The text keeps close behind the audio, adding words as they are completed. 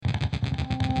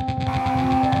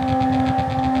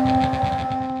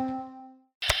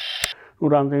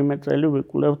რამდენიმე წელი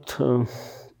ვიკვლევთ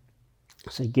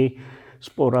ესე იგი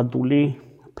სპორადული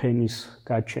ფენის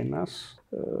გაჩენას,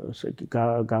 ესე იგი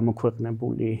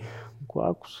გამოქვეყნებული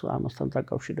გვაქვს ამასთან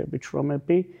დაკავშირებით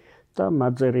შრომები და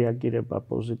მათზე რეაგირება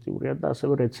პოზიტიურია და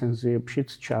ასევე რეცენზიებშიც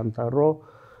ჩანდა, რომ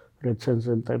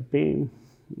რეცენზენტები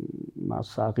მას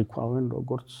აღიქვამენ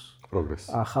როგორც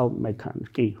ახალ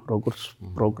მექანიკი, როგორც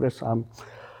პროგრესს ამ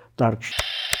დარგში.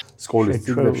 სკოლის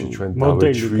წიგნებში ჩვენ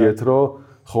დავეჩვიეთ, რომ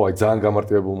ხო, აი ძალიან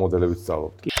გამარტივებულ მოდელებით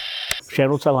ვსწავლობთ. შენ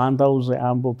როცა ლანდაუზე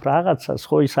ამბობ რაღაცას,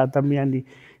 ხო ის ადამიანი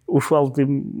უშუალოდ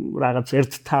რაღაც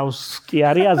ერთ თავს კი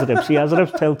არიაზრებს,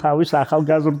 იაზრებს თელ თავის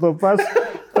ახალგაზრდობას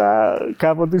და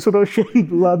გამოდის რომ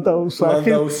შენ ლანდაუს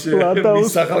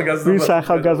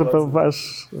ახალგაზრდობას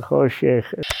ხო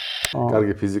შეხე.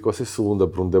 კარგი ფიზიკოსი სულ უნდა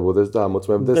ბრუნდებოდეს და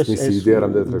ამოწმებდეს მისი იდეა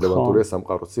რამდენად რელევანტურია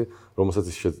სამყაროში, რომელსაც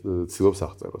ის ცდილობს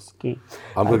აღწეროს.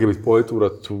 ამ გაგებით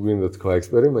პოეტურად თუ გინდა თქვა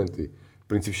ექსპერიმენტი,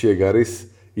 პრინციპში ეგ არის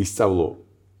ისწავლო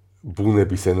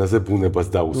ბუნების ენაზე ბუნებას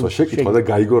დაუსვა შეკითხვა და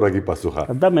გაიგო რა გიპასუხა.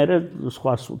 და მე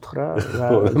სხვას უთხრა რა.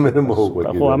 მე მოუყვე.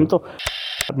 ხო, ამიტომ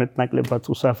მეტნაკლებად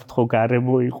უსაფრთხო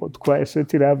გარემო იყო თქვა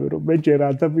ესეთი რამე რომ მე ჯერ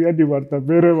ადამიანი ვარ და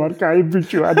მე ვარ კაი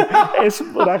ბიჭი ანუ ეს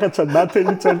რაღაცა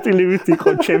ნათელი წერტილივით იყო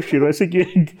ჩემში რომ ესე იგი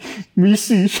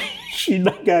მისი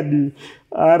შინაგანი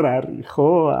არ არის ხო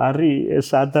არის ეს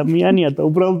ადამიანია და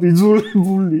უბრალოდ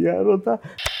იძულებულია რომ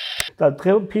და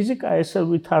დღე ფიზიკა ესე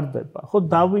ვითარდება ხო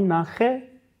დავინახე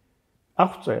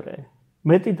აღწერე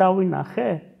მეტი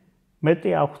დავინახე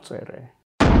მეტი აღწერე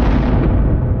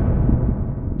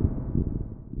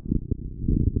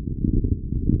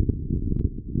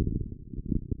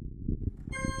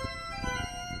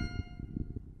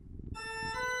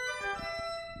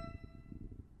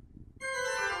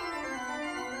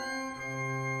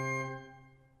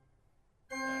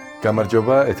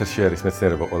გამარჯობა, ეთერში არის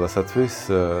მეცნიერება ყველასათვის,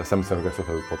 სამეცნიერო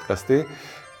გასახსენებელი პოდკასტი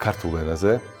ქართულ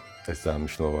ენაზე. ეს ძალიან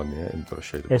მნიშვნელოვანია, იმიტომ რომ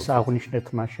შეიძლება ეს აღნიშნეთ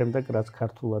მას შემდეგ, რაც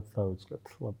ქართულად დავიწყეთ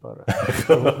ლაპარაკი.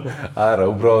 არა,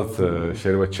 უბრალოდ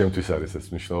შეიძლება ჩემთვის არის ეს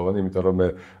მნიშვნელოვანი, იმიტომ რომ მე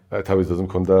თავის დროზე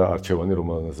მქონდა არჩევანი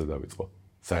რომელ ენაზე დავიწყო.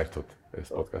 საერთოდ ეს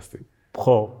პოდკასტი.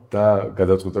 ხო. და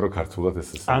გადავწყვიტე რომ ქართულად ეს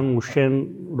ანუ შენ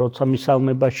როცა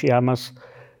მისალმებაში ამას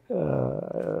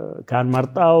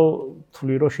განმარტავ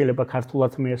თვლი რომ შეიძლება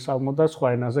ქართულად მიესალმო და სხვა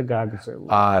ენაზე გააგრძელო.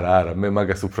 არა, მე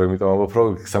მაგას უფრო იმიტომ ამბობ, რომ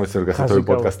სამეცნიერო გასახსენებელი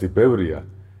პოდკასტი ბევრია,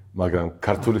 მაგრამ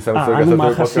ქართული სამეცნიერო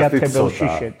გასახსენებელი პოდკასტი ცოტა.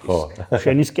 ხო.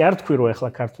 შენის კი არ თქვი რომ ახლა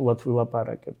ქართულად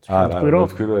ვილაპარაკებთ.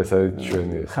 თქვი რომ ეს არის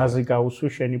ჩვენი ეს. ხაზი გაუსვი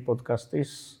შენი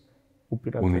პოდკასტის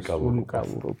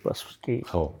უნიკალურობას. კი.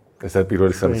 ხო. ეს არის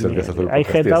პირველი სამეცნიერო გასახსენებელი პოდკასტი. აი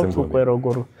ხედავთ უკვე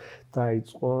როგორ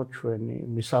დაიწყო ჩვენი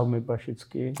მისალმებაშიც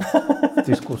კი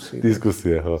დისკუსია.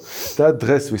 დისკუსია, ხო. და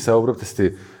დღეს ვისაუბრებთ ესეთი,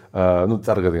 ну,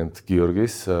 წარგადიანთ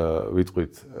გიორგის,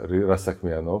 ვიტყვით რა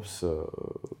საქმიანობს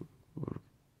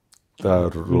და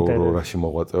რაში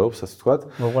მოღვაწეობს, ასე ვთქვათ.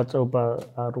 მოღვაწეობა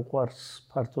არ უყვარს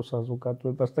ფართო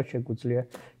საზოგადოებას და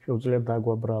შეუძლია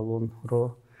დაგვაბრალონ, რომ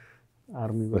არ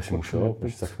მივაშმუშაო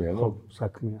საქმიანობა.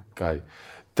 საქმეა. კაი.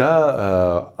 და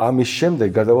ამის შემდეგ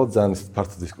გადავალთ ძალიან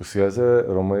ფართო დისკუსიაზე,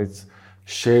 რომელიც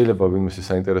შეიძლება ვინმესის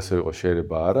საინტერესო იყოს,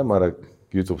 შეიძლება არა, მაგრამ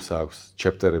YouTube-ს აქვს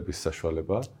ჩეპტერების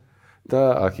საშუალება და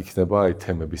აქ იქნება აი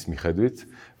თემების მიხედვით,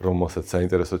 რომელსაც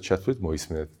საინტერესოდ ჩათვლით,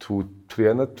 მოისმინეთ. თუ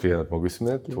თვლიანად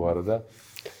მოგვისმინეთ, თუ არა და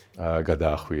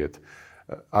გადაახვიეთ.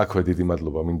 აქვე დიდი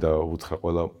მადლობა მინდა უთხრა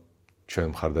ყველა ჩვენ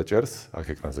მხარდაჭერს, აქ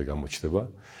ეკრანზე გამოჩნდება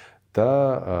და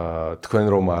თქვენ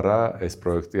რომ არა, ეს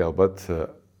პროექტი ალბათ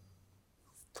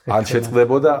ან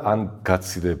შეწყდებოდა, ან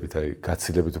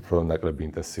გაცილებით უფრო ნაკლები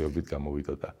ინტენსივობით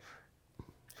გამოვიდოდა.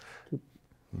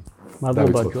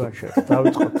 მადლობა ჯოაშე,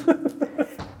 დავიწყოთ.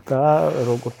 და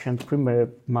როგორც ჩვენ თქვი, მე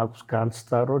მაქვს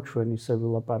განცდა, რომ ჩვენ ისე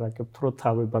ვილაპარაკებთ, რომ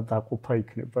თავება დაყოფა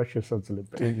იქნება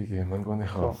შესაძლებელი. კი, მე მგონი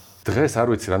ხო. დღეს არ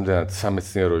ვიცი რამდენად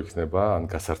სამეცნიერო იქნება, ან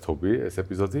გასართობი ეს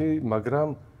ეპიზოდი, მაგრამ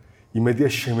იმედია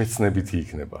შემეცნებითი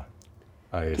იქნება.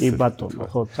 კი ბატონო,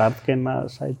 ხო,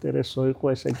 წარდგენა საინტერესო იყო,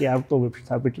 ესე იგი ავტობებში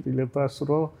დაბეჭდილებას,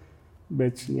 რომ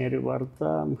მეცნიერი ვარ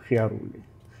და მხიარული.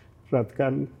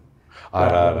 რადგან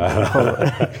არა.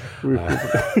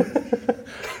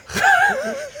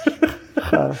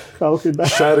 ხალხი და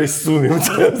შარის სუნი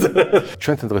მწევს.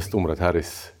 ჩვენთან დღეს სტუმრად არის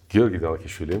გიორგი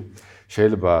დალაქიშვილი.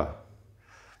 შეიძლება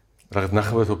რაღაც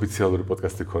ნახევარად ოფიციალური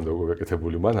პოდკასტი ქონდა უკვე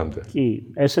გაკეთებული მანამდე.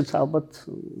 კი, ესეც ალბათ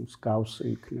მსგავსი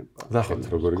იქნება. ნახოთ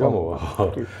როგორი გამოვა.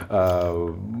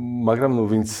 მაგრამ ნუ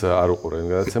ვინც არ უყურე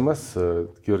გადაცემას,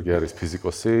 გიორგი არის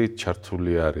ფიზიკოსი,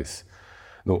 ჩართული არის,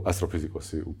 ну,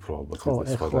 астрофიზიკოსი უფრო ალბათ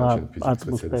ეს სხვა დარგში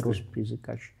ატმოსფეროს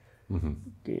ფიზიკაში.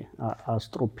 კი,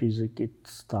 ასტროფიზიკით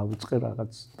დავიწყე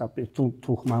რაღაც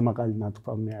თუ ხმამაღალი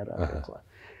ნათქვამი არ არის ახლა.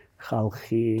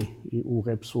 ხალხი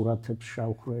უღებს სურათებს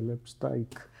შავხრელებს და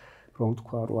იქ რომ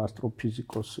თქვა რომ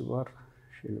ასტროფიზიკოსი ვარ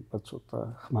შეიძლება ცოტა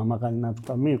ხმამაღალი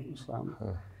ნათქვამი იყოს ამ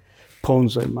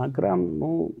ფონზე მაგრამ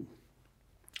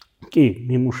კი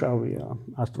მიმუშავია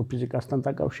ასტროფიზიკასთან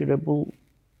დაკავშირებულ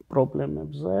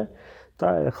პრობლემებზე და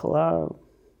ეხლა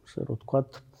ასე რომ ვთქვათ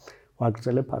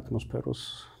ვაგრძელებ ატმოსფეროს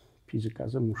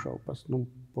ფიზიკაზე მუშაობას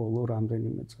ბოლო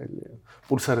რამდენიმე წელია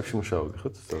პულსარებში მუშაობდი ხო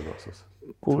სწორად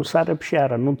პულსარებში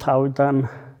არა თავიდან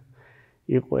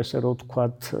იყო ესე რომ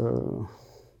ვთქვათ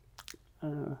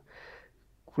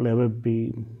კვლევები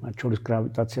მათ შორის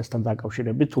გრავიტაციასთან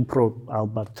დაკავშირებით უფრო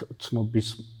ალბათ ცნობის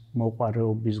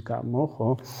მოყარეობის გამო ხო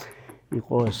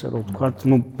იყო ესე რომ ვთქვათ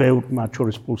ბევრ მათ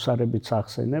შორის პულსარებიც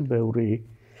ახსენე ბევრი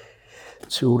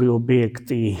ციური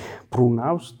ობიექტი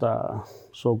ბრუნავს და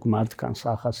ზოგ მათგანს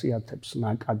ახასიათებს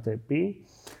ნაკადები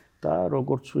და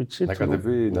როგორც ვიცით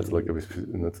ნაკადები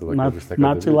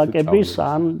ნაწილაკების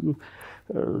ან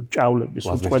ჭავლების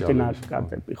უწყვეტი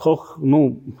ნაკადები ხო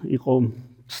იყო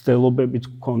ცდილობებიც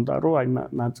გქონდა რომ აი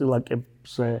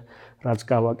ნაწილაკებზე რაც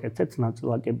გავაკეთეთ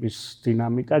ნაწილაკების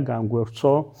დინამიკა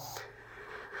განგვერცო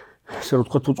ასე რომ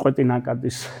ვთქვათ უწყვეტი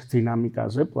ნაკადის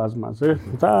დინამიკაზე პლაზმაზე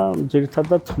და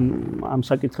ძირითადად ამ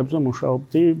საკითხებზე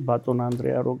მუშაობდი ბატონ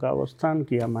ანდრია როგავასთან,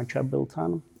 გია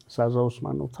მაჩაბელთან, საზა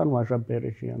ოსმანოვთან, ვაჟა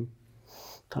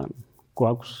ბერეჟიანთან.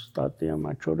 გვაქვს სტატია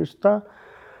მათ შორის და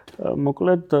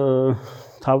მოკლედ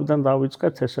თავიდან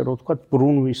დავიწყეთ ესე რომ ვთქვათ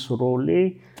ბრუნვის როლი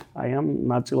აი ამ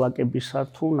ნაწილაკებისა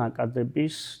თუ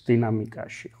ნაკადების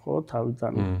დინამიკაში, ხო?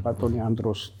 თავიდან ბატონი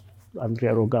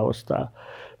ანდრია როგავას და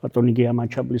ბატონი გია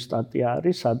მაჩაბლის სტატია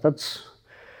არის, სადაც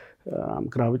ამ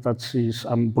გრავიტაციის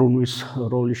ამ ბრუნვის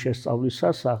როლის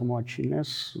შესწავლისას აღმოაჩინეს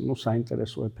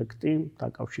საინტერესო ეფექტი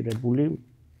დაკავშირებული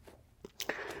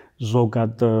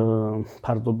ზოგად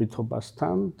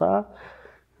ფარდობითობასთან და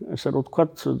ესე რომ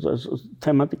ვთქვათ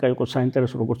თემატიკა იყო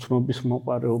საინტერესო როგორც ცნობის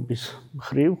მოყარეობის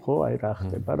მხრივ, ხო, აი რა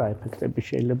ხდება, რა ეფექტები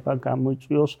შეიძლება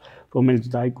გამოიწვიოს, რომელიც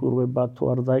დაიკვირვება თუ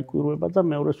არ დაიკვირვება და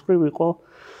მეორე მხრივ იყო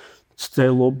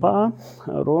ცდილობა,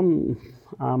 რომ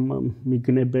ამ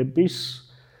მიგნებების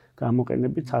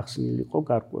გამოყენებით ახსნილიყო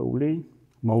გარკვეული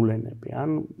მოვლენები, ან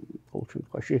ყოველ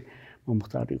შემთხვევაში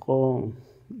მომხდარიყო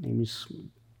იმის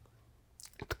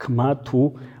თქმა თუ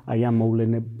აი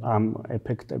ამ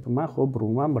ეფექტებმა ხო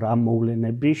ბრუნვამ რა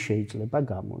მოვლენები შეიძლება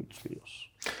გამოიწვიოს.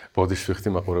 ბოდიშვიხტი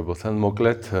მაყურებელთან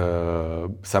მოკლედ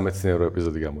სამეცნიერო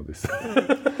ეპიზოდი გამოდის.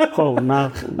 ხო,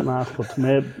 ნახოთ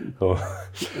მე. ხო.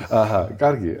 აჰა,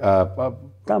 კარგი.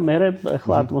 და მე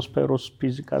ახლა ატმოსფეროს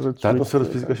ფიზიკაზეც ვიცი. ატმოსფეროს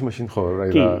ფიზიკაში მაშინ ხო რა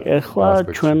კი, ახლა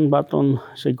ჩვენ ბატონ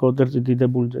ესე გოდერძი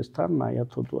დიდებულიძესთან, მაია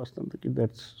თოდუასთან და კიდე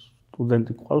ერთ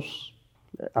სტუდენტი ყავს,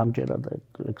 ამჯერად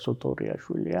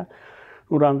ლექსოტორიაშვილია.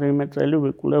 რამდენიმე წელი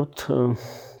ვიკვლევთ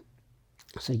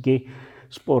ესე იგი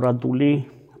სპორადული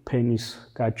ფენის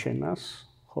გაჩენას,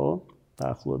 ხო?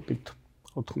 დაახლოებით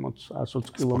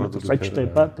 80-120 კილომეტრზე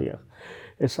ჩდება, დიახ.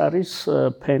 ეს არის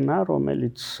ფენა,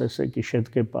 რომელიც ესე იგი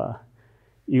შედგება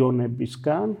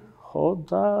იონებისგან, ხო,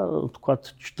 და თქვათ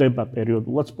ჩდება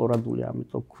პერიოდულად სპორადული,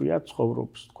 ამიტომ ქვია,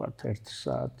 ცხოვრობს თქვათ 1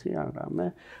 საათი ან რამე,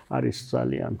 არის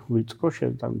ძალიან ვიწრო,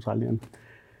 ძალიან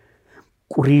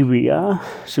კრივია,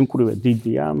 სიმკვრივე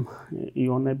დიდია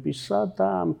იონებისა და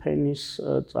ამ ფენის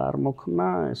წარმოქმნა,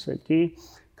 ესე იგი,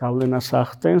 გავლენას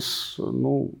ახდენს,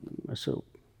 ესე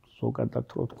ზოგადად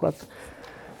რო ვთქვათ,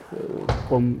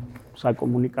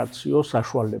 საკომუნიკაციო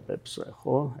საშუალებებზე,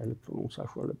 ხო, ელექტრონულ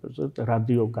საშუალებებზე,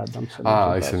 რადიო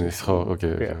გადამცემებზე. ისინი ხო,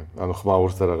 ოკეი. ანუ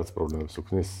ხმაურს და რაღაც პრობლემებს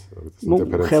უქმნის,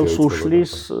 ინტერფერენცია. ხელს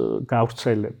უშლის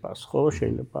გავრცელებას, ხო,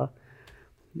 შეიძლება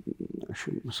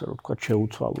ასე რომ ვთქვათ,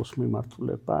 შეუცვალოს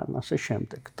მიმართულება, ან ასე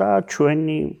შემდეგ. და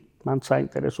ჩვენი მან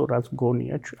საინტერესო რაც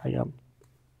გონია, აი ამ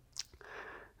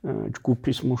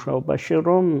ჯგუფის მუშაობაში,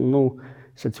 რომ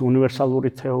ესეთი უნივერსალური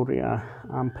თეორია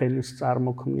ამ ფენის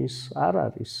წარმოქმნის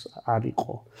არ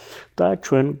იყო და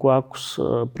ჩვენ გვაქვს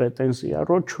პრეტენზია,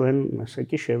 რომ ჩვენ ესე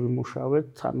იგი შევიმუშავეთ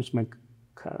ამის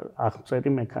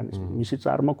აღწერი მექანიზმი, მისი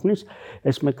წარმოქმნის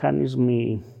ეს მექანიზმი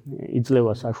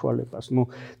იძლევა საშუალებას,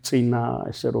 წინა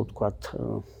ესე რომ ვთქვათ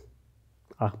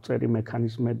აღწერი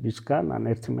მექანიზმებისგან, ან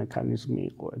ერთი მექანიზმი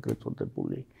იყო ეგრეთ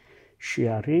წოდებული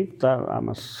შეარი და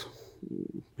ამას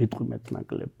ვიტყვი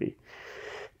მეტნაკლები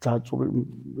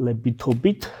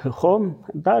დაწურლებითობით, ხო?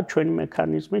 და ჩვენი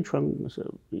მექანიზმი, ჩვენ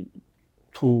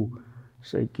თუ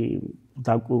ესე იგი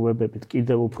დაკვირვებებით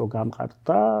კიდევ უფრო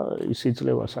გამყარდა, ის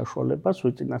იძლევა საშუალებას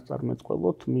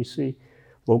ვიწინასწარმეტყველოთ მისი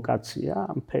ლოკაცია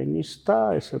ამ ფენის და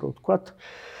ესე რომ ვთქვათ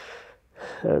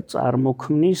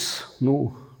წარმოქმნის,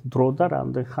 დრო და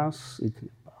რამდენ ხანს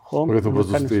იქნება, ხო? მოგეთ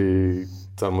უბრალოდ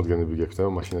წარმოდგენები გექნება,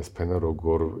 მაშინ ეს ფენა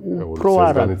როგორ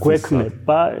ევოლუციას განიცდის.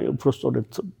 გვექნება, უბრალოდ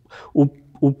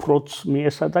უფროც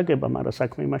მიესადაგება, მაგრამ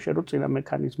საქმე იმაშია, რომ წინა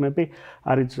მექანიზმები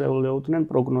არ იძლეოდნენ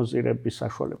პროგნოზირების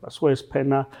საშუალებას. ხო ეს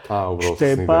ფენა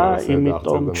ჩდება,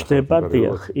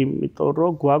 იმიტომ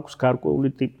რომ გვაქვს გარკვეული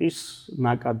ტიპის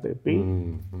ნაკადები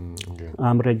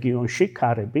ამ რეგიონში,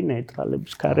 ქარები,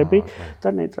 ნეიტრალების ქარები და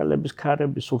ნეიტრალების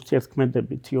ქარების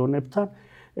ურთიერთქმედებით იონებთან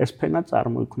ეს ფენა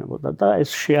წარმოიქმნებოდა და ეს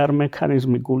შეარ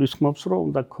მექანიზმი გულისხმობს, რომ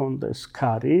უნდა გქონდეს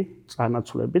ქარი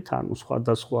წანაცვლებით, ანუ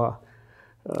სხვადასხვა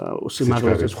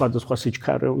სიმაღლეზე სხვადასხვა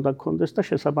სიჩქარე უნდა გქონდეს და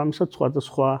შესაბამისად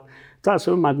სხვადასხვა და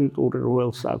ასევე მაგნიტური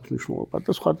როლს აქვს მნიშვნელობა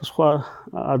და სხვადასხვა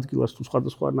ადგილას თუ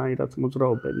სხვადასხვანაირად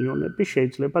მოძრაობენ იონები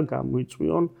შეიძლება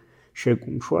გამოიწვიონ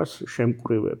შეკუმშვას,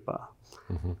 შემკრივება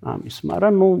ამის.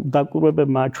 მაგრამ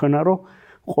დაკვირვებებმა აჩვენა, რომ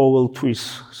ყოველთვის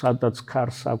სადაც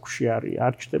ქარს აქვს შეარი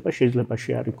არ ჩდება, შეიძლება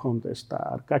შეარი ქონდეს და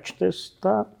არ გაჩნდეს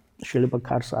და შეიძლება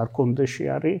ქარს არ ქონდეს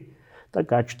შეარი და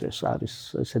გაჩნდეს არის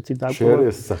ესეთი დაკვირვება. შეარი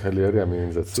ეს სახელი არის ამ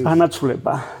იონიზაციის?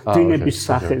 წანაცვლება,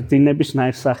 დინების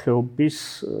ნაირსახეობის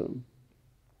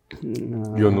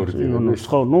იონური,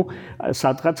 ხო,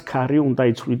 სადღაც ქარი უნდა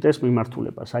იცვლიდეს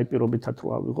მიმართულებას. აი პირობითად რო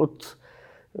ავიღოთ,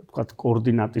 ვთქვათ,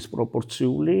 კოორდინატის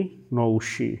პროპორციული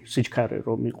ნოუში სიჩქარე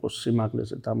რომ იყოს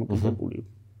სიმაღლეზე დამოკიდებული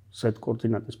z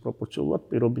კოორდინატის პროპორციულად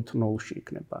პირობით ნოუში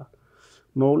იქნება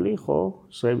 0, ხო,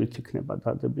 ზევით იქნება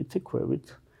დადებითი, ქვევით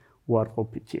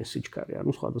უარყოფითი ეს სიჩქარე,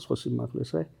 ანუ სხვადასხვა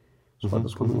სიმაღლეზე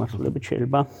სხვადასხვა მიმართულებით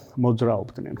შეიძლება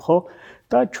მოძრაობდნენ, ხო?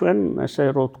 და ჩვენ ესე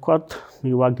რო ვთქვათ,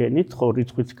 მივაგენით, ხო,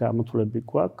 რიცხვით გამოთვლები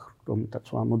გვაქვს, რომლითაც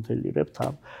ვამოდელირებთ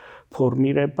ამ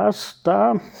ფორმირებას და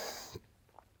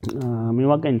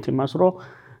მივაგენით იმას, რომ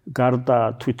გარდა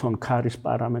თვითონ ქარის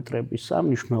პარამეტრებისა,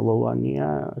 მნიშვნელოვანია,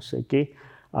 ესე იგი,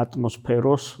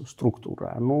 ატმოსფეროს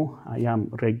სტრუქტურა, ანუ აი ამ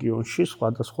რეგიონში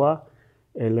სხვადასხვა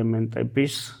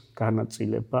ელემენტების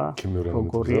განაწილება,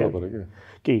 როგორია?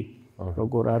 კი,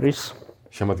 როგორ არის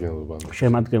შემადგენლობა,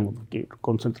 კი,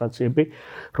 კონცენტრაციები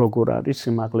როგორ არის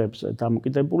სიმაღლეებზე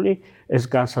დამოკიდებული, ეს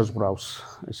განსაზღვრავს,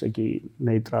 ესე იგი,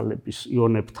 ნეიტრალების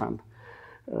იონებთან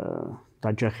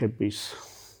დაჯახების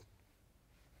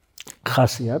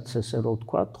ხასიათს, ესე რომ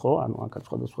ვთქვათ, ხო, ანუ აქაც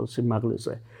სხვადასხვა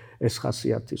სიმაღლეზე ეს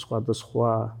ხასიათი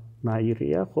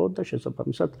სხვადასხვანაირია, ხო, და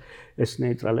შესაბამისად ეს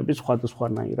ნეიტრალები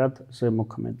სხვადასხვანაირად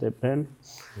ზემოქმედებენ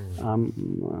ამ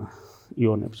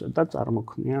იონებზე და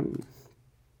წარმოქმნიან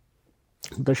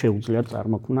და შეუძლიათ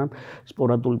წარმოქმნან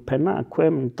სპორადული ფენა. აქვე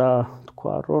მინდა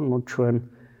თქვა, რომ ჩვენ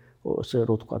ესე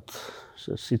რომ ვთქვათ,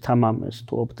 სითამამეს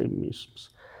თუ ოპტიმიზმს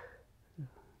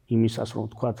იმისას რომ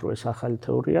ვთქვათ, რომ ეს ახალი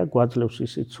თეორია გვაძლევს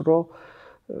ისიც, რომ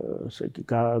ესე იგი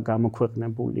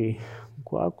გამოქვეყნებული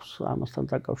გვაქვს ამასთან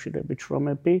დაკავშირებით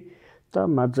შრომები და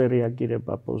მათზე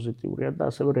რეაგირება პოზიტიურია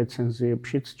და ასევე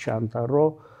რეცენზიებშიც ჩანდა,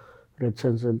 რომ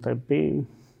რეცენზენტები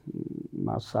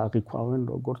მას აღიქვამენ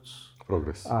როგორც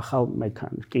პროგრესს. ახალ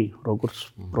მექანიზმს, კი, როგორც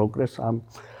პროგრესს ამ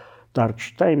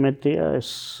დარგში და იმედია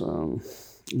ეს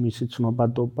მისი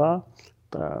ცნობადობა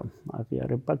და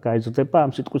აღიარება გაიზრდება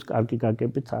ამ სიტყვის კარგი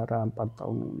გაგებით, არა ამ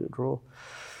პარტაუნული, რომ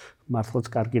მართლაც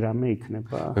კარგი რამე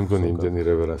იქნება. მე მგონი იმდენი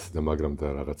რევერანსი და მაგრამ და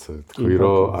რაღაცა თქვი,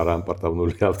 რომ არა ამ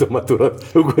პარტაუნული ავტომატურად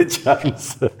უკვე ჩანს.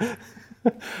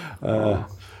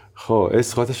 ხო, ეს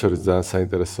სხვათა შორის ძალიან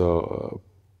საინტერესო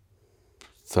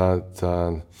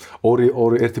ძალიან ორი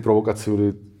ერთი პროვოკაციული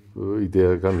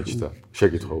იდეა გამიჩნდა.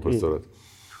 შეკითხვა უბრალოდ.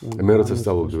 მე როცა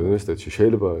ვსწავლობდი უნივერსიტეტში,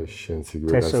 შეიძლება შენც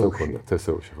იგივე განსაკუთრდა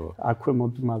თესეულში, ხო? აქვე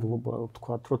მოდი მადლობა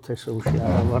ვთქვათ, რომ თესეულში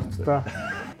არა ვართ და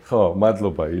ხო,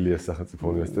 მადლობა ილიას სახელმწიფო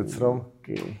უნივერსიტეტს, რომ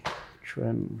კი,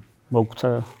 ჩვენ მოგცა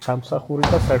სამსახური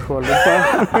და საშუალება.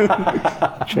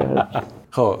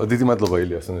 ხო, დიდი მადლობა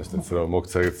ილიას უნივერსიტეტს, რომ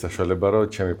მოგცა ეს საშუალება, რომ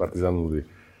ჩემი პარტიზანული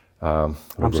ამ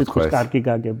სიტყვის კარგი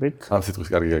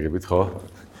გაგებით, ხო?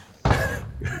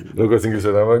 როგორც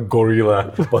ინგლისურად ამბობენ, გორილა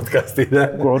პოდკასტი და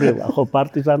გორილა, ხო,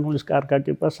 პარტიზანულის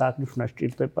კარგაგებას აღნიშნა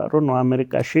სჭირდება, რომ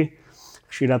ამერიკაში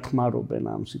ხშირად ხმარობენ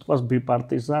ამ სიტყვას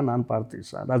ბიპარტიზან ან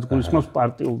პარტიზან, რაც გულისხმობს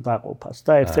პარტიულ დაყოფას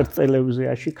და ერთ-ერთ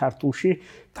ტელევიზიაში ქართულში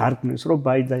თარგმნეს, რომ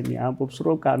ბაიდენი ამბობს,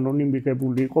 რომ კანონი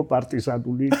მიღებული იყო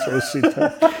პარტიზანული წესით.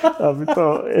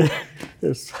 ამიტომ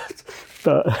ეს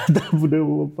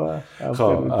დაბრუნება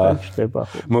ჩდება.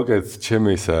 მოკეთ,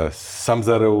 ჩემი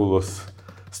სამზარეულოს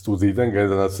სტუდიიდან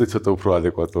გადანაცვლი ცოტა უფრო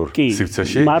ადეკვატურ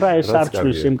სივრცეში. მაგრამ ეს არ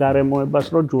ცვლის იმ გარემოებას,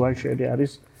 რომ ჯუანშერი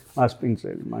არის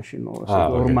მასპინძელი, მაშინ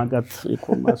ორმაგად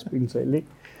იყო მასპინძელი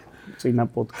წინა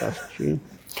პოდკასტში.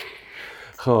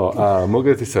 ხო,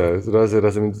 მოგეთ ისა,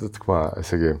 რაზე მინდა თქვა,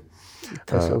 ესე იგი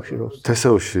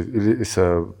თესეულში ის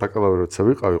ბაკალავრი როცა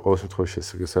ვიყავი, ყოველ შემთხვევაში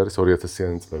ეს არის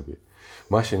 2000-იანი წლები.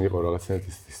 მაშინ იყო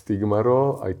რაღაცნაირი სტიგმა, რომ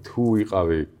აი თუ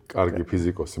ვიყავი კარგი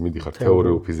ფიზიკოსი, მიდიხარ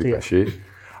თეორიულ ფიზიკაში,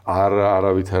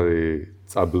 არავითარი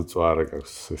წაბილწვა არა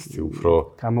გაქვს ესეთი უფრო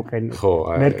გამოყენებული. ხო,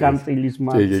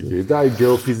 მერკანტილიზმად. კი, და აი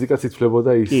გეოფიზიკაც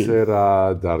ითვლებოდა ისე რა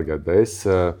დარგად და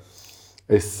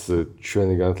ეს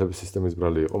ჩვენი განათლების სისტემის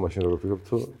ბრალი იყო, მაშინ როგორ ფიქრობთ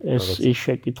თუ ეს ის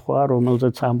შეკითხვაა,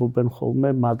 რომელზეც ამბობენ ხოლმე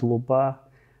მადლობა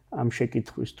ამ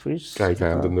შეკითხვისთვის. კაი,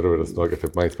 ამდენ როერას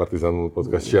ნოაკეთებ მაინც პარტიზანულ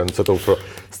პოდკასტში, ანუ ცოტა უფრო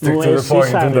strict to the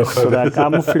point უნდა ხარ. და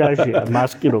კამუფლაჟია,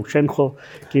 მასკირობ, შენ ხო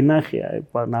გინახია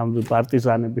ნამდვილ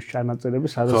პარტიზანების ჩანაწერები,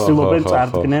 სადაც ცდილობენ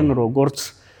წარდგნენ როგორც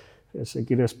ესე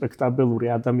იგი რესპექტაბელური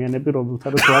ადამიანები,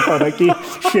 რომელთანაც ლაპარაკი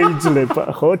შეიძლება,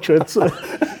 ხო, ჩვენც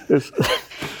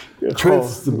ჩვენც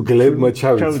გლებმა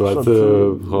ჩავიცვათ,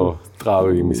 ხო,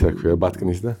 ტყავი იმის რა ქვია,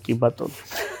 ბატკნის და კი ბატონო.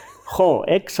 ხო,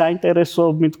 ეგ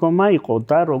საინტერესო მიდგომა იყო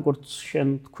და როგორც შენ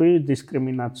თქვი,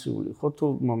 დისკრიმინაციული, ხო თუ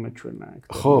მომეჩვენა ეგ.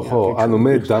 ხო, ანუ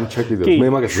მე დამჩეკიდებ, მე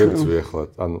მაგას ვერ ვწვი ახლა,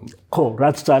 ანუ ხო,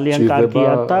 რაც ძალიან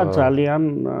კარგია და ძალიან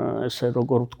ესე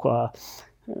როგორ ვთქვა,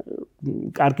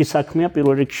 კარგი საქმეა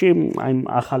პირველ რიგში აი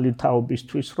ახალი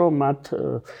თაობისთვის, რომ მათ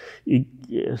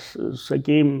ესე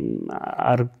იგი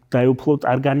არ დაეუფლოთ,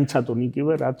 არ განიცადონ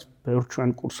იგივე, რაც ბევრ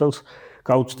ჩვენ კურსელს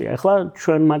გაუწია. ახლა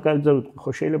ჩვენ მაგალითზე ვიტყვი,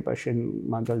 ხო შეიძლება შენ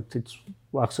მაგალითიც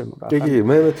ვახსენო რა. კი,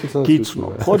 მე თვითონ გიცნო.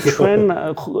 ხო ჩვენ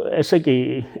ესე იგი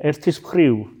ერთის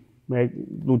მხრივ მე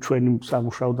ნუ ჩვენი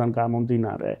სამუშაოდან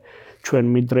გამომდინარე ჩვენ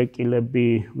მიდრეკილები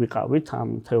ვიყავით ამ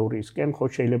თეორიისკენ, ხო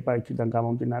შეიძლება იქიდან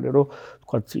გამომდინარე, რომ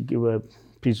თქვათ იგივე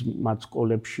ფიზმატ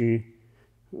სკოლებში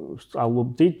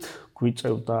სწავლობდით,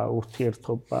 გვიწევდა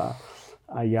ურთიერთობა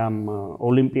აი ამ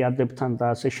ოლიმპიადებთან და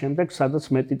ასე შემდეგ, სადაც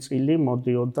მეტი წილი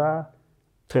მოდიოდა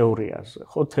თეორიაზე,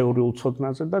 ხო, თეორიულ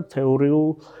ცოდნაზე და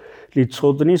თეორიული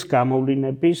ცოდნის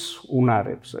გამოვლინების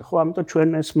უნარებზე, ხო, ამიტომ ჩვენ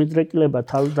ეს მიდრეკილება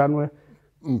თავიდანვე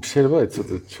შეიძლება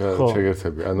ცოტა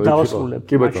შეგერთები, ანუ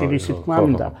კი ბატონო, ისე თქმა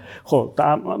მინდა. ხო, და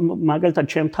მაგალითად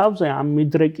ჩემ თავზე ამ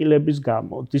მიდრეკილების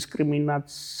გამო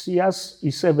დისკრიმინაციას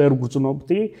ისე ვერ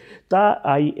გრძნობდი და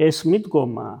აი ეს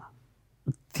მიდგომა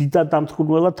დიდად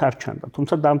დამთქმულად არ ჩანდა.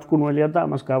 თუმცა დამთქმულია და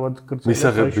ამას გავადგრძელებდი.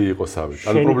 მისაღები იყო სავით.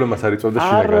 ანუ პრობლემას არ იწვევდა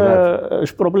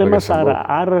შინაგანად. პრობლემას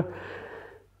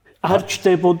არ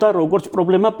ჩდებოდა როგორც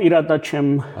პრობლემა პირადად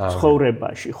ჩემ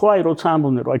ცხოვრებაში. ხო, აი როცა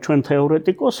ამბობდნენ, რომ აი ჩვენ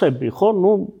თეორეტიკოსები, ხო,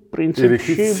 ნუ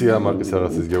პრინციპში სიამაყის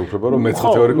რაღაცის გეუფრება, რომ მეც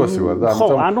თეორეტიკოსი ვარ და ამიტომ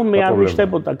ხო, ანუ მე არ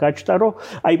მიშდებოდა გაჩნდა, რომ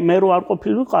აი მე რო არ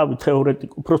ყოფილიყავი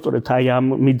თეორეტიკო, უბრალოდ აი ამ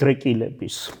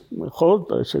მიდრეკილების, ხო,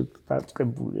 ესე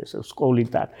დაწყებული ესე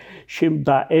სკოლიდან.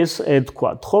 და ეს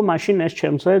ეთქვა, ხო, მაშინ ეს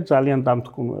ჩემზე ძალიან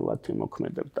დამთქმულად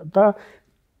იმოქმედებდა და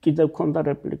კიდევ მქონდა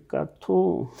რეპლიკა თუ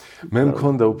მე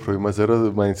მქონდა უფრო იმაზე რომ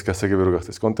მაინც გასაგები რო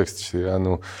გახდეს კონტექსტში,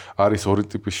 ანუ არის ორი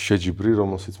ტიპის შეჯიბრი,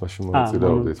 რომელსაც მაშინ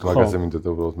მონაწილეობდით. მაგაზე მინდოდა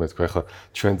უბრალოდ მე თქვა, ახლა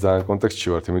ჩვენ ძალიან კონტექსტში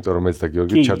ვართ, იმიტომ რომ მეც და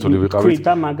გიორგი ჩართული ვიყავით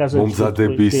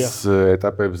მომზადების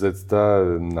ეტაპებზეც და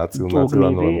ნაწილ-ნაწილ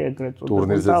ანუ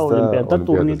ტურნირზეც და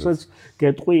ტურნირზეც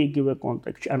გეტყვი იგივე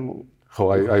კონტექსტში. ანუ ხო,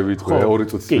 აი ვიტყვი, ორი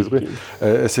წუთის ვიტყვი.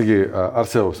 ესე იგი,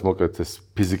 არსებობს მოკლედ ეს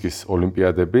ფიზიკის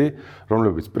ოლიმპიადები,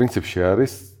 რომლებიც პრინციპში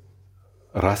არის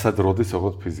რასად როდის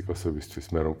ოღონდ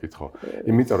ფიზიკოსებისთვის მე რომ მკითხო.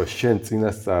 იმიტომ რომ შენ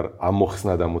წინასწარ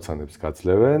ამოხსნად ამოცანებს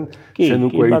გაძლევენ, შენ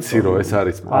უკვე იცი რომ ეს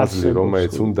არის პაზლი,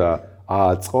 რომელიც უნდა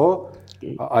ააწყო,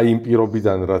 აი იმ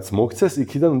პირობიდან რაც მოგცეს,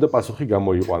 იქიდან უნდა პასუხი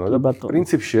გამოიყვანო და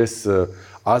პრინციპში ეს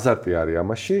აზარტი არის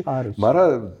ამაში, მაგრამ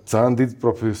ძალიან დიდ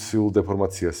პროფესიულ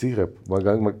დეფორმაციას იღებ,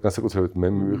 განსაკუთრებით მე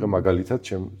მივიღე მაგალითად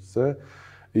ჩემზე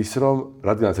ის რომ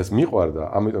რადგანაც ეს მიყვარდა,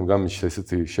 ამიტომ გამიჩნდა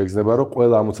ესეთი შეგრძნება, რომ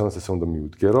ყველა ამოცანას ესე უნდა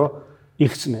მიუდგერო,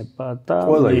 იხსნება და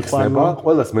ყველა იხსნება,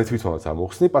 ყველას მე თვითონაც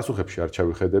ამოხსნი, პასუხებში არ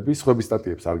ჩავიხედები, სხვების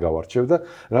სტატიებს არ გავარჩევ და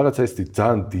რაღაცა ესეთი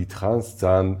ძალიან დიდ ხანს,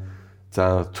 ძალიან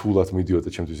თულად მიდიოდა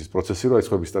ჩემთვის ის პროცესი, რომ ეს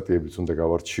ხვების სტატიებიც უნდა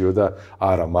გავარჩიო და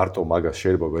არა მარტო მაგას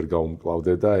შეიძლება ვერ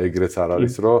გაუმკლავდე და ეგრეც არ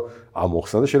არის, რომ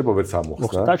ამოხსნა და შეიძლება ვერც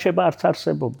ამოხსნა. და შეიძლება არც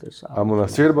არსებობდეს.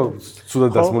 ამონას შეიძლება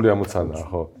ცუდად დასმული ამოცანაა,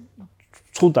 ხო?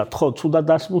 ცუდად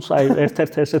დასმულს აი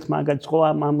ერთ-ერთ ესეთ მაგალითს ხო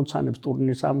ამ ამოცანებს,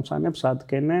 ტურნირის ამოცანებს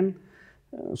ადგენენ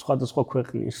სხვადასხვა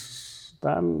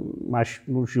ქვეყნისგან,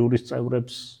 მაშინ ჟიურის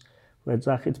წევრებს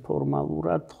ვეძახით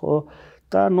ფორმალურად, ხო?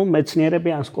 და ნუ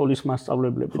მეცნიერები ან სკოლის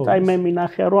მასწავლებლები. და აი მე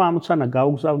მინახია რომ ამოცანა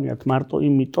გაუგზავნიათ მარტო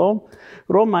იმიტომ,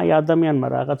 რომ აი ადამიანმა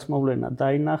რაღაც მოვლენა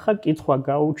დაინახა, კითხვა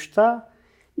გაუჩნდა,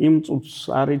 იმ წუთს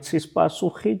არ იცის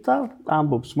პასუხი და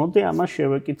ამბობს, მოდი ამას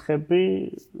შევეკითხები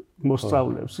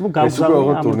მოსწავლეებს. ნუ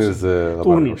გაუგზავნია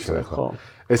ტურნირზე, ხო.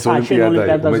 ეს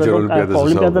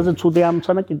ოლიმპიადაზე ცუდი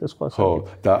ამოცანა კიდე სხვა საკითხია.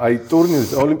 ხო, და აი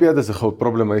ტურნირზე, ოლიმპიადაზე ხო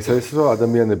პრობლემა ის არის, რომ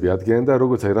ადამიანები ადგენენ და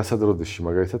როგორც აი რასად როდესში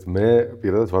მაგალითად მე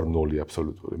პირადად ვარ 0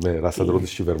 აბსოლუტური. მე რასად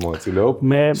როდესში ვერ მონაწილეობ,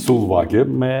 სულ ვაგებ.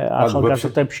 მე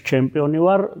ახალგაზრდებში ჩემპიონი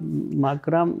ვარ,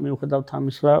 მაგრამ მიუხედავად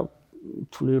ამისა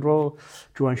თვლი რომ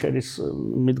ჯუანშერის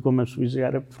მიდგომებს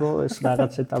ვიზიარებ, რომ ეს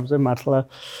რაღაც ეტაპზე მართლა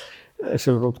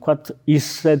ესე რომ ვთქვათ,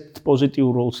 ისეთ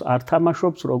პოზიტიურ როლს არ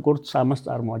თამაშობს, როგორც ამას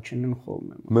წარმოაჩენენ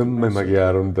ხოლმე. მე მაგი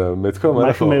არ უნდა მეთქვა,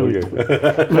 მაგრამ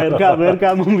ვერ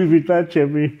გამომივიდა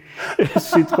ჩემი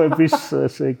სიტყვების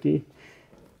ესე იგი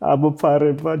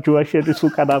ამოფარება, ჯუაშერის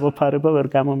უკან ამოფარება ვერ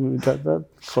გამომივიდა და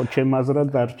ხო ჩემაზრად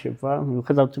დარჩება.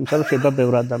 მიუხედავად იმისა, რომ შეიძლება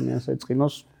ბევრ ადამიანს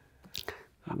ეწყინოს.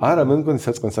 არა, მე მგონი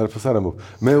საწყენს არაფერს არ ამბობ.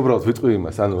 მე უბრალოდ ვიტყვი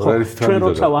იმას, ანუ რა არის თამაში. ჩვენ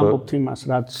როცა ვამბობთ იმას,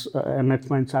 რაც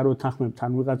ერთმანეთს არ უთანხმებთ,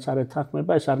 ან ვიღაც არ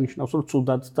ეთანხმება, ეს არ ნიშნავს, რომ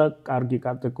ცუდად და კარგი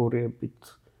კატეგორიებით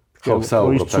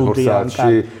ვსაუბრობთ აქ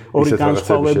საათში ორი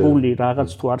განსხვავებული რაღაც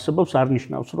თუ არსებობს, არ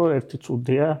ნიშნავს, რომ ერთი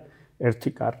ცუდია, ერთი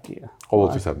კარგია.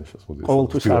 ყოველთვის არ ნიშნავს, მოდი.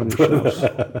 ყოველთვის არ ნიშნავს.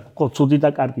 ხო, ცუდი და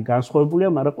კარგი განსხვავებულია,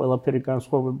 მაგრამ ყველაფერი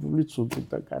განსხვავებული ცუდი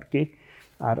და კარგი.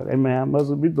 არა, მე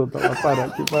ამაზე მიდოდა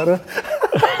ლაპარაკი, მაგრამ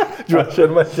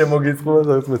ჯუაშერმა შემოგიწყობა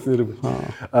საქმეცნიერება.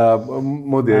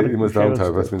 მოდი იმას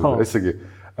დავთავაზოთ მინდა. ესე იგი,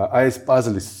 აი ეს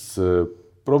პაზლის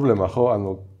პრობლემა ხო, ანუ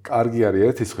კარგი არის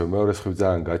ერთი ხევ, მეორე ხევ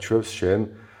ძალიან გაჩვევს შენ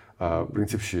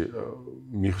პრინციპში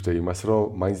მიხვდე იმას, რომ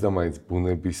მაინც და მაინც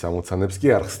ბუნების ამოცანებს კი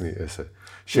არ ხსნი ესე.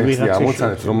 შენ ხსნი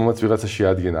ამოცანებს, რომელმაც ვიღაცა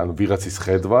შეადგენა, ანუ ვიღაცის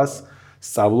ხედვას,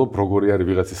 სწავლობ როგორი არის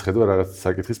ვიღაცის ხედვა რაღაც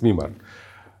საკითხის მიმართ.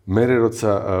 მე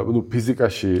როცა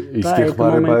ფიზიკაში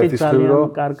ისტიხმარება ერთის ხევ, რომ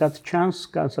კარგად ჩანს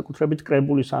განსაკუთრებით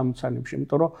კრებულის ამოცანებში,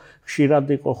 იმიტომ რომ ხშირად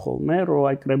იყო ხოლმე, რომ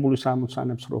აი კრებულის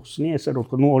ამოცანებს რო ხსნი, ესე რომ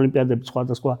თქო, ოლიმპიადები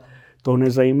სხვადასხვა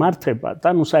დონეზე იმართება და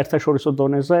საერთაშორისო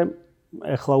დონეზე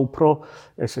ეხლა უფრო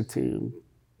ესეთი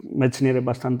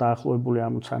მეცნიერებასთან დაახლოებული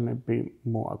ამოცანები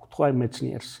მოაქვს. თქვა აი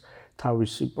მეცნიერს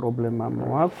თავისი პრობლემა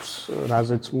მოაქვს,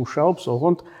 რაზეც მუშაობს,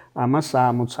 ოღონდ ამას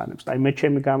ამოცანებს. აი მე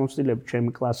ჩემი გამოცდილებით, ჩემი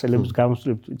კლასელების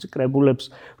გამოცდილებით, ვიცი კრებულებს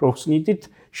რო ხსნიდით,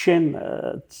 შენ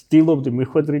ცდილობდი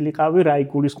მიხვედრილიყავი რა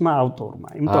იგულისხმა ავტორმა.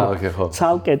 იმიტომ რომ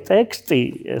ცალკე ტექსტი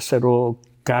ესე რომ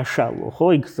გაშალო, ხო,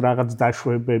 იქ რაღაც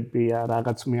დაშვებებია,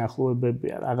 რაღაც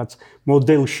მიახლოებებია, რაღაც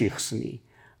მოდელში ხსნი.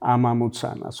 ამ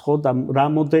ამოცანას, ხო და რა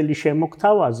მოდელი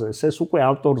შემოგთავაზეს, ეს უკვე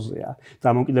ავტორზეა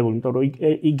დამოკიდებული, იმიტომ რომ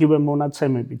იგივე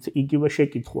მონაცემებით, იგივე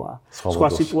შეკითხვა სხვა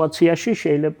სიტუაციაში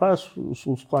შეიძლება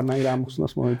სულ სხვანაირ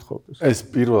ამოხსნას მოითხოვდეს. ეს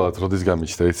პირველად როდის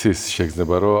გამიჩნდა, იცი, ის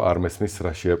შეგრძნება, რომ არ მესმის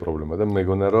რაშია პრობლემა და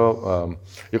მეგონა, რომ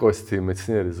იყო ესეთი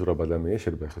მეცნიერი ზურაბ ადამიანი,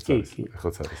 შეიძლება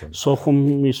ეხლაც არის.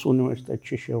 სოხუმის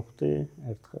უნივერსიტეტში შევხვდი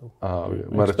ერთხელ.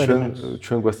 მაგრამ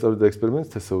ჩვენ გვასწავლიდა ექსპერიმენტს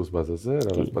თესეუს ბაზაზე,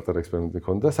 რაღაც პატარა ექსპერიმენტი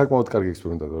ქონდა, საკმაოდ კარგი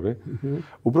ექსპერიმენტი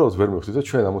უბრალოდ ვერ მივხვდით და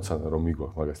ჩვენ ამოცანა რომ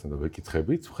მიგვაქვს მაგასთან და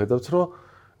ვეკითხებით, ვხედავთ რომ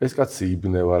ეს კაცი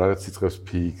იბნევა, რაღაც იწყებს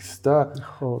ფიქს და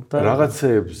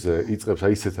რაღაცეებზე იწყებს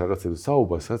აი ისეთ რაღაცებზე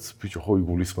საუბარსაც, ბიჭო ხო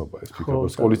იგულისხმება ეს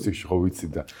ფიქრობა, სკოლის წიგნში ხო ვიცი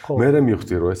და მე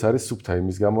მივხვდი რომ ეს არის სუფთა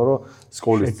იმის გამო რომ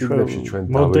სკოლის წიგნებში ჩვენ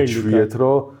დავეჩვიეთ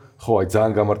რომ ხო აი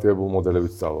ძალიან გამარტივებულ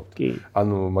მოდელებით ვსწავლობთ.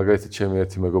 ანუ მაგალითად ჩემი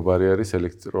ერთი მეგობარი არის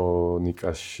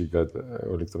ელექტრონიკაში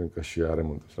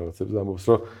არემონტებს რაღაცებს და ამბობს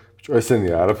რომ ბიჭო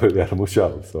ესენია არაფერი არ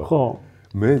მუშაობს. ხო.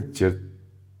 მე ჯერ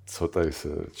ცოტა ის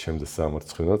ჩემს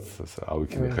სამარცხინოთ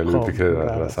ავიქნე ხელი ვიფიქრე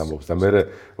რას ამბობს და მე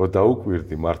რო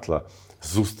დაუკვირდი მართლა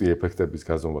ზუსტი ეფექტების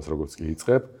გაზომვას როგორც კი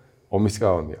იწყებ, ომის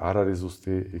კანონი არ არის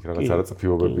ზუსტი, იქ რაღაც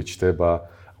არაწფიობები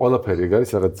ჩდება. ყველაფერი ეგ არის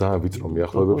რაღაც ძალიან ვიწრო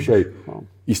მიახლოებებში, აი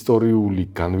ისტორიული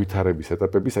განვითარების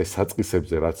ეტაპების, აი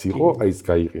საწყისებზე რაც იყო, აი ის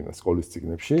გაიყინა სკოლის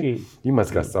წიგნებში. იმას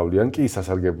გასწავლიან, კი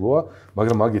სასარგებლოა,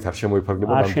 მაგრამ მაგით არ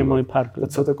შემოიფარგლება არ შემოიფარგლება. და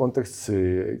ცოტა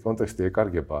კონტექსტი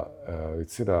ეკარგება,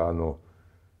 იცი რა, ანუ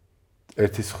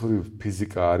ერთის ხრივ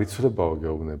ფიზიკა არ იცვლებაო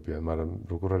გეუბნებიან, მაგრამ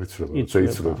როგორ არ იცვლება, როცა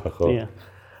იცვლება, ხო?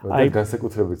 აი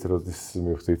განსაკუთრებით როდის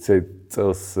მივხვდი, იცი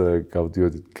წელს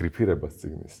გავდიოდი გრიფირებას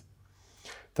წიგნის.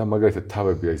 და მაგალითად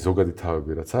თავები, აი ზოგადი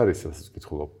თავები რაც არის, რასაც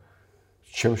ვკითხულობ,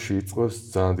 ჩემში იწყებს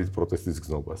ძალიან დიდ პროტესტის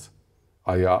გზნობას.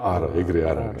 აი არა, ეგრე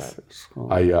არ არის.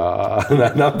 აი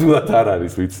ნამდვილად არ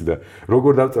არის, ვიცი და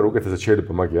როგორ დავწერო უკეთესად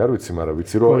შეიძლება მაგი არ ვიცი, მაგრამ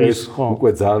ვიცი რომ ეს უკვე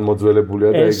ძალიან მოძველებულია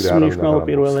და ეგრე არ არის. ეს მნიშვნელოვანი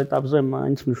პირველ ეტაპზე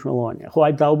მაინც მნიშვნელოვანია. ხო,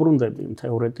 აი დაუბრუნდები იმ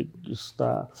თეორეტიკის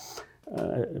და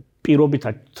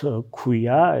პირობითად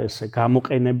ქვია ესე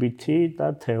გამოყენებითი და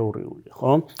თეორიული,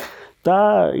 ხო?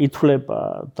 და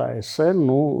ითვლება და ესე,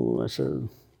 ესე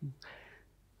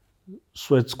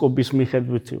სვეტსკობის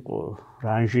მიხედვით იყო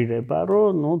რანჟირება,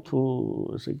 რომ თუ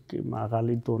ესე იგი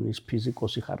მაღალი დონის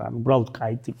ფიზიკოსი ხარ, ან უბრალოდ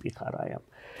კაი ტიპი ხარ აი ამ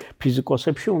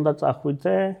ფიზიკოსებში, უნდა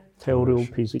წახვიდე თეორიულ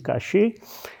ფიზიკაში.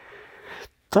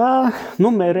 და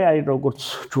მე აი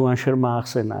როგორც ჯუანშერმა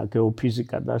ახსენა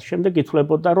გეოფიზიკა და შემდეგ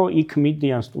ითვლებოდა, რომ იქ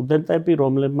მიდიან სტუდენტები,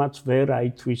 რომლებმაც ვერ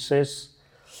აითვისეს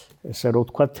ესე რომ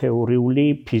თქვა თეორიული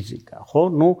ფიზიკა, ხო?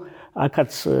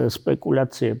 აქაც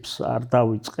სპეკულაციებს არ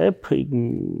დავიწყებ,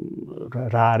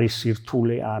 რა არის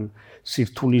სირთულე ან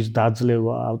სირთულის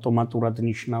დაძლევა ავტომატურად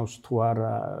ნიშნავს თუ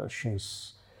არა შენს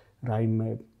რაიმე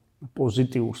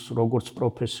პოზიტიურს როგორც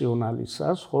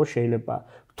პროფესიონალისას, ხო, შეიძლება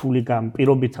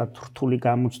პირობითად რთული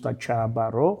გამოცდა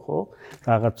ჩააბარო, ხო,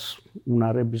 რაღაც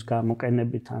უნარების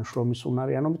გამოყენებით ან შრომის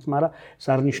უნარიანობით, მაგრამ ეს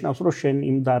არ ნიშნავს, რომ შენ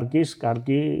იმ დარგის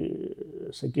კარგი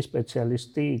ესე იგი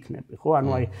სპეციალისტი იქნები, ხო? ანუ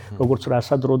აი როგორც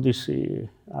რასადროდისი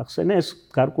ახსენე, ეს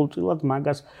გარკვეულწილად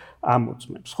მაგას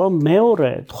ამოწმებს, ხო?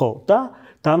 მეორე, ხო, და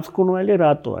დამსკვნელი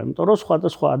რატოა? იმიტომ რომ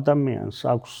სხვადასხვა ადამიანს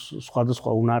აქვს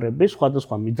სხვადასხვა უნარები,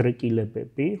 სხვადასხვა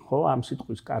მიდრეკილებები, ხო? ამ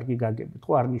სიტყვის კარგი გაგებით,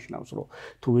 ხო? არ ნიშნავს, რომ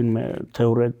თუ ვინმე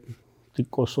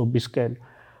თეორეტიკოსობისკენ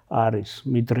არის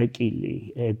მიდრეკილი,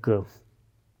 ეგ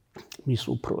მის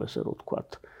უფრო ესე რომ ვთქვათ,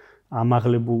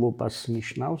 ამაღლებულობას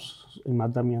ნიშნავს იმ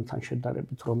ადამიანთან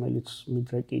შედარებით, რომელიც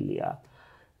მიდრეკილია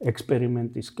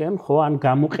ექსპერიმენტისკენ, ხო? ან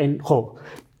ხო,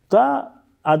 და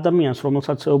ადამიანს,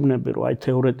 რომელსაც ეუბნები, რომ აი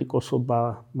თეორეტიკოსობა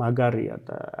მაგარია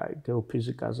და აი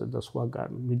გეოფიზიკაზე და სხვაგან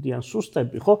მიდიან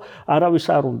სუსტები, ხო? არავის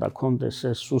არ უნდა კონდეს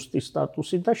ეს სუსტი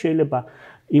სტატუსი და შეიძლება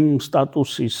იმ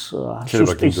სტატუსის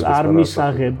სუსტის არ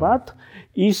მისაღებად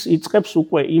ის იწყებს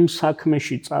უკვე იმ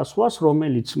საქმეში წასვლას,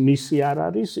 რომელიც მისი არ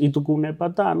არის, იდგუნება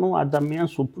და ანუ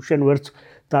ადამიანს შენ ვერც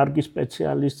დარგის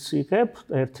სპეციალისტს იღებ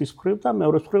ერთის მხრივ და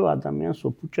მეორეს მხრივ ადამიანს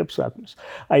უფუჭებს საქმეს.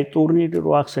 აი ტურნირი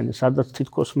რო ახსენე, სადაც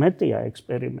თითქოს მეტია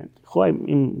ექსპერიმენტი. ხო, აი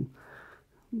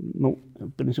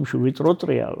პრინციპში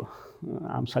ვიწროტრია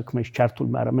ამ საქმეში ჩართული,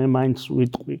 მაგრამ მე მაინც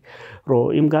ვიტყვი, რომ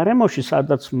იმ გარემოში,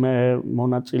 სადაც მე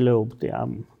მონაწილეობდი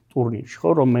ამ ტურნირში, ხო,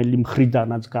 რომელი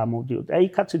მხრიდანაც გამოვდიოდი. აი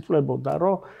იქაც ითვლებოდა,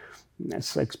 რომ ეს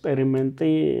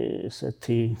ექსპერიმენტი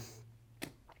ესეთი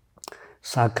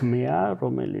საქმეა,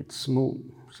 რომელიც,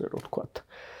 ესე რომ ვთქვათ,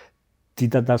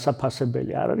 დიდად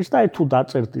დასაფასებელი არ არის და აი თუ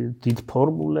დაწერდი დიდ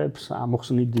ფორმულებს,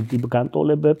 ამოხსნიდი დიდ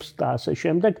განტოლებებს და ასე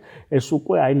შემდეგ, ეს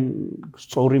უკვე აი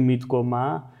სწორი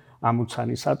მიდგომაა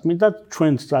ამოცანისადმი და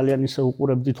ჩვენც ძალიან ისე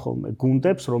უყურებდით ხოლმე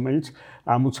გუნდებს, რომელიც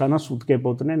ამოცანას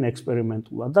უდგებოდნენ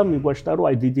ექსპერიმენტულად და მიგვაჩნდა, რომ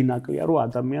აი დიდი ნაკლია, რომ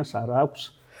ადამიანს არ აქვს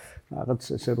რაღაც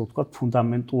ესე რომ ვთქვათ,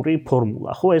 ფუნდამენტური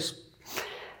ფორმულა. ხო, ეს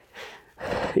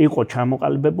იყო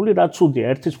ჩამოყალიბებული, რაც უდია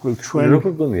ერთის მხრივ ჩვენ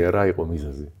როგორ გონია რა იყო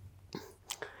მიზეზი?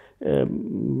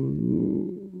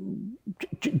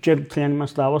 ჯერ თქვენ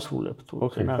მას დავასრულებ თუ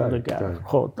ხენაღები არ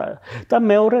ხო და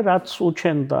მეორე რაც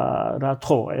უჩენდა რა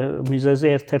ხო მიზეზი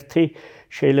ერთ-ერთი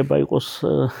შეიძლება იყოს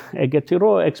ეგეთი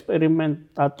რომ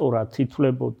ექსპერიმენტატორად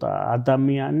ითვლებოდა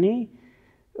ადამიანი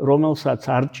რომელსაც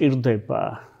არ ჭირდება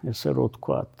ესე რომ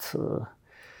ვთქვათ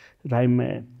რაიმე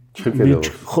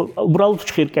ხო უბრალოდ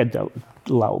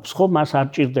ჩხირკედელაობს ხო მას არ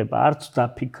ჭირდება არც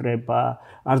დაფიქრება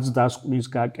არც დასკვნის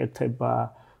გაკეთება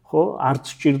ხო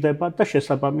არც ჭირდება და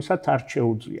შესაბამისად არ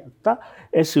შეუძლია და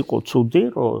ეს იყო ცუდი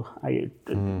რომ აი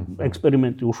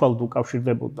ექსპერიმენტი უშუალოდ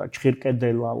უკავშირდებოდა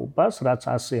ჩხირკედელაობას რაც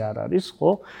ასე არ არის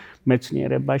ხო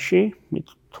მეცნიერებაში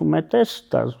თუმეტეს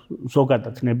და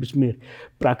ზოგადად ნებისმიერ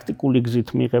პრაქტიკული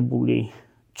გზით მიღებული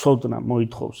ცოდნა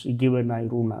მოითხოვს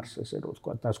იგივენაირ უნარს ესე რომ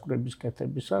ვთქვა დასკვნების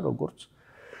კეთებისა როგორც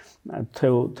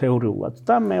თეორიულად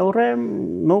და მეორე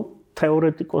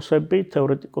თეორეტიკოსები,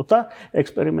 თეორეტიკოსთა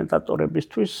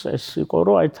ექსპერიმენტატორებისთვის ეს იყო,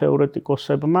 რომ აი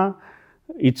თეორეტიკოსებმა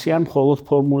იციან მხოლოდ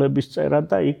ფორმულების წერა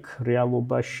და იქ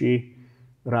რეალობაში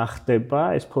რა ხდება,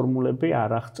 ეს ფორმულები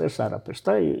არ აღწერს არაფერს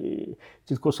და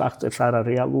თითქოს აღწერს არა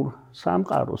რეალურ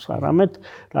სამყაროს, არამედ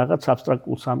რაღაც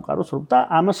აბსტრაქტულ სამყაროს და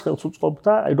ამას ხელს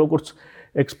უწყობდა, აი როგორც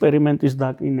ექსპერიმენტის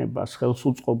დაკნინებას ხელს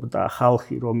უწყობდა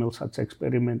ხალხი, რომელსაც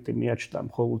ექსპერიმენტი მიაჩნდა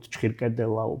მხოლოდ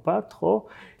ჩხირკედელაობად, ხო?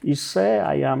 ისე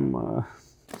აი ამ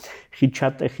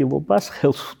ხიჩატეხილობას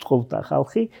ხელს უწყობდა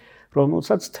ხალხი,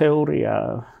 რომელსაც თეორია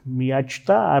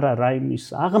მიაჩნდა არა რაიმის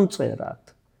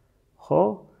აღმწერად, ხო?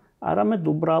 არამედ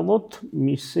უბრალოდ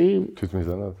მისი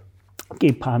თვითმიზანად. კი,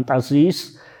 ფანტაზიის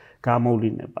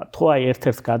გამოვლინებად. ხო, აი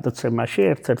ერთ-ერთ გადაცემაში,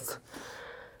 ერთ-ერთ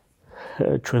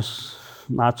ჩვენს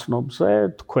ნაცნობზე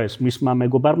თქვენს მისმა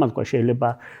მეგობარმა თქვა შეიძლება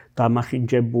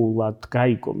დამახინჯებულად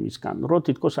გაიგო მისგან რომ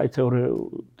თითქოს აი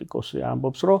თეორეტიკოსი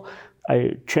ამბობს რომ აი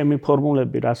ჩემი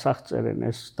ფორმულები რას აღწერენ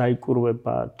ეს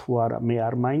დაიკურვება თუ არა მე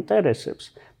არ მაინტერესებს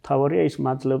თავარია ის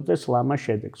მაძლევდეს ლამა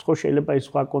შედეგს ხო შეიძლება ის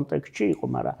სხვა კონტექსტში იყო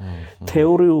მაგრამ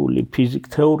თეორიული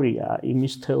თეორია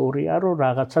იმის თეორია რომ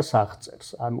რაღაცას აღწერს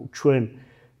ანუ ჩვენ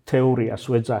თეორიას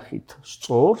ვეძახით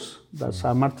სწორს და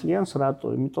სამართლიანს რატო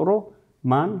იმიტომ რომ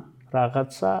მან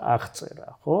რაღაცა აღწერა,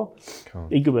 ხო?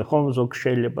 იგივე ხო ზოგ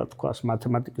შეიძლება თქვას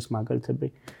მათემატიკის მაგალითები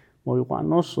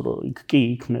მოიყვანოს, რომ იქ კი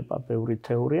იქნება ბევრი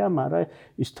თეორია, მაგრამ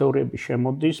ის თეორიები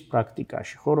შემოდის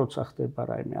პრაქტიკაში, ხო, როცა ხდება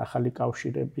რაიმე ახალი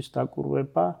კავშირების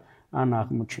დაკურვება ან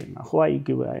აღმოჩენა. ხო, აი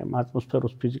იგივე აი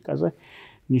ატმოსფეროს ფიზიკაზე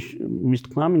მის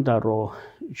თქმა მინდა, რომ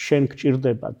შენ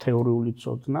გჭირდება თეორიული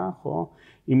ცოდნა, ხო?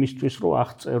 იმისთვის რომ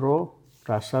აღწერო,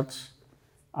 რასაც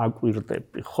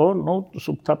აკვირდები, ხო? ნუ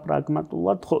სუფთა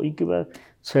პრაგმატულად, ხო, იგივე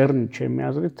CERN-ი ჩემი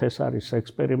აზრით ეს არის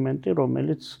ექსპერიმენტი,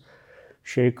 რომელიც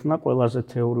შეიქმნა ყველაზე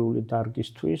თეორიული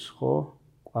დარგისთვის, ხო,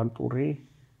 კვანტური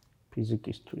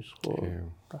ფიზიკისთვის, ხო?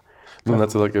 ნუ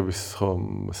ნაწილაკების ხო,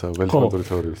 ველისმეტური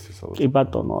თეორიისთვის ალბათ. კი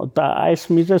ბატონო, და აი ეს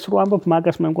მიზეზს რო ამბობ,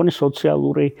 მაგას მე მგონი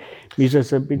სოციალური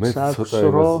მიზეზებიც აქვს,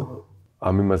 რომ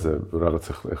ამ იმაზე რაღაც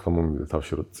ახლა მომივიდა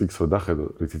თავში, რომ წიგს რო დახედო,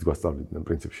 რითიც გვასწავლიდნენ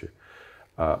პრინციპში.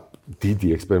 დიდი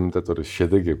ექსპერიმენტატორის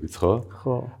შედეგებიც, ხო?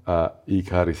 ხო. იქ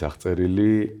არის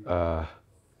აღწერილი,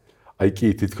 აი კი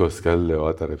თითქოს გალილეო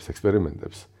ატარებს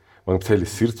ექსპერიმენტებს. მაგრამ მთელი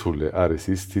სირთულე არის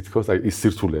ის თითქოს, აი ის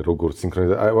სირთულე როგორც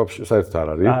სინქრონიზაცია, აი ვაფშე საერთოდ არ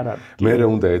არის. მე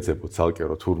უნდა ეძებო ცალკე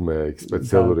რომ თურმე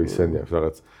სპეციალური ისენი აქვს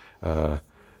რაღაც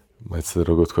მეც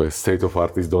როგორ თქვა state of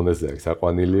art-ის დონეზე აქვს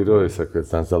აყვანილი რომ ეს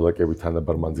ზანზალაკები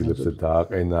თანაბარ მანძილებზე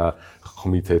დააყენა,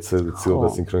 ხმით ეცელა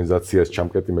სინქრონიზაციას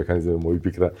ჩამკეტი მექანიზმები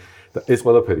მოიფიქრა და ეს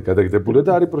ყველაფერი გადაგდებულია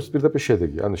და არის პირდაპირ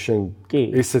შედეგი. ანუ შენ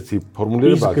ესეთი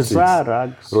ფორმულირება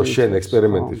აქვს, რომ შენ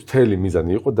ექსპერიმენტის მთელი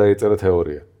მიზანი იყო დაეწერა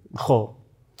თეორია. ხო.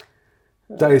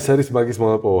 და ეს არის მაგის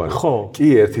მონაპოვარი. კი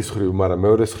ერთის ხრივ, მაგრამ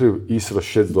მეორეს ხრივ ის რომ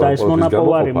შეძლო და ეს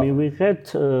მონაპოვარი მივიღეთ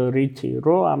რითი,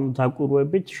 რომ ამ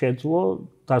დაკვირვებით შეძლო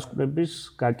დასკვნების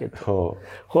გაკეთება.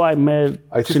 ხო, აი მე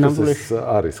სინამდვილეში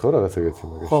არის ხო რაღაცა ეგეთი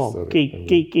მაგის. ხო,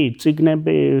 კი,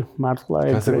 ციგნები მართლა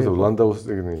ეგრე. განსაკუთრებით ლანდაუს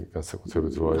ციგნი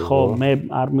განსაკუთრებით რო არის. ხო, მე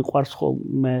არ მიყვარს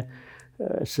ხოლმე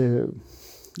ესე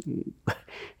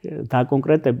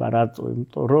დაკონკრეტება რატო,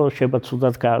 იმიტომ რომ შეიძლება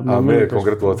ცუდად მე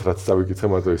კონკრეტულად რაც წავიკითხე,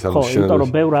 მაგრამ ის ხო, იმიტომ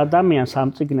რომ ბევრ ადამიანს ამ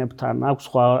ციგნებთან აქვს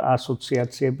სხვა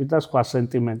ასოციაციები და სხვა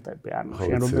სენტიმენტები, ანუ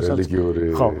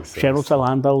შენ როცა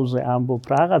ლანდაუზე ამბობ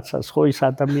რაღაცას, ხო ის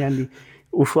ადამიანი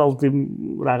უშუალოდ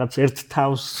რაღაც ერთ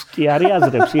თავს კი არ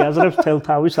იაზრებს, იაზრებს თელ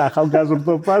თავის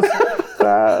ახალგაზრდობას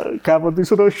და გამოდის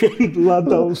რომ შენ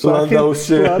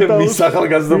ლანდაუსში მის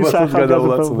ახალგაზრდობას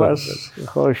გადავლაცნობს.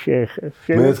 ხო,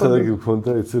 მე ხალხი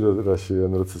მქონდა იცი რაში,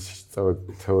 ანუ როცა წავედ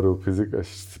თეორიულ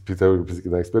ფიზიკაში, თეორიული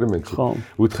ფიზიკიდან ექსპერიმენტში,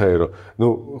 უთხრე რომ ნუ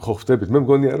ხო ხვდებით, მე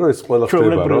მგონია რომ ეს ყველა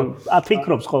ხდება რომ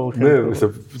აფიქრობს ყოველ შემთხვევაში.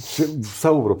 მე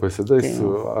საუბრობ ესე და ის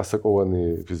ასაკოვანი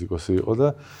ფიზიკოსი იყო და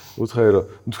უთხრე რომ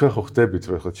თქვენ ხო ხვდებით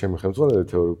რომ ახლა ჩემი ხელმძღვანელი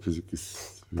თეორიული ფიზიკის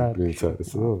პრინც არის,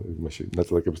 ნუ იმაში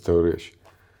ნაწილაკების თეორიაში.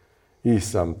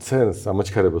 ის ამ CERN-ს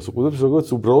ამაჩქარებას უყურებს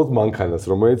როგორც უბრალოდ მანქანას,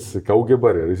 რომელიც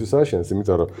გაუგებარი არის ის აშენს,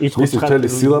 იმიტომ რომ მისი მთელი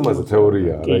სილამაზე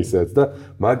თეორიაა რა ისეც და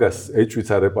მაგას ეჭვიც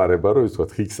არ ეპარება, რომ ის თქვა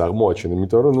ხიქს აღმოაჩენ,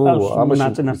 იმიტომ რომ ნუ ამაში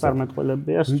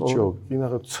ნაწინასწარმეტყველებია სწორად. ბიჭო,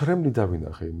 კინაღა ცრემლი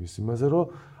დავინახე იმის იმაზე, რომ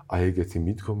აი ეგეთი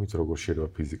მიდგომით როგორ შეიძლება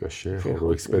ფიზიკას შეეხო, რომ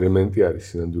ექსპერიმენტი არის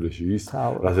სინამდვილეში ის,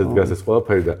 რასაც დგას ეს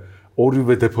ყველაფერი და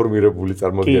ორივე დეფორმირებული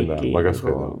წარმოდგენაა მაგას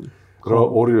ხედავ. რომ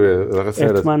ორივე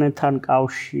რაღაცნაირად ერთმანეთთან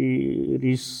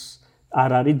კავშირის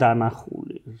არ არის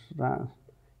დანახული რა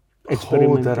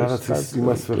ექსპერიმენტის და რაღაც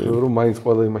იმას ვერხებ რომ მაინც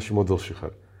ყველა იმაში მოდელში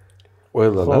ხარ.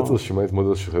 ყველა ნაწილში მაინც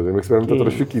მოდელში ხარ.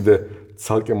 ექსპერიმენტატორებში კიდე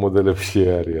ცალკე მოდელებში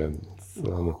არიან.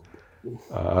 ანუ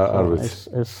არ ვიცი.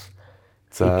 ეს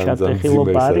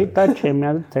ჩატეხილობარი და ჩემი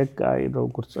აზრით ეგ აი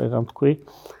როგორც წეგამ თქვი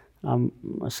ამ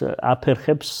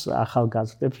აფერხებს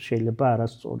ახალგაზრდებს შეიძლება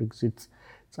არასწორი გზით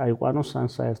წაიყვანოს ან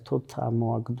საერთოდ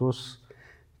ამოაგდოს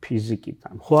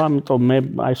ფიზიკიდან. ხო, ამიტომ მე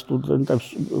აი სტუდენტებს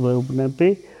ვეუბნები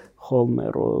ხოლმე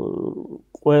რომ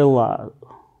ყველა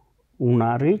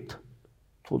უნარით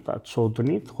თუ და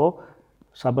ცოდნით, ხო,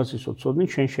 საბაზისო ცოდნით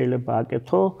შენ შეიძლება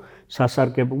აკეთო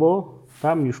სასარგებლო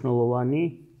და მნიშვნელოვანი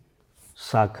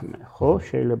საქმე, ხო?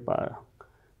 შეიძლება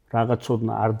რაღაც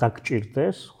ცოდნა არ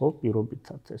დაგჭირდეს, ხო,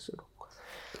 პირობითად ესე რომ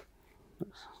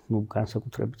ნუ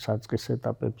განსაკუთრებით საწყის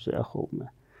ეტაპებზეა ხოლმე,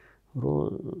 რომ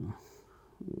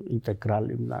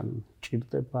ინტეგრალიდან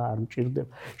ჭირდება, არ მჭირდება.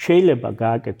 შეიძლება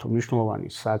გააკეთო მნიშვნელოვანი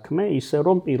საქმე, ისე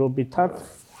რომ პირობითად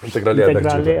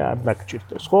ინტეგრალი არ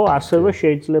დაგჭირდეს. ხო, ასევე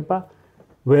შეიძლება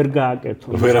ვერ გააკეთო.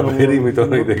 ვერაფერი, იმიტომ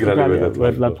რომ ინტეგრალი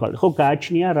ვერ დათვალე. ხო,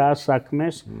 გააჩნია რა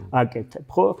საქმეს აკეთებ.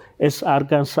 ხო, ეს არ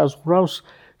განსაზღვრავს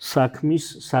საქმის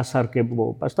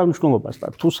სასარგებლობას და მნიშვნელობას და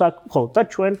თუ ხო და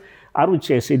ჩვენ არ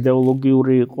ვიცი ეს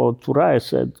იდეოლოგიური იყო თუ რა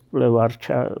ესე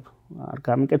კვლევარჩა არ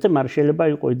გამიკეთე, მაგრამ შეიძლება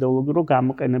იყო იდეოლოგიური რომ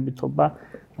გამოყენებითობა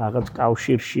რაღაც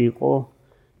კავშირში იყო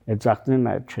ეძახდნენ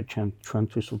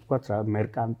ჩვენთვის ვთქვათ რა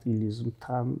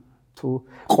მერკანტილიზმთან თუ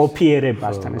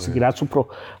ყოფიერებასთან, ესე იგი რაც უფრო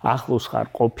ახლოს ხარ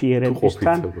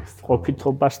ყოფიერებისთან,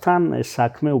 ყოფითობასთან, ეს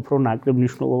საქმე უფრო ნაკლებ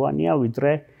მნიშვნელოვანია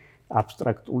ვიდრე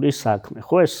აბსტრაქტული საქმე.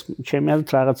 ხო, ეს ჩემი აზრით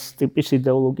რაღაც ტიპის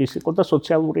იდეოლოგიის იყო და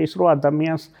სოციალური ის რომ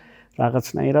ადამიანს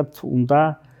რაღაცნაირად უნდა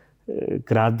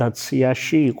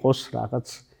გრადაციაში იყოს რაღაც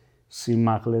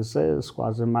სიმაღლეზე,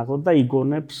 სხვაზე მაღლა და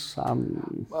იგონებს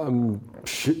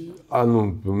ანუ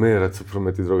მე რაც უფრო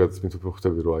მეტი დრო გადაცმით უფრო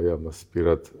ხვდები რომ აი ამას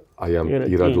პირად აი ამ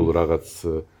პირადულ რაღაც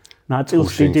ნაწილს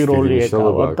დიდი როლი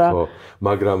ეკავა და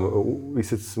მაგრამ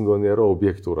ისიც მგონია რომ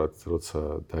ობიექტურად როცა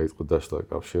დაიწყო დაშლა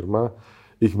კავშირმა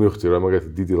იქ მივხვდი რომ მაგათი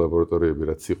დიდი ლაბორატორიები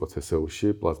რაც იყო TSU-ში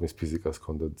პლაზმის ფიზიკას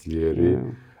ჰქონდა ძლიერი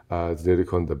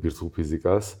ჰქონდა ბირთვულ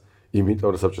ფიზიკას იმიტომ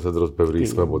რომ საბჭოთა დროს ბევრი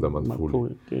ისხმებოდა მან ფული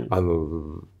ანუ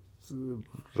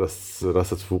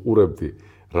რასაც ვუყურებდი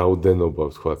რაოდენობა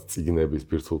ვთქვათ წიგნების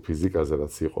ბირთვულ ფიზიკაზე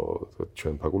რაც იყო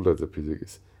ჩვენ ფაკულტეტზე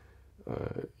ფიზიკის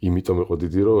იმიტომ იყო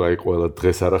დიდი რომ აი ყველა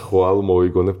დღეს არა ხვალ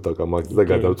მოიგონებთ დაკამაგდეთ და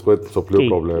გადავწყვეტ სოფლიო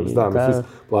პრობლემებს და ამისთვის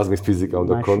პლაზმის ფიზიკა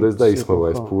უნდა გქონდეს და ისხმება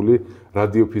ეს ფული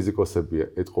რადიოფიზიკოსები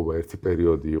ეთყობა ერთი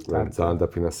პერიოდი იყვნენ ძალიან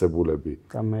დაფინანსებულები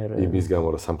იმის გამო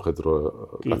რომ სამხედრო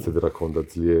კათედრა ჰქონდა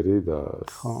ძლიერი და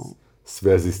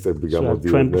სვიაზისტები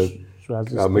გამოდიოდნენ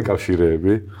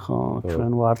მეკავშირეები ხო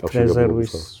ჩვენ ვართ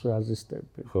რეზერვის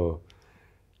სვიაზისტები ხო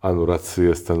ანუ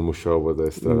რაციასთან მუშაობა და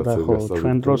ეს რაღაცები გასწავლეთ.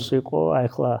 ჩვენ დროს იყო, აი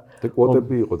ხლა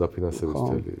კვოტები იყო დაფინანსების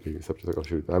მთელი საბჭოთა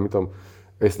კავშირიდან. ამიტომ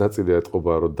ეს ნაწილი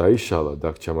ეთყობა რომ დაიშალა,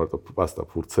 დარჩა მარტო პასტა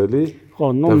ფურცელი. ხო,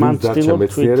 ნუ მან ცდილობს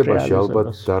მეცნიერებაში ალბათ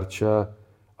დარჩა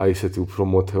აი ესეთი უფრო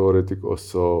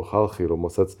მოთეორეტიკოსო ხალხი,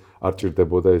 რომელსაც არ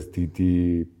ჭირდებოდა ეს დიდი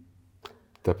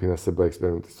დაფინანსება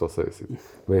ექსპერიმენტის პროცესით.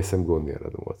 მე ესე მგონია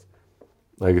რადგან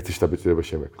აი ეგეთი შტაბი-წირება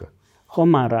შემექმნა. ხო,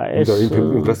 მაგრამ ეს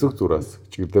ინფრასტრუქტურას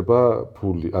ჭირდება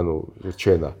ფული, ანუ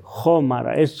რჩენა. ხო,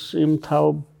 მაგრამ ეს იმ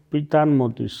თაობიდან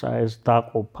მოდის, ეს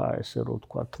დაყოფა, ესე რომ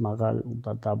ვთქვათ, მაღალი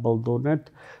უნდა დაბალდონეთ,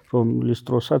 რომლის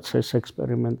დროსაც ეს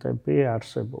ექსპერიმენტები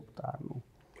არსებობდა, ანუ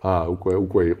უკვე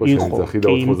იყო შემძახი და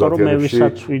 90-იანებში.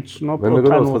 მე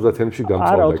მეგონა 90-იანებში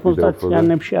გამწვავდა არა,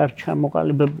 90-იანებში არ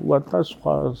ჩამოყალიბებულა და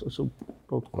სხვა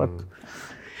ვთქვათ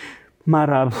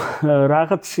მაგრამ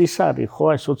რაღაც ის არის ხო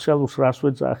აი სოციალურს რას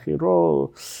ვეძახი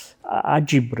რომ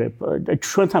აჯიბრებ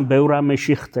ჩვენთან ბევრ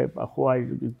რამეში ხდება ხო აი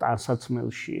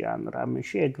ტანსაცმელში ან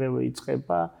რამეში ეგრევე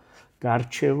იწყება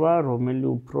გარჩევა რომელი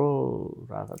უფრო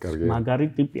რაღაც მაგარი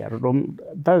ტიპია რომ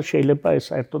და შეიძლება ეს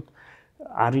საერთოდ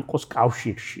არ იყოს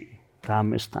კავშირში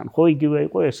რამესთან ხო იგივე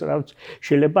იყო ეს რაც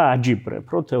შეიძლება აჯიბრებ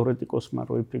რომ თეორეტიკოსმა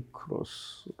რო იფიქროს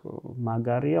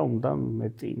მაგარია უნდა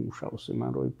მეტი იმუშაოს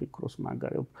იმან რო იფიქროს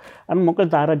მაგარია ანუ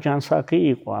მოკლედ არა ჯანსაღი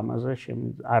იყო ამაზე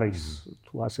არის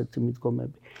თუ ასეთი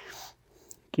მიდგომები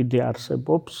კიდე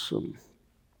არსებობს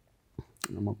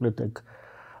მოკლედ ეგ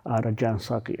არა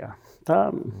ჯანსაღია და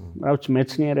რა ვიცი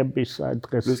მეცნიერების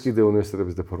დღეს ის კიდე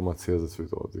უნივერსიტეტების დეფორმაციაზეც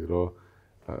ვიტყოდი რომ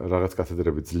რაღაც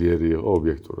კათედრები ძლიერი იყო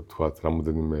ობიექტურად თქვათ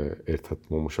რამოდენიმე ერთად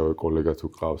მომუშავე კოლეგა თუ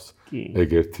ყავს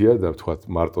ეგ ერთია და თქვათ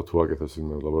მარტო თუ აკეთებს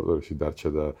იმ ლაბორატორიაში დარჩა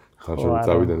და ხანშობი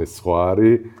წავიდნენ ეს სხვა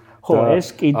არის ხო ეს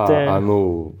კიდე ანუ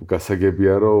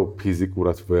გასაგებია რომ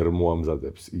ფიზიკურად ვერ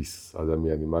მოამზადებს ის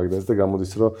ადამიანი მაგნეს და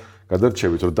გამოდის რომ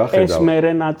გადარჩევით რომ დახედავ ეს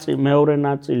მეორე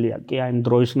ნაწილია კი აი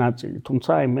დროის ნაწილი თუმცა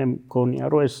აი მე მგონია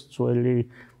რომ ეს ძველი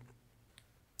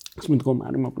ეს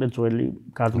მიდგომარი მოკლედ ძველი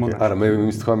გადმონაშთი. არა, მე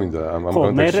იმის თქვა მინდა ამ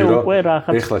კონტექსტში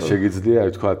რომ ეხლა შეგიძლია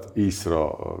ვთქვათ ის რომ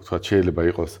ვთქვათ შეიძლება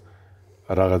იყოს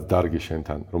რაღაც დარგი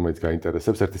შენთან, რომელიც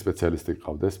გაინტერესებს, ერთი სპეციალისტი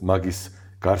გყავდეს, მაგის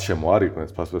გარშემო არ იყვნენ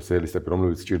სპეციალისტები,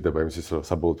 რომლებიც სჭირდება იმისთვის რომ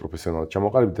საბოლოოდ პროფესიონალად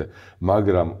ჩამოყალიბდე,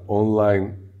 მაგრამ ონლაინ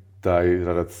და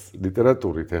რაღაც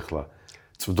ლიტერატურით ეხლა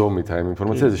წვდომით აი ამ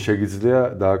ინფორმაციაზე შეგიძლია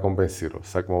დააკომპენსირო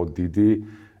საკმაოდ დიდი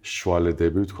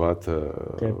შვალედები ვთქვათ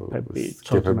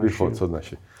კეფები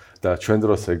ხოცოდნაში. და ჩვენ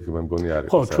დროს ეგ მე მგონი არის.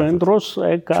 ხო, ჩვენ დროს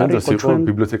ეგ არის. ჩვენ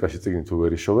ბიბლიოთეკაში წიგნი თუ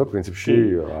ვერ იშოვე, პრინციპში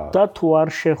და თუ არ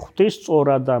შეხვდის სწორ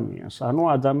ადამიანს, ანუ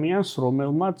ადამიანს,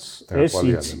 რომელმაც ეს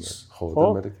იცის. ხო, და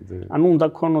მე კიდე. ანუ უნდა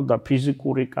ქონოდა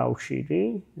ფიზიკური კავშირი,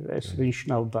 ეს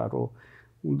ნიშნავდა, რომ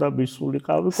უნდა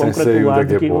მისულიყავი კონკრეტულ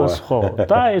ადგილას, ხო.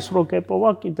 და ეს რო კეპოვა,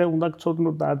 კიდე უნდა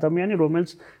გწოდნოდა ადამიანი, რომელიც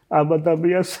ამ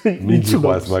ადამიანს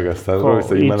იცნობს მაგასთან, რომ ეს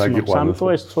იმანაგიყვანოს. სამთო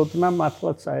ეს წოდნა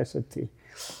მართლაც ესეთი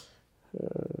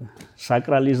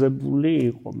საკრალიზებული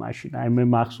იყო მაშინ. აი მე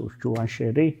მახსოვს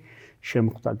ჯუანშერი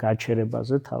შემხვდა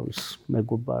გაჩერებაზე თავის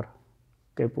მეგობარ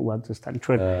კეპულაძესთან.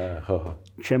 ჩვენ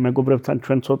ჩემ მეგობრებთან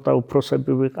ჩვენ ცოტა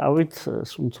უფროსები ვიყავით,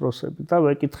 უმცროსები და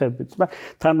ვეკითხებით და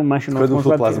თანუ მაშინ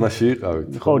 90 პლაზმაში იყავით.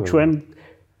 ხო, ჩვენ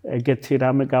ეგეთი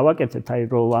რამე გავაკეთეთ, აი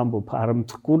რო ვამბობ არ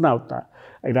მткуნავ და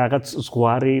აი რაღაც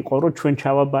ზღვარი იყო, რომ ჩვენ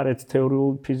ჩავაბარეთ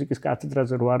თეორიული ფიზიკის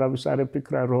კათედრაზე, რომ არავის არ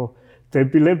ეფიქრა, რომ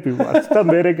დებილები ვართ და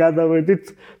მერე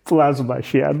გადავედით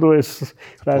პლაზმაში. ანუ ეს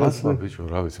პლაზმა ბიჭო,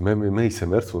 რა ვიცი, მე ისე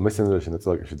მერწულ მესენჯერში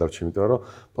ნაწილაკებში დარჩი, იმიტომ რომ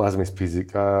პლაზმის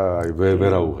ფიზიკა აი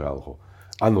ვერ აუღალღო.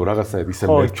 ანუ რაღაცნაირად ისე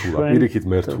მერტულა, პირიქით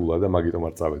მერტულა და მაგიტომ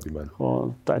არ წავედი მან. ხო,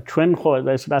 და ჩვენ ხო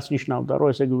ეს რას ნიშნავდა, რომ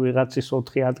ესე იგი ვიღაცის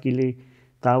 4 ადგილი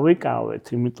დავიკავეთ,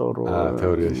 იმიტომ რომ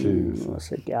თეორიაში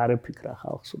ასე კი არ ეფიქრა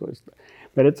ხალხს რომ ეს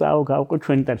მე გავყო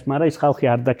ჩვენ ინტერესს, მაგრამ ის ხალხი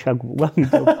არ დაჩაგულა,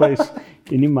 იმიტომ ეს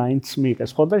კინი მაინც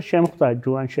მიიღეს. ხო და შემხვდა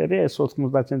ჯუანშერი ეს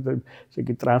 90 ცენტრი, ესე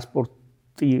იგი ტრანსპორტ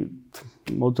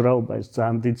მოძრაობა ეს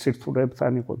ძალიან დიდ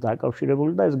სირთულეებთან იყო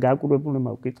დაკავშირებული და ეს გაკურებული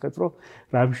მოვკითხეთ, რომ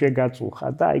რა შეგაწუხა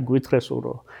და აი გვითხრესო,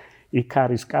 რომ იქ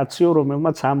არის კაციო,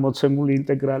 რომელმაც ამ მოცემული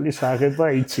ინტეგრალის აღება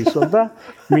იცისო და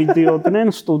მიდიოდნენ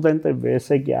სტუდენტები,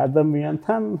 ესე იგი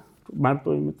ადამიანთან მარტო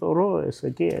იმიტომ, რომ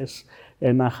ესე იგი ეს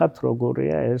ენახათ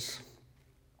როგორია ეს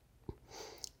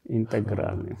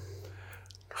ინტეგრალი.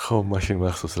 ხო, მაშინ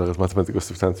მახსოვს რაღაც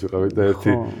მათემატიკოსებთან ვიყავით და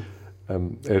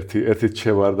ერთი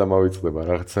ჩევარ და მოვიწყდება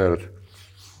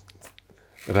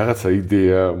რაღაცა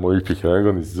იდეა მოიფიქრა,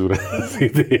 მეგონი ზურას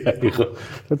იდეა იყო.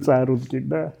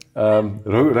 წარუდგინა.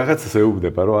 რაღაცას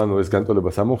ეუბნება, რომ ანუ ეს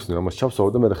განტოლებას ამოხსნი, ამას ჩავსვავ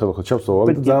და მე ხელ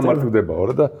ჩავსვავ და ძალიან მარტივდებაო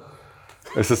რა და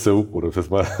ესეც ეუყურებს ეს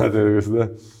მათემატიკას და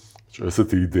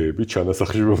ესეთი იდეები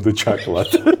ჩანასახში მომდა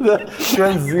ჩაკლათ და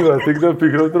ჩვენ ზივართ იქ და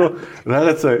ვფიქრობთ, რომ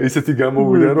რაღაცა ესეთი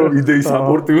გამოვიდა, რომ იდეის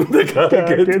აპორტი უნდა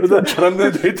გააკეთო და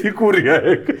რამდენად ეთიკურია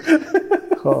ეგ.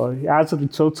 ხო, აზრი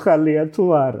ცოცხალია თუ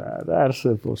არა, რა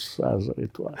არსებობს აზრი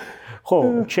თუ არა. ხო,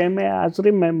 ჩემი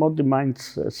აზრი მე მოდი მაინც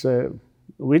ესე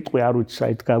ვიტყვი, არ ვიცი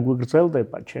საით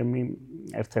გაგვიგრძელდება, ჩემი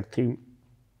ერთ-ერთი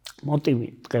მოტივი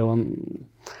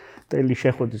დღევანდელი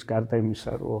შეხვედრის გარდა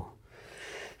იმისა, რომ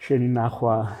შენი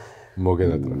ნახვა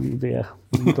მოგენატრა. დიახ,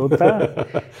 მინდოდა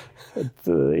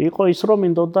იყო ის, რომ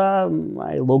მინდოდა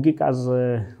აი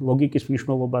ლოგიკის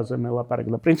მნიშვნელობაზე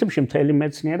მელაპარაკე და პრინციპში მთელი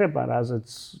მეცნიერება,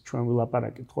 რაზეც ჩვენ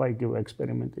ვილაპარაკეთ, ხო, იგივე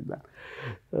ექსპერიმენტიდან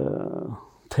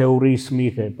თეორიის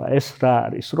მიღება, ეს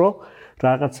რა არის, რომ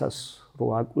რაღაცას რო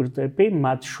აკვირდები,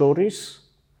 მათ შორის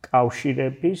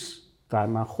კავშირების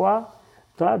განახვა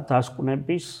და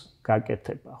დასკვნების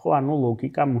გაკეთება, ხო, ანუ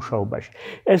ლოგიკა მუშაობაში.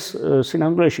 ეს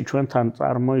სინამდვილეში ჩვენთან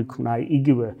წარმოიქმნა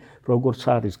იგივე როგორც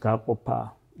არის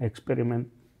გაყოფა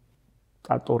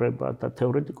ექსპერიმენტატორებად და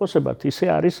თეორეტიკოსებად,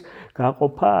 ისე არის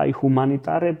გაყოფა აი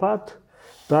ჰუმანიტარებად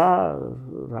და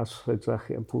რას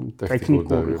ეძახიან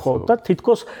ტექნიკური, ხო, და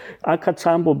თითქოს აქაც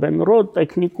ამბობენ, რომ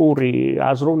ტექნიკური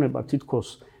აზროვნება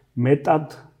თითქოს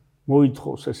მეტად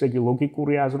მოითხოვს, ესე იგი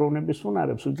ლოგიკური აზროვნების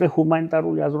უნარებს, ვიდრე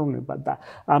ჰუმანიტარული აზროვნება და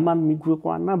ამან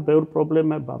მიგვიყვანა ბევრ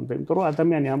პრობლემებამდე, იმიტომ რომ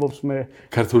ადამიანი ამბობს მე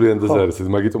ქართული ანდაზე არის,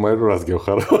 მაგიტომ არის რომ რას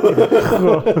გევხარო.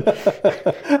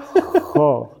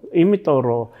 ხო, იმიტომ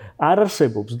რომ არ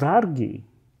არსებობს დარგი,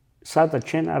 სადაც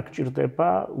შენ არ გჭირდება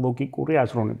ლოგიკური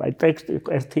აზროვნება. აი ტექსტი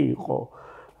ერთი იყო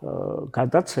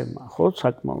გადაცემა, ხო,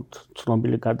 საკმაოდ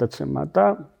ცნობილი გადაცემა და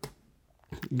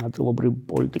ნაწილობრივ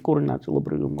პოლიტიკური,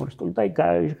 ნაწილობრივ იუმორისტული და აი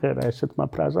გაიჟღერა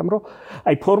ესეთმა ფრაზამ, რომ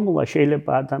აი ფორმულა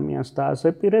შეიძლება ადამიანს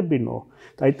დააზეპირებინო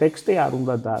და აი ტექსტი არ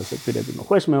უნდა დააზეპირებინო.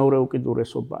 ხო, ეს მეორე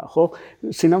უკიდურესობაა, ხო?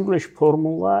 სინამდვილეში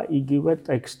ფორმულა იგივე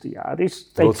ტექსტია,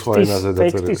 არის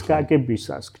ტექსტის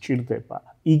გაგებისას გჭირდება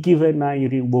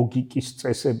იგივენაირი ლოგიკის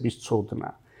წესების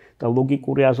ცოდნა და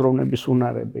ლოგიკური აზროვნების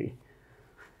უნარები.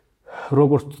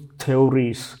 როგორც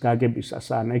თეორიის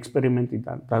გაგებისას ან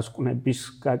ექსპერიმენტიდან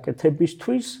დასკვნების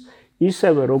გაკეთებისთვის,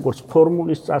 ისევე როგორც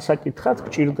ფორმულის წასაკითხად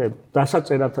გჭირდება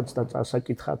დასაწერათაც და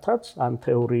წასაკითხათაც, ან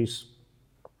თეორიის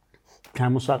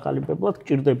გამოსაყალიბებლად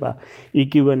გჭირდება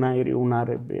იგივენაირი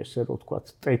უნარები, ესე რომ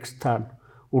ვთქვათ, ტექსტთან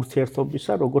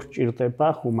ურთიერთობისა, როგორც გჭირდება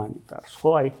ჰუმანიტარს.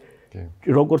 ხო, აი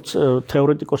როგორც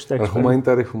თეორეტიკოს ტექსტი.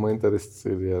 ჰუმანიტარის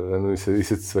წილი არა, ანუ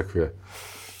ისეც საქმეა.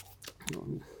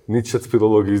 ნიჩეც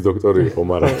ფილოლოგიის დოქტორი იყო,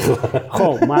 მაგრამ ხო,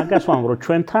 მაგას ვამბობ, რომ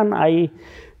ჩვენთან აი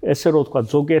ესე რომ ვთქვათ,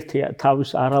 ზოგიერთი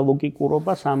თავის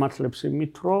არალოგიკურობას ამართლებს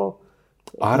იმით, რომ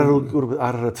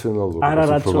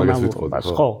არარაციონალურობას,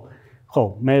 ხო. ხო,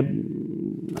 მე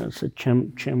ესე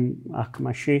ჩემ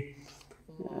აღქმაში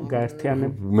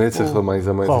გაერთიანებ. მეც ახლა მაინც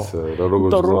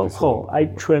როგორც ხო, აი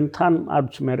ჩვენთან არ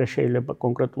ვიცი, მე შეიძლება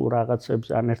კონკრეტულ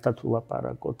რაღაცებზე ან ერთად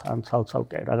ვილაპარაკოთ, ან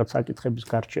ცალ-ცალკე რაღაც საკითხების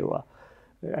გარჩევა.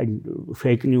 აი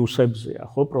fake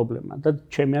news-ებზეა, ხო, პრობლემა და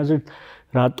ჩემი აზრით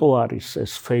რატო არის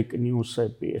ეს fake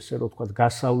news-ები, ესე რომ ვთქვათ,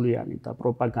 გასავლიანი და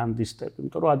პროპაგანდისტები,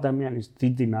 იმიტომ რომ ადამიანის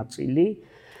დიდი ნაწილი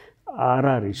არ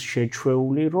არის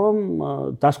შეჩვეული, რომ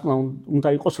დასკვნა უნდა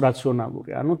იყოს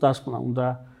რაციონალური, ანუ დასკვნა უნდა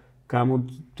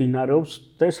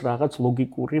გამომდინარეობს რაღაც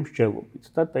ლოგიკური მსჯელობით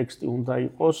და ტექსტი უნდა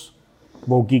იყოს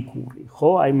ლოგიკური,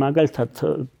 ხო? აი მაგალითად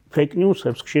fake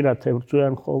news-ებს ხშირად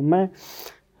ებრძვიან ხოლმე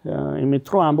იმით,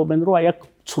 რომ ამბობენ, რომ აი აქ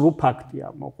ცრუ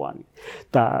ფაქტია მოყვანი.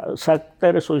 და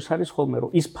საინტერესო ის არის ხოლმე,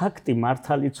 რომ ის ფაქტი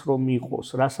მართალიც რომ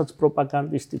იყოს, რასაც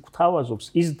პროპაგანდისტი გვთავაზობს,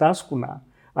 ის დასკვნა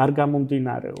არ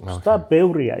გამომდინარეობს და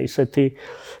ბევრია ისეთი,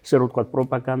 ესე რომ ვთქვათ,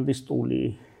 პროპაგანდისტული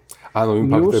ანუ იმ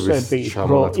ფაქტების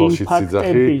ჩამონაცვალში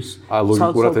სიძახი,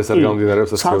 ლოგიკურად ეს არ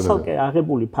გამომდინარეობს ეს ჩვენება. ცალკე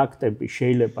აღებული ფაქტები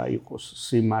შეიძლება იყოს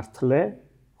სიმართლე,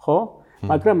 ხო?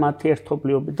 მაგრამ მათი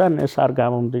ერთობლიობიდან ეს არ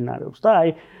გამომდინარეობს და აი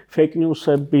fake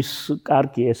news-ების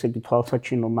კარგი, ესე იგი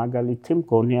თვალსაჩინო მაგალითი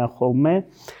მგონია ხოლმე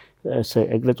ესე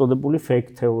ეგრეთ წოდებული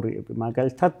fake თეორიები.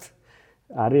 მაგალითად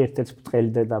არის ერთ-ერთი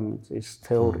ბრტყელი დედამიწის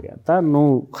თეორია და ნუ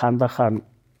ხანდახან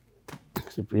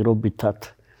პირობითად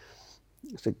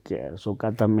ზოგ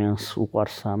ადამიანს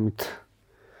უყვარს ამით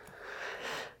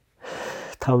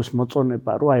თავის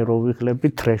მოწონება რომ აი რო ვიღლები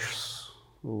ტრეშს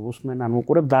უსმენ ან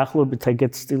უყურებ დაახლოებით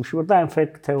ეგეთ სტილში ვარ და ამ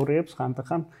ფექ თეორიებს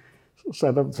ხანდახან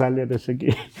სადაც ძალიან ესე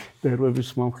იგი ნერვების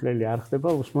მომხლელი არ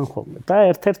ხდება უსმენ ხოლმე და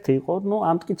ერთ-ერთი იყო ნუ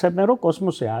ამტკიცებენ რომ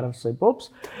კოსმოსი არ არსებობს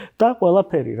და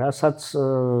ყველაფერი რასაც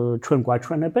ჩვენ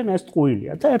გვაჩვენებენ ეს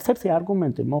ტყუილია და ერთ-ერთი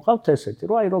არგუმენტი მოყავთ ესეთი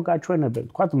რომ აი რო გაჩვენებენ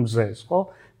თქვათ მზეს ხო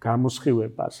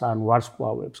გამოსხივებას ან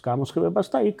ვარსკვლავებს გამოსხივებას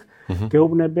და იქ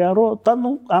გეუბნებიან რომ და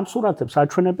ნუ ამ სურათებს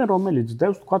აჩვენებენ რომელიც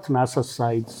დევს თქვათ NASA-ს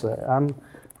საიტზე ან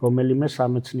რომელიმე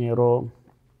სამეცნიერო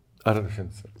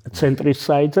ცენტრის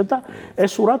საიტზე და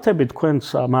ეს სურათები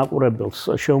თქვენს მაყურებელს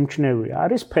შეუმჩნევია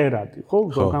არის ფერადი ხო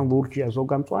ზოგან ლურჯია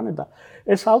ზოგან მწვანე და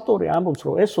ეს ავტორი ამბობს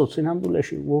რომ ესო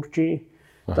სინამდვილეში ლურჯი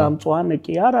და მწვანე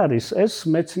კი არ არის ეს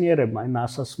მეცნიერებმა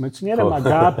NASA-ს მეცნიერებმა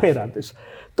გააფერადეს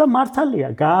და მართალია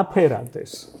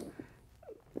გააფერადეს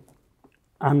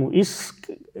ანუ ის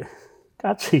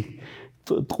კაცი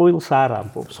ტყუილს არ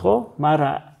ამბობს ხო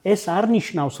მაგრამ ეს არ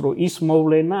ნიშნავს რომ ის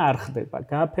მოვლენა არ ხდება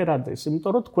გააფერადეს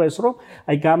იმიტომ რომ თქვენს რომ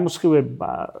აი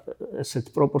გამოსხივება ესეთ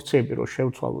პროპორციები რომ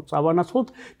შევცვალოთ წავანაცვლოთ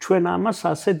ჩვენ ამას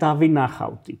ასე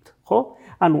დავინახავდით ხო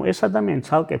ანუ ეს ადამიანი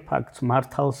ცალკე ფაქტს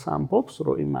მართალს ამბობს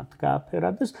რომ იმათ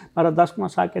გააფერადეს მაგრამ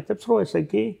დასკვნას აკეთებს რომ ესე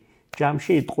იგი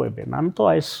ჯამში იტყვებენ ამიტომ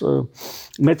ეს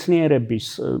მეცნიერების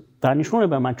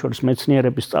დანიშნულება მათ შორის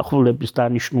მეცნიერების წახულების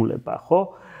დანიშნულება ხო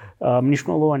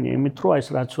მნიშვნელოვანია იმით, რომ ეს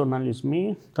რაციონალიზმი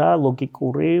და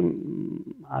ლოგიკური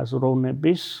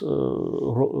აზროვნების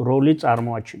როლი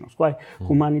წარმოაჩინოს. ხო, აი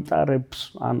ჰუმანიტარებს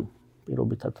ან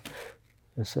პირობითად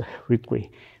ესე ვიტყვი,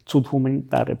 ცუდ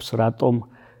ჰუმანიტარებს რატომ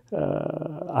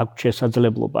აქვს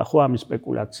შესაძლებლობა ხო ამის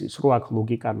სპეკულაციის, რომ აქ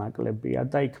ლოგიკა ნაკლებია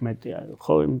და იქ მეტია,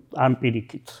 ხო, ამ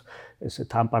პირიქით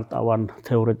ესეთ ამპარტავან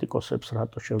თეორეტიკოსებს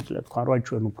რატო შეუძლიათ თქვა, რომ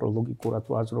ჩვენ უფრო ლოგიკურად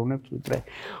ვაზროვნებთ, ვიდრე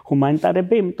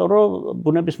ჰუმანიტარები, იმიტომ რომ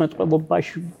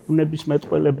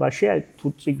ბუნებისმეტყველებაში, აი თუ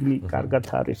წიგნი კარგად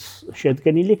არის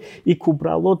შედგენილი, იქ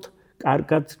უბრალოდ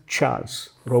კარგად ჩანს,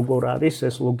 როგორ არის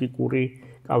ეს ლოგიკური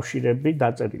კავშირები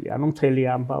დაწერილი. ანუ მთელი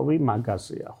ამბავი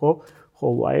მაგაზია, ხო?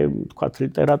 ხოლო აი თქვათ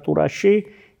ლიტერატურაში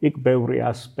იქ ბევრი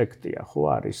ასპექტია, ხო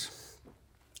არის.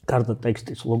 გარდა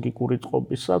ტექსტის ლოგიკური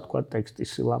წყობისა, თქვა ტექსტის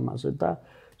სილამაზე და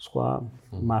სხვა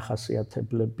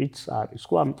მახასიათებლებიც არის.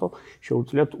 ხო, ამიტომ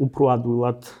შეუძლიათ უფრო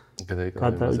ადვილად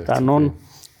გადავიტანონ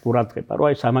ყურადღება, რომ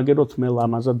აი სამაგეროთ მე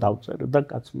ლამაზად დავწერე და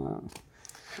კაცმა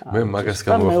მე მაგას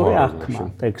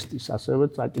გამოვხმაურებ ტექსტის ასევე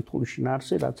წაკითხული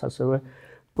შინაარსი, რაც ასევე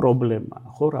პრობლემაა,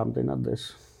 ხო, რამდენად ეს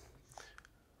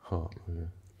ხო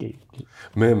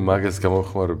მე მაგას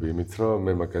გამოვხმაურებ იმით, რომ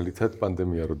მე მაგალითად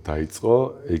პანდემია რო დაიწყო,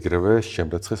 ეგრევე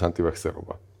შემრეცხეს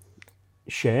ანტივაქსერობა.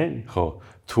 შენ? ხო,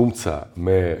 თუმცა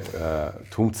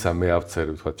მე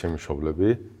ავწერე თქვა ჩემი მშობლები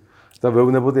და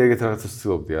ვეუბნებოდი ეგეთ რაღაცას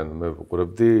ვცდილობდი, ანუ მე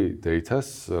ვუყურებდი data-ს,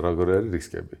 როგორი არის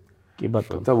რისკები. კი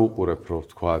ბატონო. და ვუყურებ რომ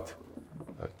თქვა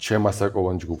ჩემ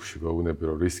ასაკოვან ჯგუფში ვეუბნები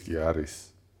რომ რისკი არის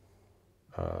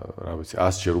რა ვიცი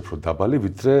 100 ჯერ უფრო დაბალი,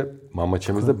 ვიდრე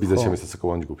მამაჩემის და ბიძაშემის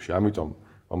ასაკოვან ჯგუფში. ამიტომ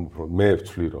მე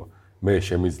ვთვლი რომ მე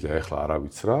შემიძლია ახლა არა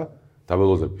ვიცრა,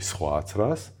 დაველოდები სხვა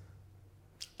აცრას.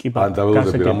 კი ბატონო. ან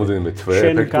დაველოდები რამოდენიმე თვე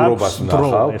ეფექტურობას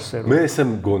ვნახავ. მე ესე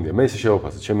მგონია, მე ესე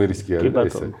შევაფასე, ჩემი რისკი არის და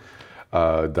ესე.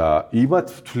 და იმათ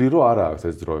ვთვლი რომ არა აქვს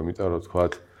ეს დრო, იმიტომ რომ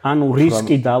თქვათ ანუ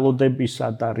რისკი დალოდებისა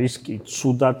და რისკი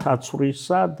ცუდად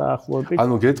აცვრისა დაახლოებით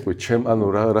ანუ გეტყვი ჩემ ანუ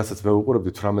რასაც მე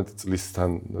ვუყურებდი 18 წლისთან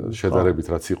შედარებით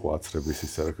რაც იყო აცრების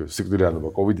ისე რა ქვია სიკვდილიანობა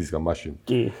კოვიდისგან მაშინ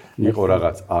იყო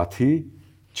რაღაც 10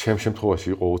 ჩემ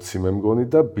შემთხვევაში იყო 20 მე მგონი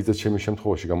და ბიძა ჩემის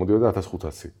შემთხვევაში გამოდიოდა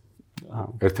 1500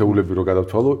 ერთეულები რო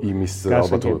გადავთვალო იმის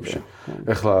ალბათობებში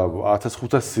ეხლა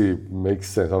 1500 makes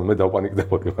sense ანუ მე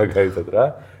დავპანიკდებოდი მაგალითად რა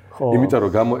იმიტომ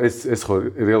რომ ეს ხო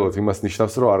რეალურად იმას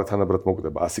ნიშნავს რომ არათანაბრად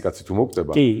მოკვდება 100 კაცი თუ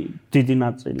მოკვდება კი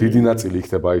დიდი ნაწილი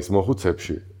იქნება ის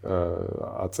მოხუცებში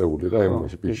აწეული რა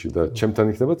იმაში პიში და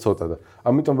ჩემთან იქნება ცოტა და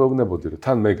ამიტომ ვეუბნებოდი რომ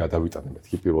თან მე გადავიტანე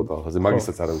მეთქი პირველ დაღაზე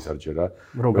მაგისაც არავის არ ჯერა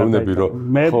ვეუბნები რომ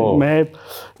მე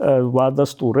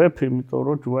ვადასტურებ იმიტომ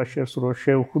რომ ჯუაშერს რო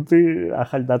შევხვდი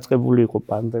ახალი დაწყებული იყო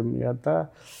პანდემია და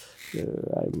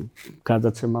აი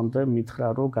გადაცემამდე მითხრა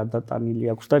რომ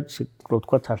გადატანილი აქვს და რო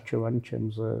თქვა არჩევანი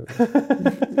ჩემზე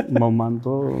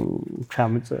მომანდო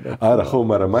ჩამეწერა. არა ხო,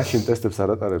 მაგრამ მაშინ ტესტებს არ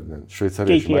ატარებდნენ.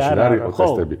 შვეიცარიაში მაშინ არ იყო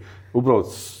ტესტები. უბრალოდ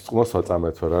ყმოსვა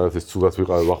წამეთ რა ეს ცუდად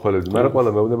ვიყავი ვახველები, მაგრამ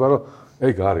ყველა მეუბნება რომ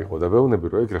ეგ არ იყო და მეუბნები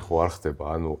რომ ეგრე ხო არ ხდება.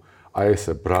 ანუ აი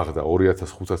ესე ბრაღდა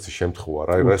 2500 შემთხვევა,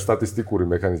 რა სტატისტიკური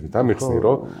მექანიზმით ამიხსნი,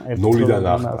 რომ 0-დან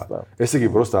ახდა. ესე იგი,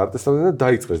 просто არ ტესტავდნენ და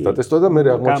დაიწყეს დატესტვა და მე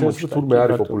აღმოჩნდა, რომ თურმე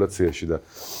არის პოპულაციაში და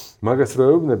მაგას რო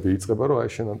ეუბნები, იწყება რომ აი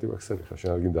შენ ანტივაქსერი ხარ, შენ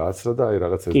არ გინდა აცრა და აი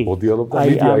რაღაცას ბოდიალობ და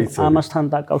მიდი აიცები. ამასთან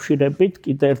დაკავშირებით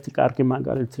კიდე ერთი კარგი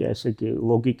მაგალითია, ესე იგი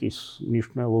ლოგიკის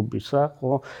მნიშვნელობისა,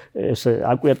 ხო? ესე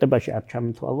აკვიატებაში არ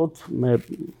ჩამითვალოთ, მე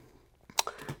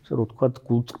ასე რომ ვთქვათ,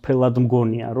 გულწრფელად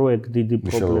მგონია, რომ ეგ დიდი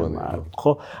პრობლემაა,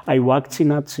 ხო? აი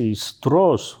ვაქცინაციის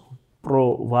დროს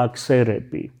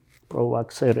პროვაქსერები,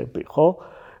 ხო?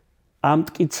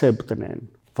 ამტკიცებდნენ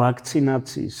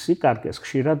ვაქცინაციის სიკარგეს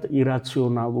ხშირად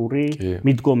ირაციონალური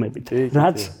მიდგომებით,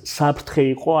 რაც საფრთხე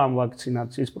იყო ამ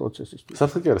ვაქცინაციის პროცესისთვის.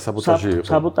 საფრთხე კი არა, საბოტაჟი იყო.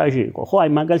 საბოტაჟი იყო, ხო? აი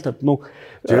მაგალითად,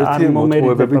 არ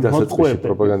მომერიდები დასაწყისში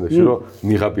პროპაგანდაში, რომ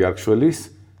ნიღაბი არ გშველის,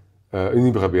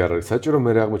 ნიღაბი არ არის საჭირო,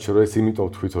 მე აღმოჩნდა, რომ ეს იმიტომ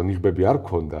თქვით, რომ ნიღბები არ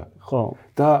გქონდა. ხო.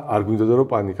 და არ გვინდოდა რომ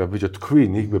პანიკა, ბიჭო, თქვი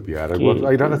ნიღბები არა გვაქვს.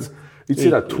 აი რაღაც იცი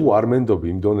რა, თუ არ მენდობი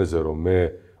იმ დონეზე, რომ მე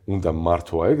უნდა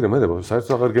მართვა ეგრე, მე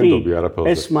საერთოდ აღარ გენდობი არაფერზე.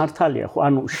 ეს მართალია, ხო?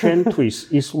 ანუ შენთვის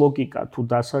ის ლოგიკა თუ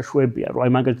დასაშვებია, რომ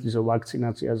აი მაგალითად ისე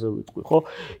ვაქცინაციაზე ვიტყვი, ხო?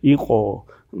 იყო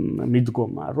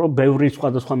მიდგომა, რომ ბევრი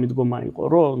სხვადასხვა მიდგომა იყო,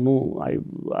 რომ აი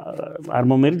არ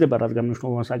მომერიდება, რადგან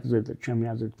მნიშვნელოვან საკითხზე ჩემი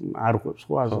აზრით არ ღვევს,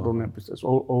 ხო, აზროვნების ეს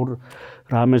ორ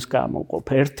რამეს გამოყოფ.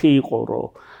 ერთი იყო, რომ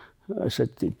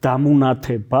ესეთი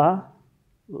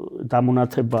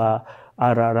დამუნათება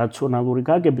არა რაციონალური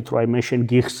გაგებით, რომ აი მე შენ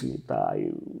გიხსნი და აი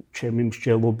ჩემი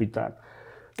მსჯელობიდან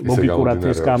ლოგიკურად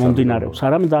ეს გამომდინარეობს.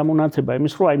 არამედ დამუნათება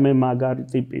იმის, რომ აი მე მაგარი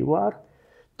ტიპი ვარ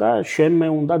და შენ მე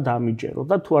უნდა დამიჯერო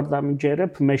და თუ არ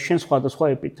დამიჯერებ, მე შენ სხვადასხვა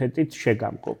ეპითეტით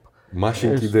შეგამყოფ. მაშინ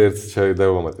კიდე ერთს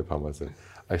შევამატებ ამაზე.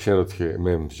 აი შენ რო თქვი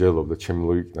მე მსჯელობ და ჩემი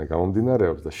ლოგიკიდან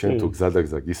გამომდინარეობს და შენ თუ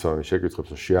გზადაგზა გისვამი შეკითხებს,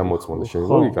 რომ შეამოწმო შენი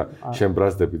ლოგიკა, შენ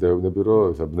ბრაზდები და ეუბნები,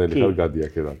 რომ ბნელი ხარ გადი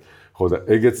აქედან. ხო და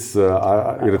ეგეც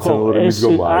ირაციონალური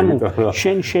მიდგომაა, იმიტომ რომ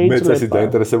შენ შეიძლება მე წესი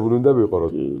დაინტერესებული უნდა ვიყო,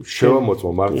 რომ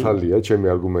შევამოწმო მართალია ჩემი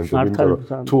არგუმენტები, იმიტომ რომ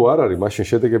თუ არ არის, მაშინ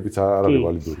შედეგებიც არ არის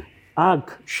ვალიდური. აქ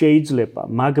შეიძლება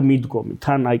მაგ მიდგომი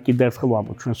თან აი კიდევ ერთხელ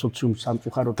ვამბობ ჩვენ სოციუმ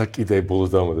სამწუხაროდ და კიდე ბოლოს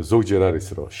დავამატე, ზოგჯერ არის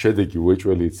რომ შედეგი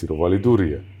უეჭველი იცი რომ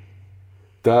ვალიდურია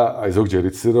და აი ზოგჯერ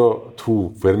იცი რომ თუ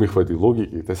ვერ მიხვედი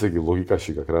ლოგიკით, ესე იგი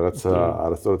ლოგიკაში გაქვს რაღაცა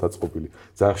არასწორად აწყობილი.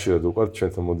 ძალიან ხშირად უყვართ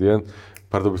ჩვენთან მოდიან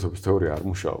ფარდობისობის თეორია არ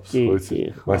მუშაობს, ხო იცი?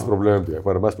 მას პრობლემები აქვს,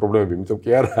 მაგრამ მას პრობლემები იმიტომ კი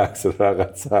არ აქვს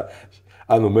რაღაცა.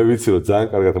 ანუ მე ვიცი რომ ძალიან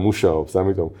კარგად მუშაობს,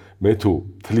 ამიტომ მე თუ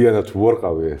თლიანად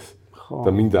ვარყავი ეს და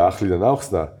მინდა ახლიდან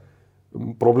ავხსნა,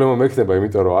 პრობლემა მექნება,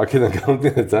 იმიტომ რომ აქედან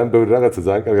გამომდინარე ძალიან ბევრი რაღაცა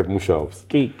ძალიან კარგად მუშაობს.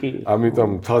 კი. ამიტომ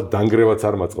თავად დანგრევაც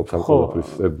არ მაწყობს ამ ყველაფრის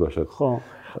ერთბაშად. ხო.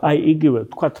 აი იგივე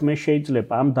თქვათ მე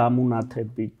შეიძლება ამ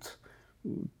დამუნათებით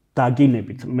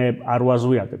დაგინებით მე არ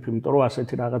ვაზვიადებ, იმიტომ რომ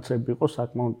ასეთი რაღაცები იყო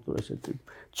საკმაოდ ესეთი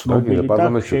ცნობილი და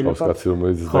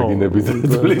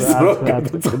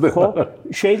ხო,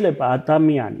 შეიძლება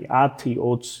ადამიანი 10,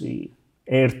 20,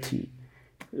 1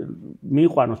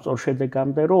 მიიყვანოს სწორ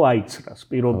შედეგამდე, რომ აიცრას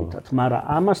პირობითად, მაგრამ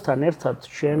ამასთან ერთად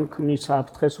შენ ქმნის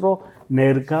საფრთხეს, რომ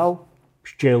ნერგავ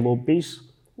მსჯელობის,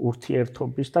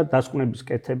 ურთიერთობის და დასკვნების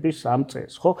კეთების ამ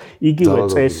წესს, ხო? იგივე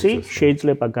წესი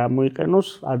შეიძლება გამოიყენოს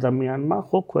ადამიანმა,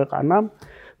 ხო, ქვეყანამ,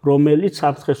 რომელიც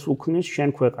საფრთხეს უქმნის შენ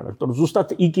ქვეყანას. იმიტომ რომ ზუსტად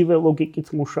იგივე ლოგიკით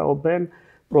მუშაობენ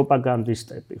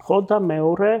პროპაგანდისტები, ხო? და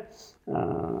მეორე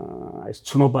ეს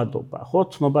ცნობადობა, ხო?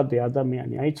 ცნობადი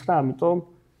ადამიანი აიცრა, ამიტომ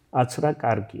აცრა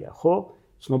კარგია, ხო?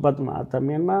 ცნობადმა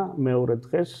ადამიანმა მეორე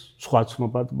დღეს სხვა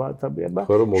ცნობადმა ადამიანმა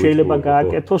შეიძლება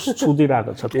გააკეთოს ცუდი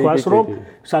რაღაცა. თქვას რომ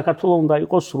საქართველოს უნდა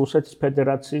იყოს რუსეთის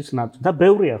ფედერაციის ნაწილი და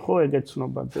ბევრია ხო ეგეთ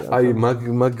ცნობადი. აი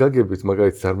მაგ გაგებით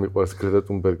მაგალითად არ მიყვარს გრეტა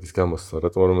თუნბერგის გამოსვლა,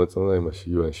 რატომ არ მომეწონა იმაში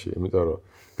UN-ში, იმიტომ რომ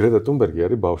გრეტა თუნბერგი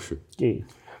არის ბავშვი. კი.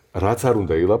 რაც არ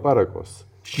უნდა ილაპარაკოს,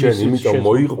 შენ იმიტომ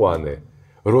მოიყვანე,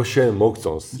 რომ შენ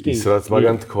მოგწონს ის რაც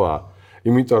მაგან თქვა.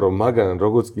 იმიტომ რომ მაგან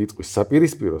როგორც კი იტყვის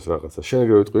საპირისპიროს რაღაცა, შენ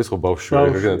ეგრევე იტყვის ხო ბავშვია,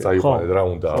 ეგრევე წაიყვანე რა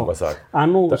უნდა ამას აქ.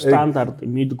 ანუ სტანდარტი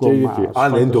მიდგომა.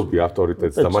 ან ენდობი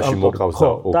ავტორიტეტს და მაშინ მოყავს და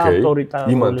ოკეი.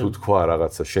 იმან თუ თქვა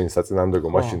რაღაცა შენ საწინააღმდეგო,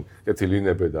 მაშინ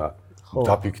კეთილინებე და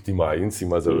დაფიქდი მაინც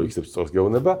იმაზე რომ იქნებ სწორს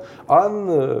გეუბნება, ან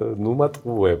ნუ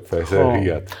მატყუებ ესე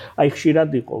ღიად. აი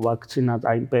ხშირად იყო ვაქცინა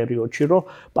აი იმ პერიოდში, რომ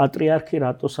პატრიარქი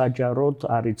რატო საჯაროდ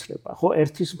არ იცრება, ხო?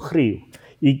 ერთის მხრივ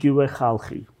იგივე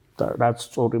ხალხი რაც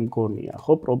სწორი მგონია,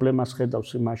 ხო, პრობლემას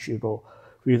ხედავს იმაში, რომ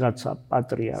ვიღაცა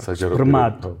პატრიარქს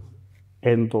ბრმად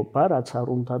ენდობა, რაც არ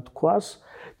უნდა თქვას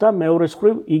და მეორეს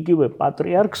მხრივ იგივე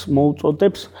პატრიარქს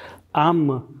მოუწოდებს ამ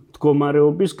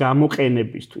მდგომარეობის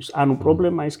გამოყენებისთვის. ანუ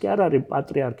პრობლემა ის კი არ არის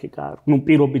პატრიარქი, ნუ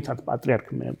პირობითად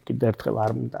პატრიარქი მე კიდევ ერთხელ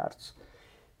არ მინდა არც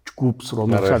ჯგუფს,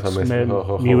 რომელსაც მე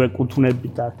მივეკუთვნები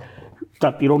და და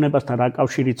პიროვნებასთან რა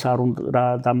კავშირიც არ უნდა, რა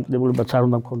დამოკიდებულებაც არ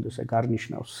უნდა მქონდეს, ეგ არ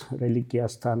ნიშნავს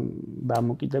რელიგიასთან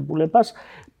დამოკიდებულებას.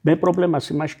 მე პრობლემას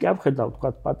იმაში კი ავხედავ, თქვა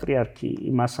პატრიარქი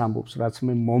იმას ამბობს, რაც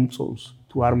მე მომწონს,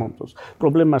 თუ არ მომწონს.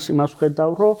 პრობლემას იმას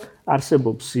ვხედავ, რომ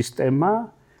არსებობს სისტემა,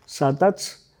 სადაც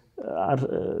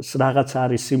რაღაც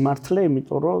არის სიმართლე,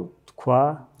 იმიტომ რომ თქვა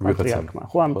პატრიარქმა.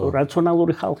 ხო, ამიტომ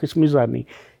რაციონალური ხალხის მიზანი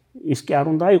ის კი არ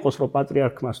უნდა იყოს, რომ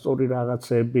პატრიარქმა სწორი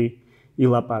რაღაცები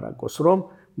ილაპარაკოს, რომ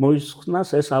მოიხსნას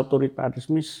ეს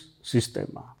ავტორიტარიზმის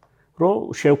სისტემა.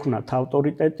 რომ შევქნათ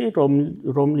ავტორიტეტი,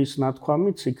 რომლის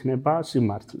ნათქვამით იქნება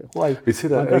სიმართლე. ხო, აი, იცი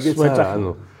რა, ეგეც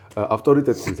ანუ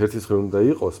ავტორიტეტი ერთის მხრივ უნდა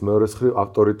იყოს, მეორეს მხრივ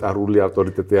ავტორიტარული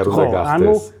ავტორიტეტი არ უნდა გახდეს.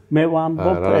 ანუ მე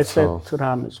ვამბობ ესეთ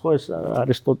რამეს, ხო, ეს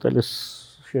არისტოტელეს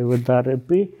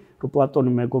შევედარები, რომ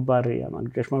პლატონი მეგობარია,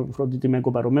 მაგრამ ჭეშმარიტ უფრო დიდი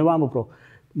მეგობარი, რომ მე ვამბობ, რომ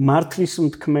მართლის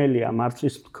მთქმელია,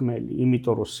 მართლის მთქმელი,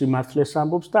 იმიტომ რომ სიმართლეს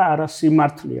ამბობს და არა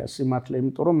სიმართლეა, სიმართლე,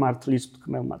 იმიტომ რომ მართლის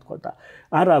მთქმელმა თქვა და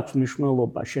არ აქვს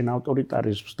მნიშვნელობა შენ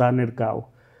ავტორიტარიზმს დანერგავ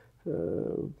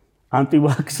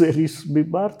ანტივაქსერის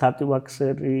მიმართ,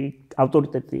 ანტივაქსერი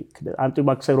ავტორიტეტი იქნება,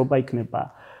 ანტივაქსერობა იქნება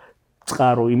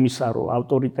წყარო იმისა, რომ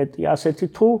ავტორიტეტია ასეთი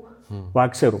თუ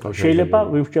ვაქსერობა. შეიძლება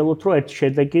ვიმსჯელოთ, რომ ერთი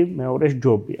შედეგი მეორეს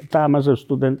ჯობია და ამაზე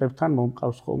სტუდენტებთან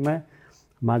მომყავს ხოლმე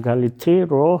მაგალითი,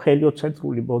 რომ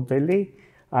ჰელიოცენტრული მოდელი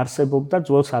არსებობდა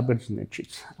ძველ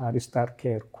საბერძნეთშიც, არისტარქე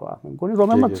ერქვა. მე მგონი,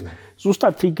 რომელმაც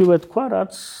ზუსტად იგივე თქვა,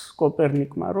 რაც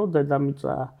კოპერნიკმა, რომ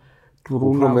დედამიწა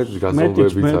უფრო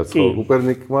გაზომვებითაც,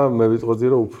 კოპერნიკმა მე ვიტყოდი,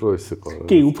 რომ უფრო ეს იყო.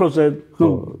 კი, უფრო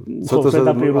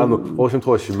ანუ ყოველ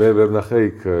შემთხვევაში მე ვერ ნახე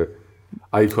იქ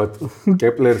აი თქვა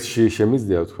კეპლერში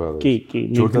შემიძლია თქვა რომ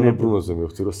ჯორდანო ბრუნოზე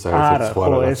მივხვდი რომ საერთოდ სხვა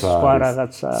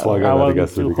რაღაცა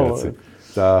გავაგაცი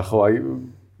და ხო აი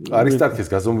არისტარქეს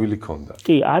გაზომვილი ქონდა.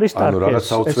 კი, არისტარქეს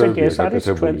ესე კი ეს არის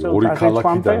ჩვენზე ორი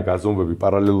ქალაქიდან გაზომვები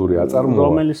პარალელური აწარმოა.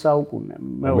 რომელი საუკუნე?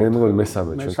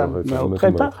 მესამე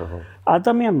ჩვენ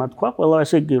ადამიანმა თქვა ყველა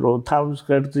ესე იგი რომ თავის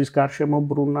ღერძის გარშემო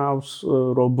ბრუნავს,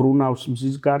 რომ ბრუნავს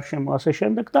მზის გარშემო ასე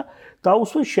შემდეგ და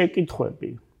დაუსვეს შეკითხვები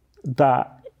და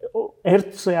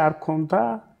ერთზე არ ქონდა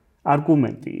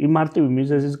არგუმენტი იმ მარტივი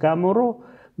მიზეზის გამო რომ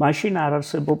მაშინ არ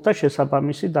არსებობდა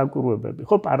შესაბამისი დაკვირვებები.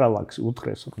 ხო, პარალაქსი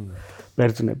უთხრეს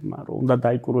ბერძნებმა, რომ უნდა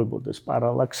დაიკურვებოდეს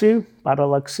პარალაქსი.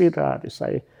 პარალაქსი რა არის?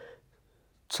 აი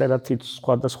ცერათით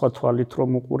სხვადასხვა თვალით რომ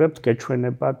უყურებთ,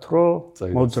 გეჩვენებათ, რომ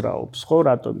მოძრაობს, ხო,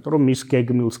 რატომ? იმიტომ რომ მის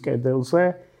გეგმილს კედელზე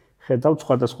ხედავთ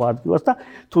სხვადასხვა ადგილას და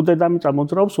თუ დედამიწა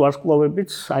მოძრაობს,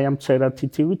 ვარსკვლავებიც აი ამ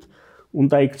ცერათითივით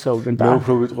უნდა იქცეოდნენ და მე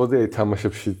უფრო ვიტყოდი აი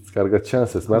თამაშებში კარგად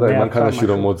ჩანს ეს, მაგრამ მანქანაში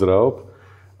რომ მოძრაობ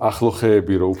ახლო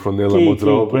ხეები რომ უფრო ნელა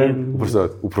მოძრაობენ,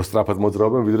 უფრო სწრაფად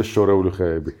მოძრაობენ, ვიდრე შორეული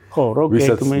ხეები. ხო, რო გეგმილი.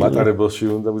 ვისაც მატარებელში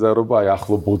უნდა გზავრობა, აი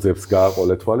ახლო ბოძებს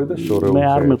გააყოლე თვალი და შორეული ხეები. მე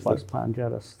არ მიყვარს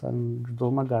ფანჯარასთან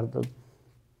ჯდომა გარდა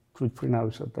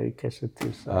თვითფრინავისა და იქ ესეთი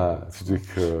ის. თვითიქ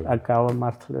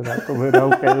აკავამართლე რატო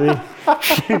ვერაუყევი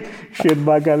შენ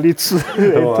მაგალითს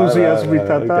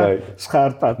ენთუზიაზმითა და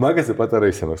სხარტად. მაგაზე პატარა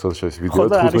ისე მაქვს ოთხშორის ვიდეო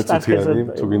 15 წუთიანი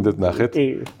თუ გინდათ ნახეთ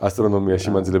ასტრონომიაში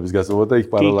მანძილების გაზომა და იქ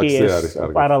პარალაქსი არის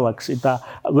კარგი. პარალაქსი და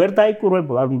ვერ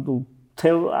დაიკურებულა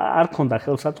არ ქონდა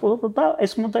ხელსაწყო და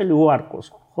ეს მოდელი უარყოს,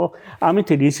 ხო?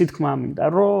 ამით ისი თქმა მინდა,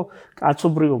 რომ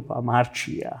კაცობრიობა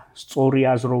მარჩია სწორი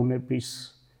აზროვნების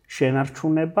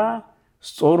შენარჩუნება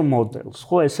სწორ მოდელს,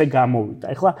 ხო, ესე გამოვიდა.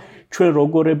 ეხლა ჩვენ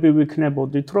როგორები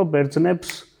ვიქნებოდით, რომ ბერძნებს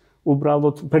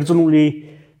უბრალოდ ბერძნული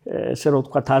ესე რომ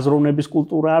ვთქვათ, აზროვნების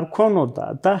კულტურა არ ქონოდა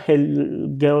და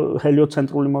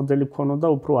ჰელიოცენტრული მოდელი ქონოდა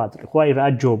უფრო ადრე. ხო, აი რა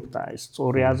ჯობდა ეს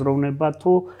სწორი აზროვნება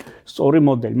თუ სწორი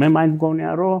მოდელი. მე მაინც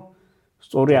მგონია, რომ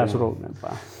სწორი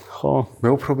აზროვნება. ხო. მე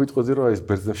უფრო ვიტყოდი, რომ ეს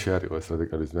ბერძნებში არ იყო ეს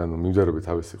რადიკალიზმი, ანუ მიმდევრები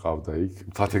თავისი ყავდა იქ,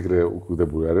 თათეგრე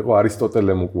უკუდებული არ იყო,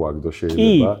 არისტოტელემ უკუაგდო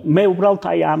შეიძლება. კი, მე უბრალოდ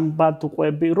აი ამბად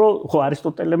ვყვები, რომ ხო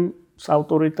არისტოტელემს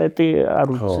ავტორიტეტი არ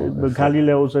ვიცი,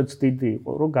 გალილეოზეც დიდი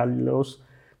იყო, რომ გალილეოს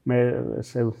მე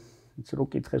ესე იცი რომ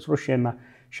კითხეს, რომ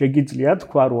შეგიძლია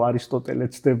თქვა, რომ არისტოტელე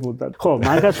ცდებოდა. ხო,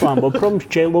 მაგას ვამბობ, რომ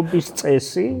მსჯელობის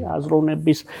წესი,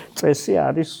 აზროვნების წესი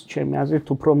არის ჩემი აზრით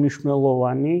უფრო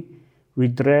მნიშვნელოვანი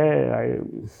ვიდრე აი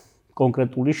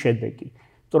კონკრეტული შედეგი.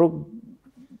 იმიტომ რომ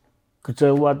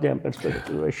გრძელვადიან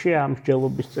პერსპექტივაში ამ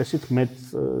მსჯელობის წესით მეტ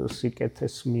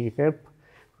სიკეთეს მიიღებ,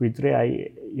 ვიდრე აი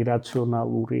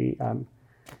ირაციონალური ან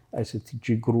ესეთი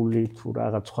ჯიგრული თუ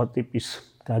რაღაც სხვა ტიპის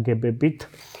გაგებებით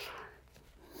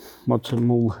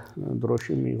მოცემულ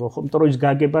დროში მიიღო. ხო, იმიტომ რომ ის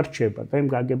გაგება რჩება და იმ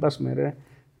გაგებას მე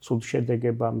სულ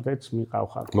შედეგებამდეც მიყავ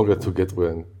ხარ. მოგეთ თუ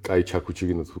გეტყვიან, კაი ჩაქუჩი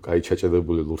გინდათ, კაი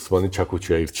ჩაჭედებული ლურსმანი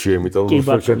ჩაქუჩია ირჩია, იმიტომ რომ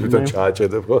ლურსმანი თვითონ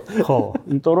ჩააჭედებ, ხო? ხო,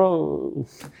 იმიტომ რომ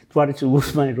თუ არ იცი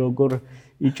ლურსმანი როგორ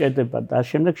იჭედება და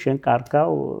შემდეგ შენ კარგავ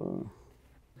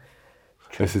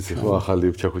ეს იცი ხო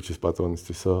ახალი ჩაქუჩის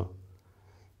პატრონისთვისო?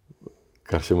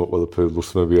 გარშემო ყველაფერი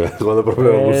ლუსმებია, ყველა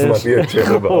პრობლემა ლუსმებია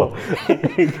შეიძლება.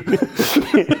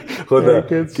 ხო და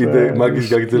კიდე მაგის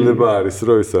გაგრძელება არის,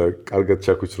 რომ ისა კარგად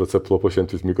ჩაქვიჩ, როცა ფლოპო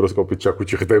შენთვის მიკროსკოპით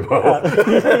ჩაქვიჩი ხდება.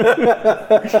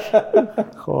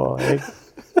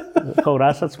 ხო,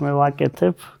 რასაც მე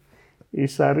ვაკეთებ,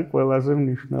 ის არის ყველაზე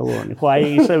მნიშვნელოვანი. ხო, აი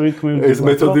ისე ვიქმნები. ეს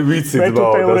მეთოდი ვიცით,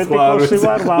 მაგრამ სხვა არ ვიცი.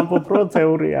 ვარ ვამბობ, რომ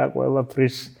თეორია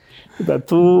ყველაფრის და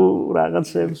თუ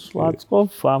რაღაცებს ვაწყობ,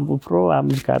 ვამბობ, რომ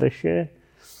ამის გარეშე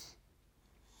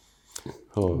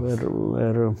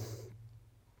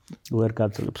ვერ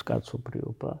გაძლებს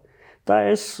კაცობრიობა. და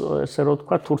ესე რომ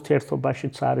თქვა,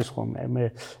 ურთიერთობაშიც არის ხოლმე, მე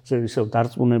ისევ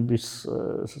დარწმუნების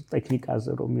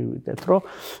ტექნიკაზე რომ მივიდეთ, რომ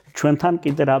ჩვენთან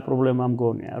კიდე რა პრობლემა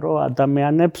მგონია, რომ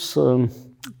ადამიანებს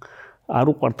არ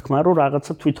უყვართ თქმა, რომ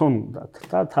რაღაცა თვითონ უნდათ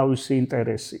და თავისი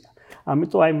ინტერესია.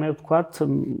 ამიტომ აი მე ვთქვათ,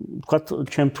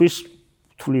 ჩემთვის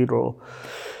ვთვლი, რომ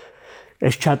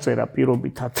ეს ჩაწერა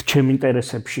პირობითად ჩემ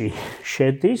ინტერესებში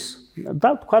შედის და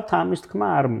ვთქვათ, ამის თქმა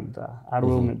არ მინდა, არ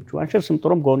ვეუბნები ჯუანშერს, იმიტომ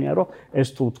რომ მგონია, რომ ეს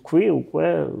თუ თქვი, უკვე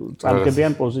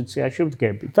წარგებიან პოზიციაში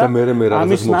ვდგები და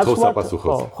ამის ნაცვლად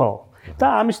ხო. და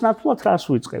ამის ნაცვლად რას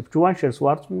ვიწყებ? ჯუანშერს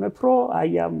ვარწმუნებ, რომ აი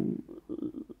ამ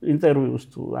ინტერვიუს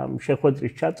თუ ამ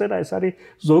შეხვედრის ჩაწერა ეს არის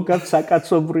ზოგად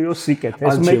საკაცობრიო სიკეთე.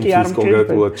 ეს მე კი არ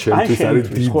მჭირდება. ჩემთვის არის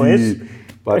დიდი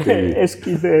პატივი. ეს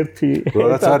კიდე ერთი.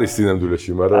 რაც არის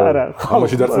სინამდვილეში, მაგრამ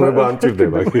ამაში დარწმუნება არ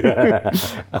მჭირდება.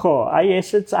 ხო, აი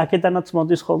ესეც აქედანაც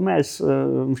მოდის ხოლმე ეს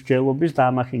მსჯელობის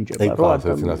დამახინჯება, რომ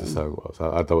ადამიანს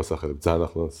არ დავასახელებ, ძალიან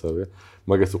ახლანდაცავია.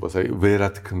 მაგას უყვეს, აი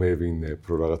ვერათქმევინებ,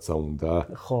 რომ რაღაცა უნდა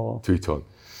თვითონ.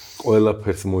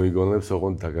 ყველაფერს მოიგონებს,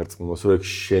 ოღონდ დაგარწმუნოს, რომ ეგ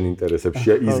შენ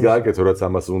ინტერესებშია, ის გააკეთო, რაც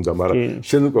ამას უნდა, მაგრამ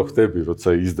შენ უკვე ხვდები, როცა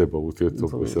იზრდება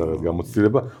ურთიერთობის რაღაც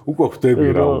გამოცდილება, უკვე ხვდები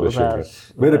რა უნდა შეგე.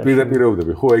 მე პირდაპირ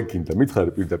ვდები, ხო ეგ გინდა,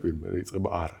 მითხარი პირდაპირ მე იწყება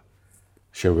არა.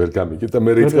 შენ ვერ გამიგებ და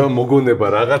მე იწყება მოგონება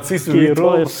რაღაცის ვიტყო.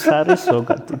 ეს არის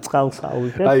ზოგადად წყალს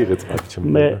ავიღებ. აიღე წყალი ჩემო.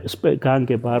 მე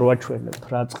განგებ არ ვაჩვენებ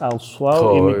რა წყალს ვსვავ,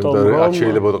 იმიტომ რომ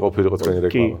შეიძლება ყოფილიყო თქვენი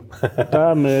რეკლამა. და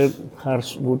მე ხარს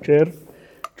ვუჭერ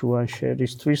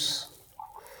ჯუანშერისთვის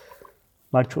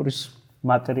მათ შორის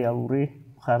მატერიალური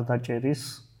მხარდაჭერის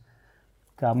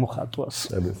გამოხატვას.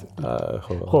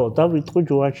 ხო, და ვიტყვი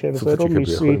ჯუანშერზე, რომ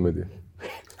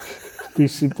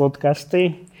მისი პოდკასტი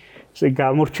ესე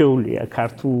გამორჩეულია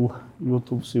ქართულ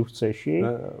YouTube სივრცეში.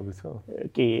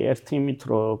 კი, ერთი იმით,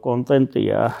 რომ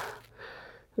კონტენტია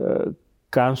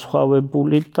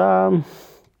განსხვავებული და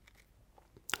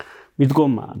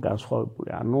მიდგომაა განსხვავებული.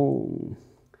 ანუ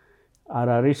არ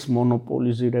არის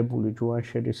მონოპოლიზირებული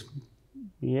ჯუანშერის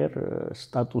მიერ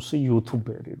სტატუსი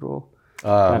იუთუბერი, რომ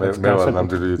მე ვარ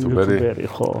ნამდვილი იუთუბერი,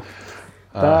 ხო.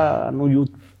 და ანუ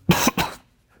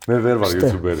მე ვერ ვარ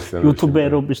იუთუბერი.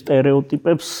 იუთუბერობის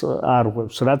სტერეოტიპებს არ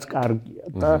ღვევს, რაც კარგია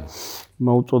და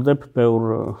მოუწოდებ ბევრ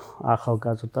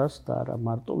ახალგაზრდას და არა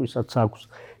მარტო ვისაც აქვს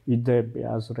იდეები,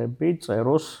 აზრები,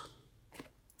 წეროს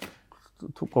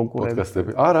თუ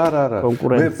კონკურენტები. არა.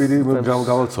 მე პირი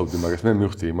გამოვცობდი მაგას. მე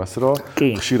მივხვდი იმას, რომ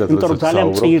ხშირად იმიტომ რომ ძალიან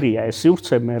მწირია ეს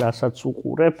სივრცე, მე რასაც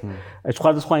უყურებ, ეს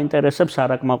სხვადასხვა ინტერესებს არ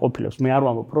აკმაყოფილებს. მე არ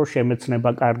ვამბობ, რომ შემეცნება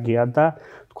კარგია და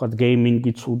თქვათ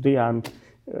გეიმინგი ცუდი ან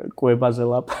კვებაზე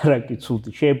ლაპარაკი ცუდი.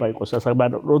 შეიძლება იყოს ასე,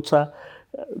 მაგრამ როცა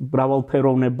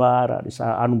მრავალფეროვნება არ არის,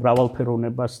 ანუ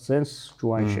მრავალფეროვნებას ძენს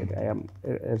ჯუანშერი, აი ამ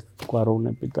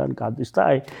ერთგვაროვნებიდან გადის და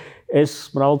აი ეს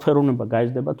მრავალფეროვნება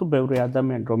გაიზრდება თუ ბევრი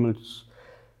ადამიანი, რომელიც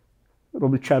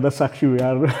ჩადასახშივი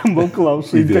არ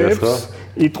მოკლავს იდეებს,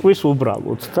 იტყვის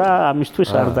უბრალოდ და ამისთვის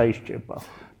არ დაიშჭება.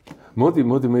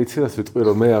 მოდი მე იცი-რას ვიტყვი,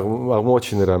 რომ მე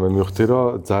აღმოაჩინე რამე მივხვდი,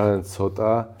 რომ ძალიან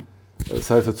ცოტა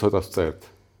საერთოდ ცოტას ვწერთ.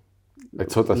 აი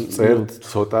ცოტას ვწერთ,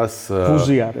 ცოტას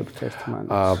ვუზიარებთ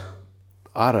ერთმანეთს.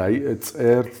 არა,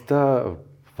 წერთ და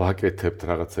ვაკეთებთ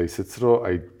რაღაცა ისეც, რომ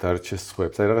აი დარჩეს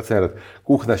სხვებს. აი რაღაცნაირად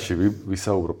კუხნაში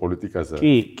ვისაუბრო პოლიტიკაზე,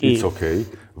 it's okay.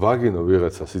 ვაგინო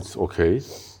ვიღაცას, it's okay.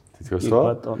 თითქოს რა.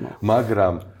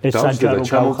 მაგრამ დავჭერ და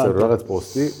ჩამოვწერო რაღაც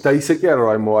პოსტი და ისე კი არა,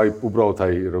 რომ აი უბრალოდ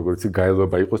აი როგორც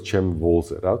გაელვება იყოს ჩემ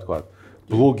ვოლზე, რა ვთქვა.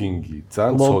 ბლოგინგი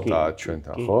ძალიან ცოტაა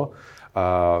ჩვენთან, ხო?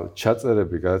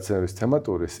 ჩაწერები გადაცემების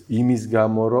თემატურის იმის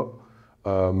გამო, რომ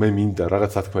მე მინდა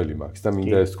რაღაც ათქმელი მაქვს და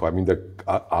მინდა ეს თქვა, მინდა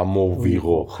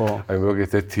ამოვიღო. აი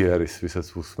მოგეთ ერთი არის, ვისაც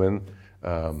უსმენ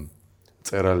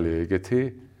წერალი ეგეთი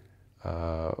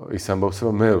ის ამბობს,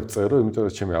 რომ მე ვწერო, იმიტომ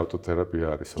რომ ჩემი ავტოთერაპია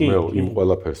არის, რომ მე იმ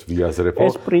ყველაფერს ვიაზრებო,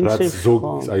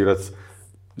 რაც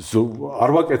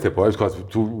არ ვაკეთებო, აი თქვა,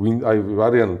 თუ აი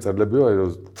არიან წერლებიო, აი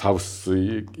თავს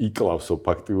იკლავსო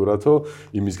ფაქტიურადო,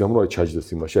 იმის გამო აი ჩაჯდეს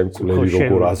იმაში, აი მკვლელი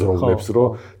როგორ აზროვნებს, რომ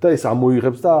და ეს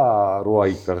ამოიღებს და რო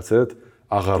აი რაღაცად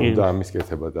აღარ უნდა ამის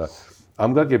კეთება და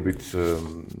ამ გაგებით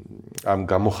ამ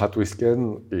გამოხატვისკენ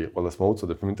კი ყველას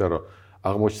მოუწოდებ, იმიტომ რომ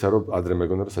აღმოჩნდა რომ ადრე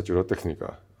მეგონა რომ საჭირო ტექნიკა.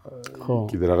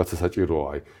 კიდე რაღაცა საჭიროა,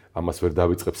 აი ამას ვერ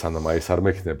დავიწყებ სანამ აი ეს არ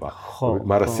მექნება.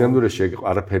 მაგრამ სინამდვილეში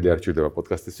არაფერი არ ჭირდება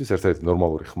პოდკასტისთვის, ერთ-ერთი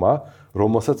ნორმალური ხმა,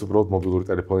 რომელსაც უბრალოდ მობილური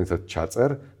ტელეფონითაც ჩაწერ,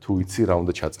 თუ იცი რა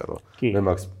უნდა ჩაწერო. მე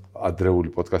მაქვს ადრეული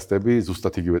პოდკასტები,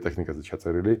 ზუსტად იგივე ტექნიკაზე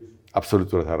ჩაწერილი,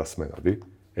 აბსოლუტურად არასმენადი.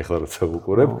 ეხლა როცა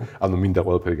ვუყურებ, ანუ მინდა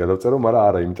ყველაფერი გადავწერო, მაგრამ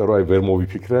არა, იმიტომ რომ აი ვერ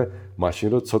მოვიფიქრე მაშინ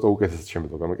რომ ცოტა უკეთესად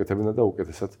შემიძლია გამეკეთებინა და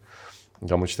უკეთესად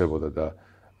გამოჩნდებოდა და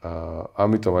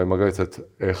ამიტომ აი მაგალითად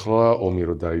ეხლა ომი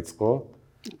რო დაიწყო,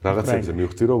 რაღაცებზე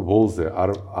მივხვდი რომ ვოლზე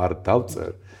არ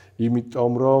დავწერ,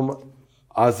 იმიტომ რომ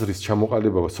აზრის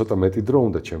ჩამოყალიბება ცოტა მეტი დრო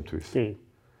უნდა ჩემთვის.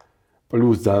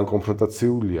 პლუს ძალიან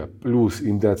კონფრონტაციულია, პლუს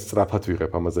იმდენად სწრაფად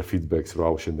ვიღებ ამაზე ფიდბექს, რომ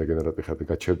აუ შენ დეგენერატი ხარ და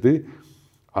გაჩერდი,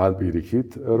 ან პირიქით,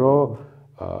 რომ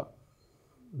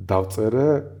დავწერე,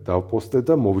 დავპოსტე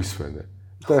და მოვისვენე.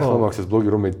 და ახლა მაქვს ეს ბლოგი,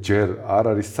 რომ მე ჯერ არ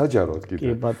არის საჯაროდ კიდე.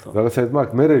 რაღაცაერთი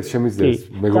მაქვს, მე შემიძლია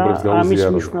მეგობრებს გაუზიარო. ამის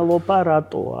მნიშვნელობა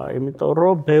რატოა? იმიტომ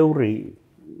რომ ბევრი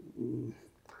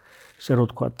ესე რომ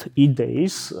ვთქვათ,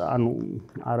 იდეის, ანუ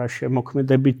არა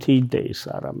შემოქმედებითი იდეის,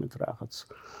 არამედ რაღაც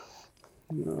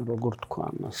როგორ თქვა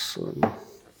ამას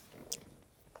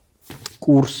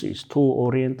კურსის თუ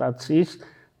ორიენტაციის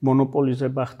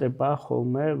მონოპოლიზება ხდება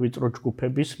ხოლმე ვიწრო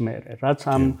ჯგუფების მერე. რაც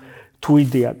ამ თუ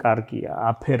იდეა კარგია,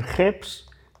 აფერხებს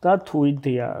და თუ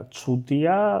იდეა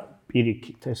ცუდია,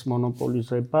 პირიქით ეს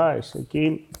მონოპოლიზება, ესე იგი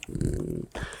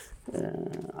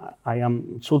აი ამ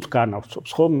ცუდ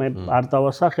განავრცობს, ხო? მე არ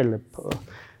დავასახელებ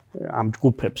ამ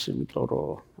ჯგუფებს, იმიტომ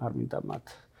რომ არ მინდა მათ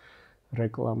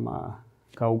რეკლამა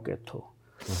გაუკეთო.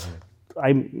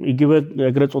 აი იგივე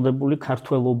ეგრეთ წოდებული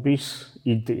ქართველობის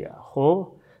იდეა, ხო?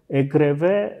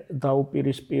 ეგრევე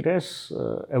დაუპირისპირეს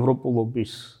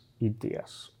ევროპულობის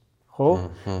იდეას, ხო?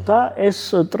 და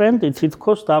ეს ტრენდი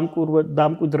თითქოს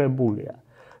დამკვიდრებულია.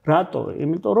 რატო?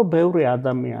 იმიტომ რომ ბევრი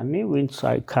ადამიანი, ვინც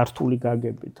აი ქართული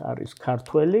გაგებით არის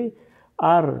ქართველი,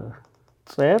 არ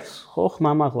წერს, ხო,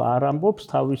 ხმამაღლა არ ამბობს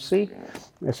თავისი,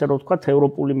 ესე რომ ვთქვათ,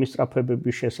 ევროპული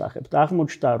მისწრაფებების შესახებ. და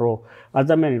აღმოჩნდა, რომ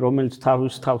ადამიანი, რომელიც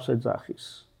თავის თავს ეძახის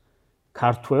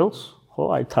ქართველს, ხო,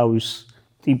 აი თავის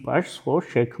ტიპაჟს, ხო,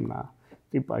 შექმნა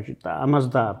ტიპაჟი და ამას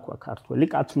დაარქვა ქართველი,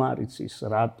 კაცმა არ იცის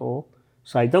რატო,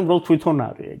 საიდან უბრალოდ თვითონ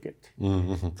არის ეგეთი.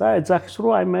 და ეძახის,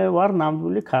 რომ აი მე ვარ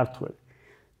ნამდვილი ქართველი.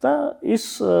 და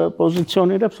ის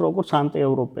პოზიციონირებს როგორც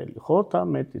ანტიევროპელი, ხო, და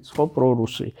მეტიც, ხო,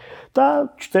 პრორუსი. და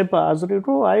ჩდება აზრი,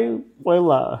 რომ აი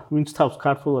ყველა, ვინც თავს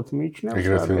ქართველად მიიჩნევს,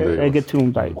 ეგეთი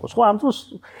უნდა იყოს. ხო, ამ დროს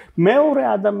მეორე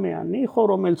ადამიანი, ხო,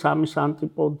 რომელიც ამის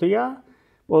ანტიპოდია,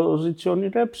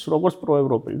 პოზიციონირებს როგორც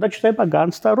პროევროპელი. და ჩდება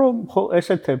განცდა, რომ ხო,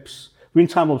 ესეთებს,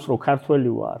 ვინც ამბობს, რომ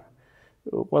ქართველი ვარ,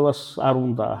 ყველას არ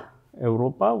უნდა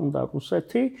ევროპა, უნდა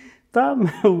რუსეთი. და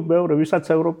მეორე ვისაც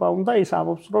ევროპა უნდა ის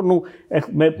ამბობს რომ ნუ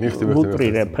მე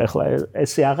ვუტრირებ ახლა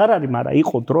ესე აღარ არის მაგრამ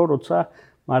იყო დრო როცა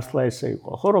მართლა ესე იყო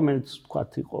ხო რომელიც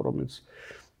თქვათ იყო რომელიც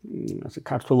ასე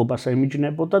ქართულობას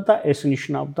ემიჯნებოდა და ეს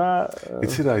ნიშნავდა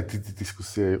იცი რა დიდი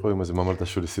დისკუსია იყო იმაზე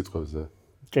მამარდაშვილის სიტყვებზე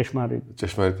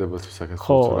ჭეშმარიტება თუ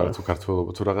საქართველოს თუ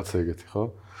ქართულობა თუ რაღაცა ეგეთი ხო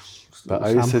და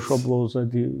აი ესეც სამშობლოზე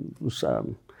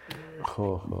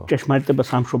ხო ჭეშმარიტება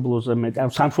სამშობლოზე მეტი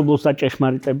ან სამშობლოს და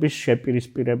ჭეშმარიტების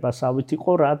შეპირისპირებასავით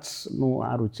იყო რაც ნუ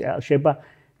არ ვიცი შეიძლება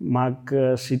მაგ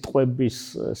სიტყვების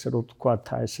ესე რომ ვთქვათ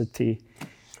ესეთი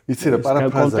იცი რა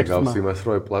პარაფრაზა გავს იმას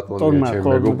რომ აი პლატონია ჩემ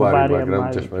მეგობარი მაგრამ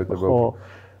ჭეშმარიტება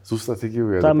ზუსტად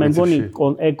იგივეა და მე მგონი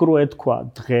ეგრო ეთქვა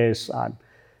დღეს ან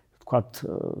ვთქვათ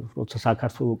როცა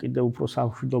საქართველოს კიდევ უფრო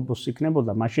სამშვიდობოს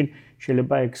იქნებოდა მაშინ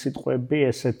შეიძლება ეგ სიტყვები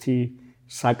ესეთი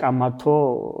საკამათო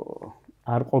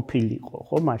არ ყოფილიყო,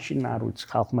 ხო? მაშინ არ ვიცი,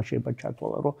 ხალხმა შეიძლება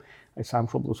ჩათვალა, რომ აი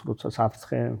სამშობლოს როცა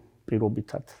საფრთხე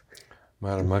პირობითად.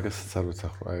 მაგრამ მაგასაც არ ვიცი,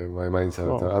 აი მაინც არ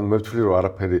ვიცი. ანუ მე ვთვლი, რომ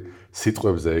არაფერი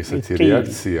სიტყვებზე ესეთი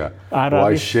რეაქცია.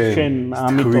 აი შენ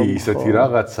ამიტომ ისეთი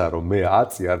რაღაცა, რომ მე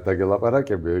აწი არ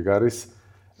დაგელაპარაკები, ეგ არის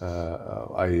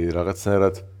აი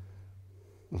რაღაცნაირად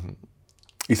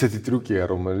ისეთი ტრიკია,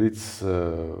 რომელიც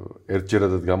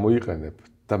ერთჯერადად გამოიყენებ.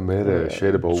 და მე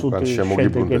შეიძლება უკან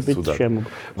შემოგიბრუნდეს თუდად.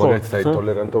 მაგალითად აი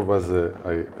ტოლერანტობაზე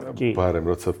აი ბარემ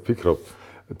როცა ვფიქრობ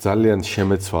ძალიან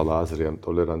შემეცვალა აზრი ამ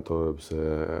ტოლერანტობებზე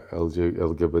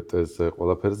LGBT-ზე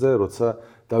ყველაფერზე როცა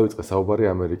დავიწყე საუბარი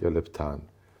ამერიკელებთან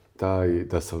და აი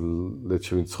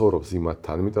დასავლეთში ვინ ცხოვრობს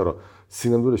იმათთან იმიტომ რომ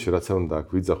სინამდვილეში რაც არ უნდა აქ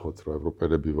ვიძახოთ რომ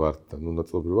ევროპელები ვართ და ნუ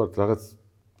ნაწილობრივ ვართ რაღაც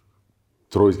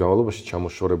დროის განმავლობაში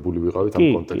ჩამოშორებული ვიყავით ამ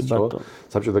კონტექსტში, ხო?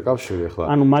 საბჭოთა კავშირი ახლა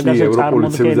კი ევროპული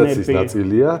ცივილიზაციის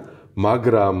ნაწილია,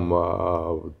 მაგრამ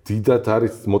დიდად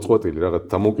არის მოწყვეტილი რაღაც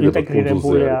დამოუკიდებელ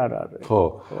კულტურაზე. ხო,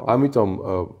 ამიტომ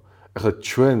ახლა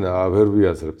ჩვენ ვერ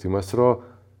ვიაზრებთ იმას, რომ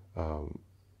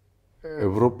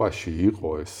ევროპაში იყო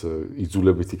ეს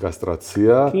იძულებითი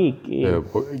კასტრაცია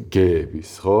გეების,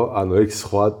 ხო? ანუ ეგ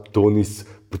სხვა დონის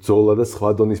ბრძოლა და სხვა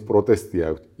დონის პროტესტია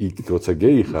იქ როცა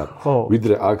გეი ხარ,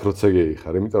 ვიდრე აქ როცა გეი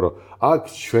ხარ, იმიტომ რომ აქ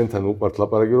ჩვენთან უყვართ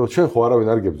ლაპარაკი, რომ ჩვენ ხო არავინ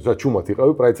არ გებძს, რა ჩუმად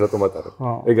იყავი პრაიდს რატომ ატარებ?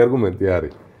 ეგ არგუმენტი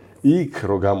არის. იქ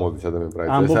რო გამოდის ადამიანი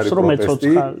პრაიდს, ეს არის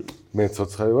პროტესტი. მე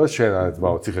ცოცხალი ვარ, შენ არ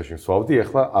ძმაო ციხეში მსვავდი,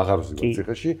 ეხლა აღარ ვზივარ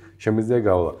ციხეში, შემიძლია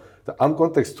გავლა. და ამ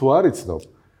კონტექსტს თუ არ იცნობ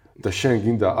და შენ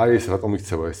გინდა აი ეს რატომ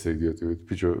იქცევა ეს იდიოტი,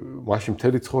 ბიჭო, მაშინ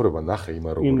მთელი ცხოვრება ნახე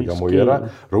იმა როგორი გამოიარა,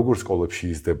 როგორ სკოლებში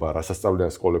იზრდება, რა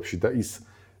სასწავლიან სკოლებში და ის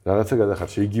რაღაცა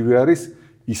გადახარშე იგივე არის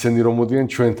ისინი რომ მოდიან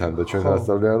ჩვენთან და ჩვენთან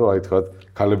ასწავლიან რომ აი თქვა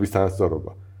ქალების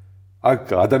თანასწორობა. აქ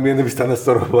ადამიანების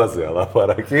თანასწორობაზეა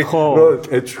ლაპარაკი, რომ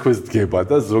ეჭქვეს დგება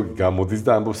და ზოგი გამოდის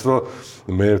და ამბობს რომ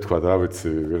მე თქვა რა ვიცი,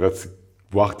 რაღაც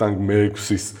ვახტანგ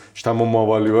მე-6-ის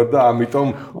შთამომავალი ვარ და ამიტომ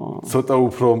ცოტა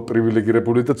უფრო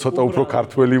პრივილეგირებული და ცოტა უფრო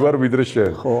ქართველი ვარ ვიდრე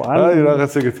შენ. აი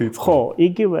რაღაც ეგეთი იყო. ხო,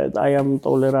 იგივე აი ამ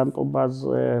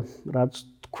ტოლერანტობაზე რაც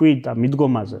თქვი და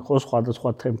მიდგომაზე, ხო, სხვადასხვა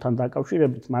თემთან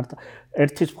დაკავშირებით, მარტო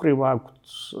ერთის მხრივ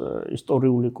აქვს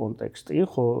ისტორიული კონტექსტი,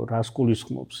 ხო, რას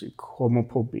გულისხმობს იქ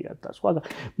ჰომოფობია და სხვა,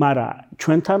 მაგრამ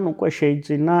ჩვენთან უკვე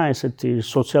შეიძინა ესეთი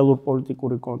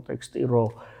სოციალურ-პოლიტიკური კონტექსტი,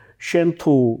 რომ შენ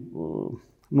თუ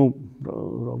ну,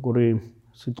 როგორი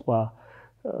სიტყვა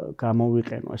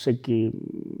გამოვიყენო, ესე იგი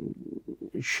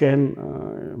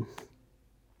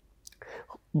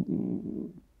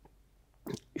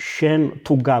შენ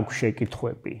თუ გაქვს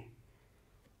შეკითხვები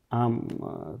ამ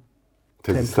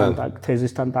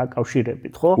თეზისთან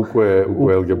დაკავშირებით, ხო? უკვე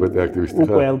LGBT აქტივისტი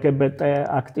ხარ? უკვე LGBT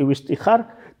აქტივისტი ხარ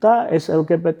და ეს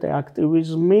LGBT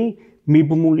აქტივიზმი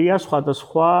მიბმულია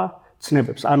სხვადასხვა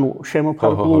ცნებებს. ანუ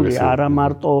შემოფარგლულია არა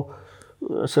მარტო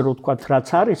ასე რომ ვთქვათ, რაც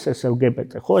არის ეს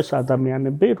LGBT, ხო, ეს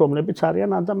ადამიანები, რომლებიც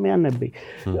არიან ადამიანები.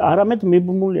 არამედ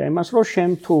მიბმულია იმას, რომ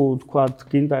შენ თუ ვთქვათ,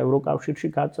 გინდა ევროკავშირში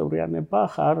გაწევრიანება,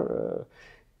 ხარ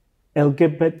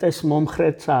LGBT-ს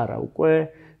მომხრეც არა, უკვე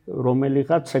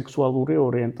რომელიღაც სექსუალური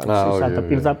ორიენტაციისა და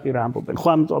პირდაპირ ამბობენ. ხო,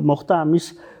 ამიტომ მოხდა ამის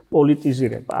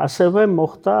პოლიტიზირება. ასევე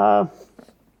მოხდა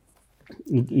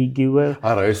იგივე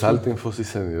არა, ეს ალტინფოს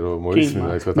ისენი რომ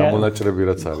მოისმინა, ეს ვთქვათ, ამონაჭრები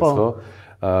რაც არის, ხო?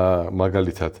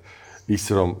 მაგალითად ის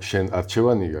რომ შენ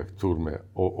არჩევანი გაქვს თურმე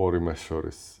ორი მას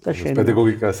შორის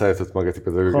პედაგოგიკა საერთოდ მაგათი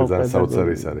პედაგოგიკა ძალიან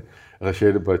საოცარი არის. ახლა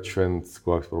შეიძლება ჩვენც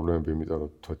გვაქვს პრობლემები, იმიტომ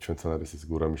რომ ჩვენთან არის ეს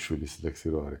გურამიშვილის ლექსი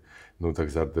რო არის. ნუ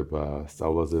დაგზარდება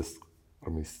სწავლაზე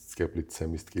მის სკეპლით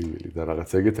ცემის ტკივილი და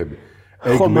რაღაცა ეგეთები.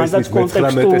 ხო, მაგაც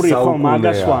კონტექსტური ხო,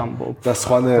 მაგას ვამბობ. და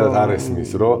სხვანაირად არ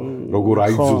ესმის, რომ როგორ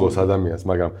აიძულოს ადამიანს,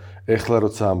 მაგრამ ეხლა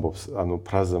როცა ამბობს, ანუ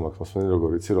ფრაზა მაქვს მოსმენი როგორ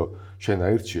იცი, რომ შენ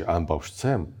აირჩი ან ბავშვს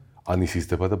ცემ, ან ის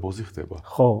იზრდება და ბოზი ხდება.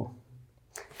 ხო.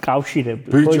 კავშირები,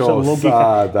 ხო, ეს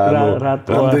ლოგიკა.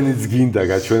 რამდენიც გინდა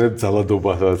გაჩვენებ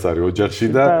ძალადობასაც არის ოჯახში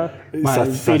და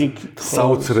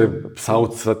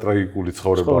საოცრად ტრაგიკული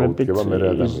ცხოვრება უდგება მე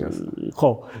ადამიანს.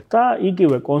 ხო, და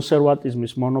იგივე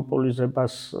კონსერვატიზმის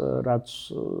მონოპოლიზებას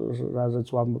რაზეც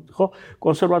ვამბობთ, ხო?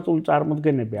 კონსერვატული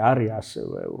წარმოდგენები არის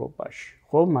ასევე ევროპაში.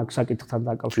 ხო, მაგ საკითხთან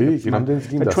დაკავშირებით. კი, რამდენიც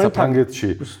გინდა საფრანგეთში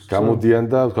გამოდიან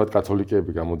და ვთქვათ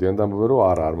კათოლიკეები გამოდიან და ამბობენ რომ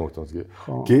არა არ მოგწონს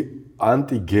გეი.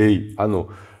 ანტი-გეი, ანუ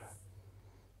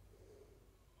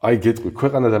აი გეტყვი,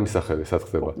 ქვეყანა დამისახელე, სად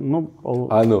ხდება?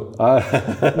 ანუ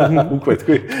უკვე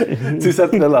თქვი,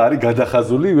 ცისარტყელა არის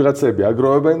გადახაზული, ვიღაცები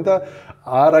აგროვებენ და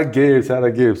არა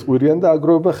გეებს ყვირიან და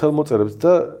აგროვებენ ხელმოწერებს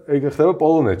და ეგ ხდება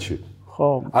პოლონეთში. ხო,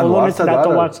 პოლონეთში რატო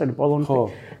ვახსენე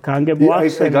პოლონეთი? განგებო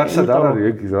ახსენე. ეგ არსად არ არის,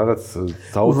 ეგ რაღაც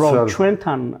საოცარ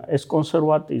ჩვენთან ეს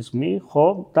კონსერვატიზმი, ხო,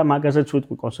 და მაგაზეც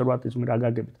ვიტყვი კონსერვატიზმი რა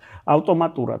გაგებით.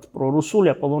 ავტომატურად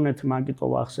პრორუსულია პოლონეთი მაგიტო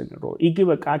ვახსენე, რომ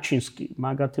იგივე კაჩინსკი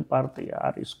მაგათი პარტია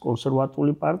არის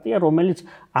კონსერვატული პარტია, რომელიც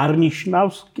არ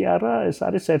ნიშნავს კი არა, ეს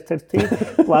არის ერთ-ერთი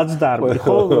პლაცდარმი,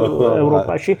 ხო,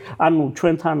 ევროპაში. ანუ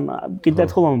ჩვენთან კიდევ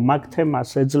ერთხელ მაგ თემას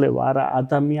ეძლევა არა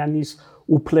ადამიანის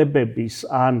უფლებების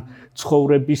ან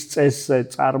ცხოვრების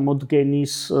წესზე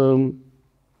წარმოდგენის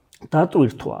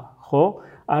დატვირთვა, ხო?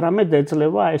 არამედ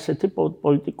ეძლევა ესეთი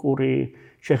პოლიტიკური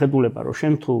შეხედულება, რომ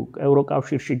შენ თუ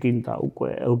ევროკავშირში გინდა უკვე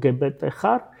LGBT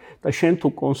ხარ და შენ თუ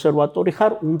კონსერვატორი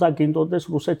ხარ, უნდა გინდოდეს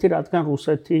რუსეთი, რადგან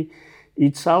რუსეთი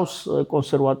იცავს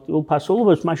კონსერვატიულ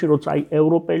ფასეულობებს, მაშინ როცა აი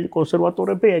ევროპელი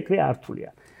კონსერვატორები ეგრე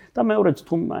ართულიან. და მეორეც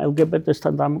თუ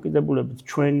LGBT-სთან დამოკიდებულებით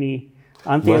ჩვენი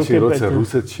მაშინ როცა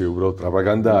რუსეთში უბრალოდ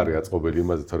პროპაგანდა არის აწყობილი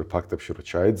იმაზე, თორე ფაქტებში რო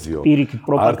ჩაეძიო,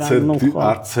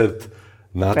 არც ერთ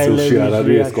ნაცილში არ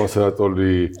არის ეს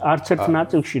კონსერვატორი. არც ერთ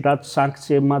ნაწილში, რაც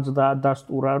სანქციებმაც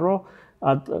დაასტურა, რომ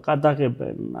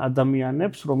ყადაღებენ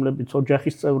ადამიანებს, რომლებიც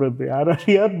ოჯახის წევრები არ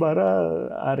არიან, მაგრამ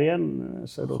არიან,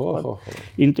 ასე რომ ვთქვათ,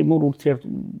 ინტიმურ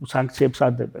სანქციებს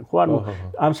ადებენ. ხო, ანუ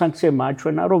ამ სანქციებმა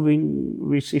აჩვენა, რომ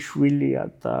ვისი შვილია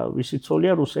და ვისი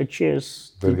ცოლია რუსეთში ეს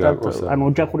ანუ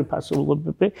ოჯახური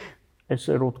ფასეულობები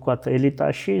ესე რომ ვთქვათ,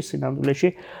 ელიტაში, სინამდვილეში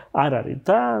არ არის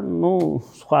და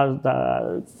სხვა და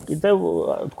კიდევ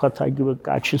ვთქვათ, აიგივე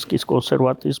კაჩინსკის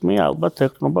კონსერვატიზმი ალბათ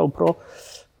ეხნობა უფრო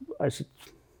ესე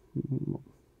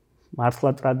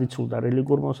მართლა ტრადიციულ და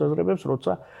რელიგიურ მოსაზრებებს,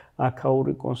 როცა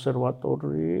აქაური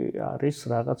კონსერვატორი არის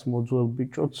რაღაც მოძველ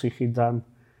ბიჭო ციხიდან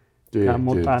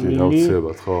გამოტანილი.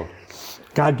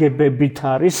 გაგებებით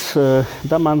არის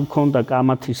და მან მქონდა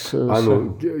კამათის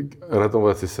ანუ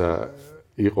რატომღაც ისა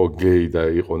იყო გეი და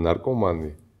იყო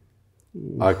ნარკომანი.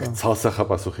 აქ ცალსახა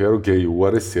პასუხია რომ გეი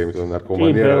უარესია, იმიტომ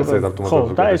ნარკომანია რაღაც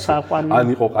ავტომატურად. და ეს აყვანი ან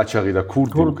იყო ყაჩაღი და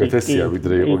ქურდი უკეთესია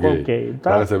ვიდრე იყო გეი.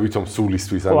 რაღაცა ვითომ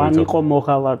სულისთვის ან ვითომ იყო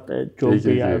მოღალატე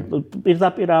ჯობია.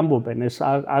 პირდაპირ ამბობენ ეს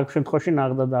აქ შემთხვევაში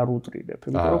ნაღდად არ უტრირებ,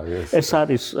 იმიტომ რომ ეს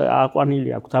არის აყვანილი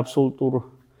აქვს აბსოლუტურ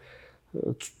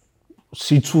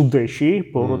სიცუდეში,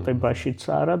 ბოროტებაშიც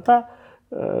არა და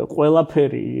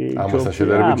ყველაფერი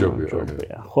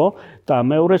ჯობია, ხო? და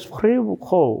მეორეს მხრივ,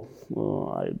 ხო,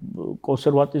 აი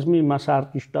კონსერვატიზმი იმას არ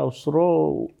ნიშნავს,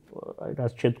 რომ აი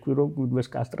რაც შეთქვი, რომ გვიგვეს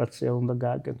კასტრაცია უნდა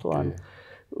გააკეთო, ან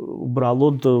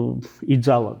უბრალოდ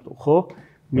იძალადო, ხო?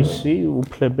 მისი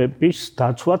უფლებების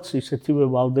დაცვაც ისეთივე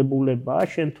ვალდებულებაა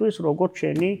შენთვის, როგორც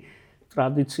შენი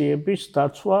ტრადიციების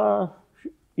დაცვა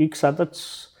იქ, სადაც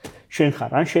შენ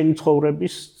ხარ, ან შენი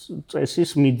ცხოვრების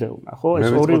წესის მიდევნა, ხო?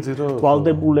 ეს ორი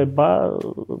ვალდებულება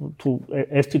თუ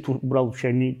ერთი თუ უბრალოდ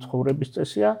შენი ცხოვრების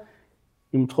წესია,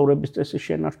 იმ ცხოვრების წესის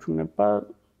შენარჩუნება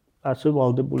ასე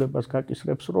ვალდებულებას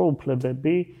გაკისრებს, რომ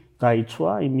უფლებები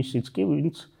დაიცვა იმისიც კი,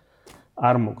 ვინც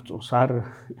არ მოგწონს, არ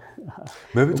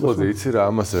მე ვიტყოდი, იცი რა,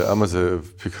 ამაზე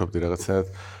ვფიქრობდი რაღაცნაირად,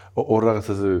 ორ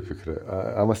რაღაცაზე ვიფიქრე.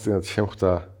 ამას წინათ შემხვდა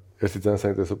ერთი ძალიან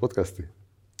საინტერესო პოდკასტი.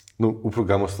 უფრო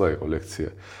გამოსვლა იყო ლექცია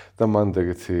და მან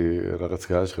ეგეთი რაღაც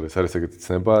გააჟღერეს, არის ეგეთი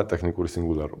ცნება ტექნიკური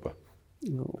სინგულარობა.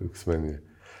 ხსმენია.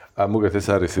 მოგეთ ეს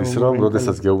არის ის, რომ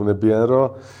როდესაც გეუბნებიან, რომ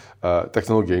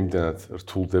ტექნოლოგია იმდენად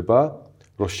რთულდება,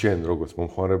 რომ შენ როგორც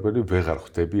მომხმარებელი ვეღარ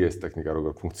ხვდები ეს ტექნიკა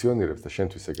როგორ ფუნქციონირებს და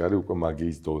შენთვის ეგ არის უკვე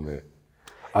მაგიის დონე.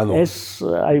 ანუ ეს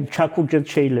აი ჩაქუჯეთ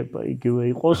შეიძლება იგივე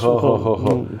იყოს,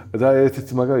 ხო. და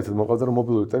ერთ-ერთი მაგალითად მოყავდა რომ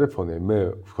მობილური ტელეფონი, მე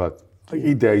ვთქვათ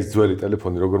იდეა ის ძველი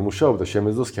ტელეფონი როგორ მუშაობდა,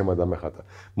 შემეძლო სქემა დამეხატა.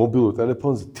 მობილურ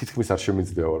ტელეფონს თითქმის არ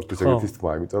შემიძლია ვარ, ფიზიკის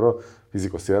თქმა, იმიტომ რომ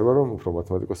ფიზიკოსი არ ვარ, უფრო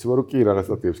მათემატიკოსი ვარ, კი რაღაც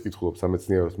სტატიებს კითხულობ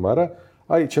სამეცნიეროს, მაგრამ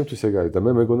აი ჩემთვის ეგ არის და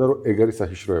მე მეგონა რომ ეგ არის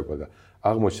საშიშროება და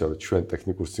აღმოჩნდა რომ ჩვენ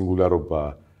ტექნიკურ სინგულარობა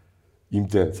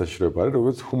იმდენად საშიშროება არის,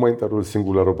 როგორც ჰუმანიტარული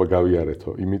სინგულარობა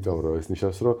გავიარეთო, იმიტომ რომ ეს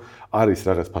ნიშნავს რომ არის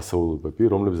რაღაც ფასეულობები,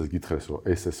 რომლებზეც გითხრეს რომ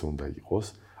ეს უნდა იყოს,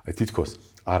 აი თითქოს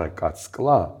არა კაც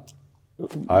კლა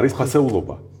არის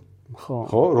ფასეულობა.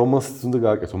 ხო, რომელსაც უნდა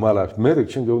გააკეთო, მაგრამ მე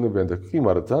რჩენ გეუბნებიან და კი,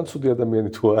 მაგრამ ძალიან ცუდი ადამიანი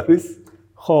თუ არის.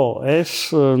 ხო, ეს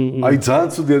აი ძალიან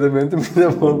ცუდი ადამიანი და მინდა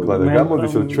მოვკლა და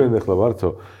გამოდის რომ ჩვენ ახლა ვართო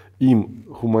იმ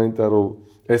ჰუმანიტარულ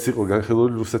ეს იყო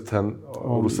განხილული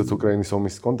რუსეთ-უკრაინის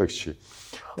ომის კონტექსტში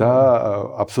და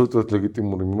აბსოლუტურად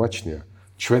ლეგიტიმური მიმაჩნია.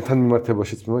 ჩვენთან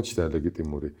მიმართებაშიც მიმაჩნია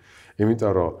ლეგიტიმური.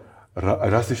 იმიტომ რომ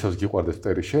რას ნიშნავს გიყვარდეს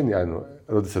მტერი შენი, ანუ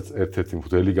როდესაც ერთ-ერთი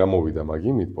მღვდელი გამოვიდა მაგ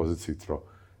იმით პოზიციით, რომ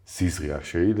სიზღი არ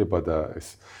შეიძლება და ეს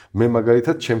მე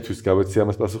მაგალითად ჩემთვის გავეცი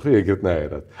ამას პასუხი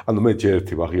ეგრეთნაირად. ანუ მე ჯერ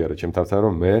ერთი ვაღიარა ჩემ თავთან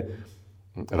რომ მე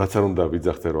რაც არ უნდა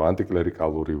ვიძახდე რომ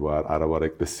ანტიკლერიკალური ვარ, არა ვარ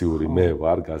ეკლესიური, მე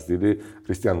ვარ გაზრდილი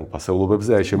ქრისტიანულ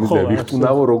ფასეულობებზე, აი შემიძლია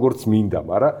ვიხტუნავო როგორც მინდა,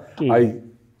 მაგრამ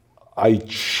აი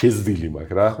შეზდილი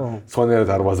მაქვს რა. სხვანაირად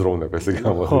არ ვაზროვნებ ესე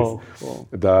გამოდის.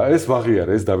 და ეს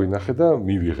ვაღიარე, ეს დავინახე და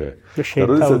მივიღე. და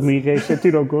როდესაც მივიღე ესეთი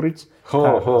როგორიც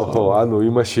ხო, ანუ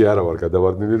იმაში არა ვარ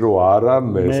გადავარდნილი, რომ არა,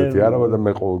 მე ესეთი არა ვარ და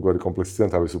მე ყოველგვარი კომპლექსიდან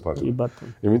თავისუფალი.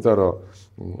 იმიტომ რომ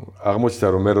აღმოჩნდა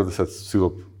რომ მე როდესაც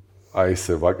ვცდილობ აი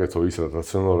ესე ვაკეთო ის რა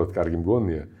რაციონალურად კარგი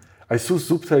მგონია. აი სულ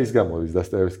სუფთა ის გამოდის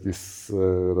დასტაევსკის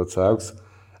რაც აქვს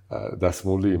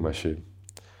დასმული იმაში.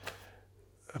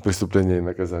 Преступление и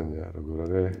наказание, როგორ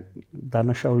არის?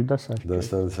 დანაშაული და სასჯელი.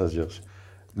 დასასჯელში.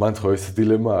 მან ხო ეს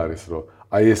დილემა არის, რომ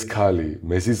აი ეს ქალი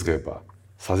მეზიზღება,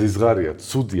 საზიზღარია,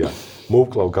 ცუდია,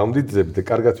 მოვკლავ გამდიდრები და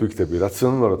კარგად ვიქცები,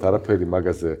 რაციონალურად არაფერი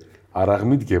მაგაზე არ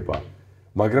აღმიდგება,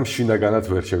 მაგრამ შინაგანად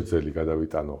ვერ შევძელი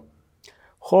გადავიტანო.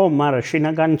 ხო, მაგრამ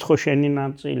შინაგანიც ხო შენი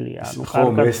ნაწილია, ანუ ხო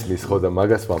მესმის ხო და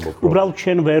მაგას ვამბობ. უბრალოდ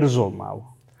შენ ვერ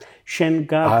ზომავ. შენ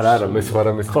გაქვს არა, მე სხვა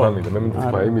რამეს თქმა მე მინდა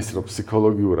თქვა იმის, რომ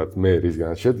ფსიქოლოგიურად მე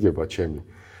რისგან შედგება ჩემი.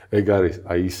 ეგ არის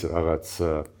აი ის რაღაც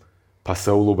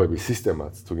ფასეულობების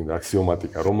სისტემაც, თუ გინდა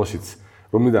აქსიომატიკა, რომელშიც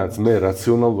რომლიდანაც მე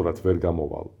რაციონალურად ვერ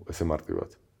გამოვალ, ესე მარტივად.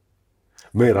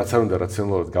 მე რაც არ უნდა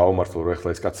რაციონალურად გავამართლო, რომ ეხლა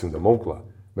ეს კაცი უნდა მოვკლა,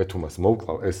 მე თუ მას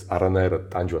მოვკლავ, ეს არანაირად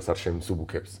ტანჯვას არ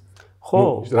შემისუბუქებს. ხო,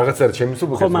 რაღაცა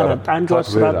შემისუბუქებს, ხო, მაგრამ ტანჯვას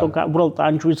რატო უბრალოდ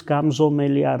ტანჯვის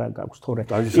გამზომელი არა გაქვს, თორე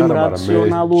იმ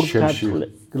რაციონალურ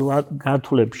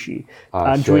გათვლებში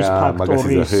ტანჯვის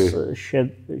ფაქტორის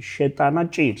შეტანა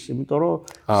ჭირს, იმიტომ რომ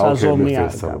საზომი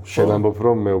არ გაქვს. შენ ამბობ,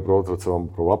 რომ მე უბრალოდ როცა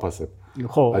ვაფასებ.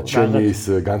 ხო, ჩემი ის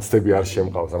განცდები არ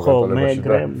შემყავს ამ განტოლებაში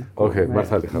და ოკეი,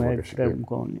 მართალი ხარ მაგაში.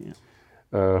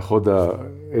 ხო და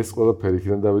ეს ყველაფერი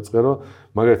იქიდან დავიწყე,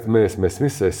 მაგალითად მე ეს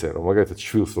მესმის ესე, რომ მაგალითად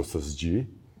შვილს როცა სჯი,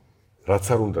 რაც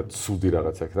არ უნდა ცუდი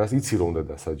რაღაცა ქნას, იცი რომ უნდა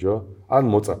დასაჯო, ან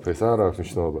მოწაფეს, ან რა აქვს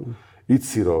მნიშვნელობა.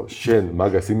 იცი რომ შენ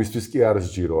მაგას იმისთვის კი არ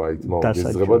სჯირო, აი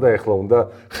მოგიზღება და ეხლა უნდა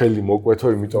ხელი მოკვეთო,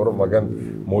 იმიტომ რომ მაგან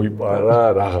მოიპარა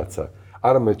რაღაცა.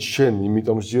 არამედ შენ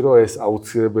იმიტომ სჯირო, ეს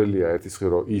აუცილებელია ერთის მხრივ,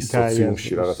 რომ ის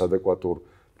სოციუმში რაღაც ადეკვატურ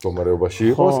მდგომარეობაში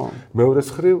იყოს, მეორეს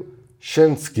მხრივ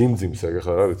შენს გიმძიმს ეგ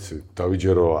ახლა რა ვიცი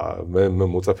დავიჯერო მე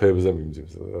მოწაფეებზე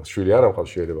მიმძიმს შვილი არ ამყავს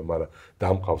შეიძლება მაგრამ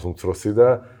დამყავს უმცროსი და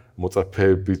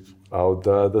მოწაფეები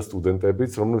ყავდა და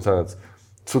სტუდენტებიც რომელთანაც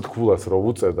ცუდ ქულას რო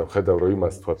უწევ და ხედავ რომ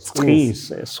იმას თქვა წყლის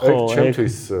ეს ხო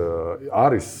ჩემთვის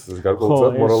არის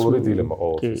გარკვეულწილად მორალური დილემა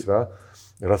ყოველთვის რა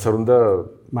რაც არ უნდა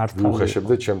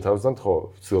ვუხეშებდე ჩემ თავსთან ხო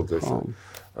ვცდილობ ეს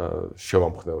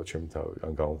შევამხნევო ჩემი თავი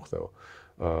ან გავამხნევო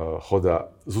ხო და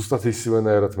ზუსტად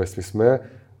ისივენაირად მესმის მე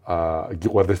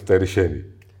გიყვარდეს მტერი შენი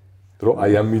რომ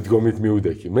აი ამ მიდგომით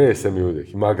მივიდექი მე ესე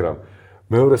მივიდექი მაგრამ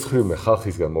მეორეს ხრივ მე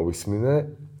ხალხისგან მოვისმინე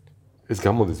ეს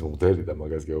გამოდის მღვდელი და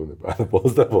მაგას გეუბნება ანუ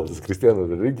ბოლოს და ბოლოს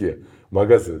ქრისტიანული რელიგია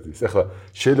მაგაზედის ახლა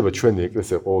შეიძლება ჩვენი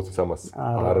ეკლესია ყოველთვის ამას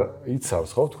არ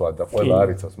იცავს ხო თქვა და ყველა არ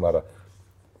იცავს მაგრამ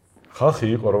ხალხი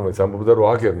იყო რომელიც ამბობდა რომ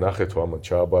აგერ ნახეთო ამათ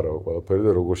ჩააბარავო ყველაფერი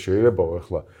და როგორ შეიძლებაო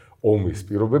ახლა ომის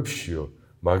პირობებშიო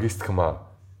მაგის თქმა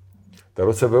და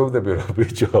როცა ვეუბნები რომ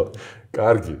ბიჭო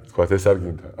კარგი თქვა ეს არ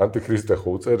გინდა ანტიქრისტე ხო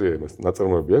უწერია იმას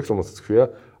ნაწარმოები აქვს რომელსაც ქვია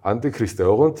ანტიქრისტე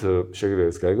ოღონდ შეიძლება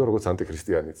ეს გაიგო როგორც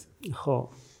ანტიქრისტიანიც ხო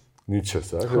ნიჩეს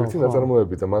აქვს ერთი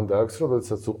ნაწარმოები და მან დააქვს რომ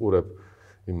როდესაც უყურებ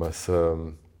იმას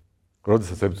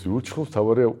როდესაც ებრძვი ურჩხულს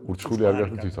თავარია ურჩხული არ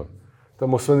გახდა თვითონ და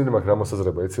მოსვენილი მაქვს რა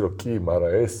მოსაზრება იცი რომ კი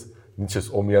მაგრამ ეს ნიჩეს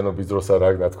ომიანობის დროს არ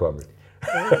აქვს ნათქვამი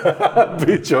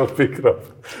ბიჭო ფიქრობ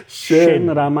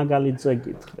შენ რა მაგალითზე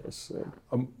გითხრეს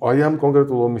აი ამ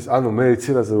კონკრეტულ ომის ანუ მე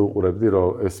იცი რაზე უყურებდი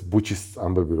რომ ეს ბუჩის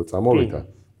ამბები რომ წამოვიდა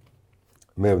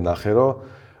მე ვნახე რომ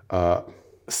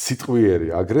სიტყვიერი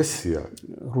აგრესია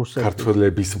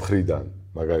ქართველების მხრიდან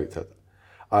მაგალითად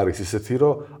არის ისეთი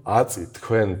რომ აწი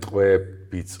თქვენ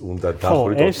ტყვეებიც უნდა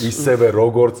დახვიდოთ ისევე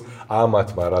როგორც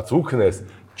ამათმა რაც უქნეს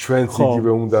ჩვენც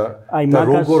იგივე უნდა და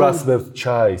როგორ ასმევთ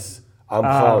ჩაის ამ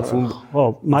ხალხს ხო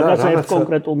მაგაზე ერთ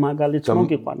კონკრეტულ მაგალითს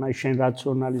მოგიყვანა შენ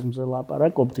რაციონალიზმზე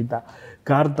ლაპარაკობდი და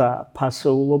გარდა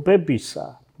ფასეულობებისა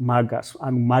მაგას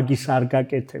ანუ მაგის არ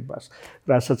გაკეთებას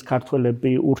რასაც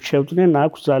ქართველები ურჩევდნენ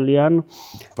აქვს ძალიან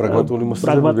პრაგმატული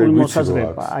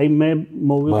მოსაზრება აი მე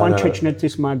მოვიყვან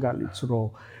ჩეჩნეთის მაგალითს რომ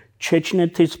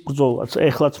ჩეჩნეთის ბრძოლაც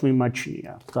ეხლაც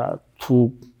მიმაჩნია და თუ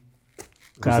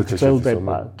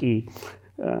გაგრძელდება კი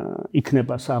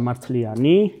იქნება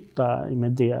სამართლიანი და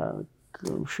იმედია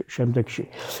შემდეგში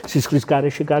სისხლის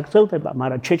გარეშე გაგრძელდება,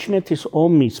 მაგრამ ჩეჩნეთის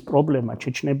ომის პრობლემა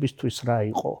ჩეჩნებისთვის რა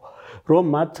იყო? რომ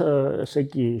მათ ესე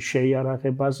იგი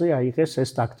შეიარაღებაზე აიღეს ეს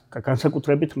ტაქტიკა,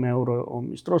 განსაკუთრებით მეორე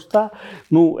ომის დროს და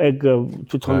ნუ ეგ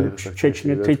თვითონ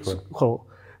ჩეჩნეთიც ხო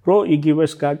რომ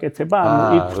იგივეს გაკეთება, ანუ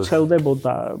იქ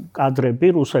ვრცელდებოდა კადრები,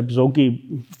 რუსები ზოგი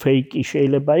ფეიკი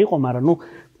შეიძლება იყო, მაგრამ ნუ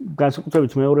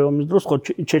განსაკუთრებით მეორე ომის დროს ხო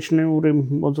ჩეჩნიური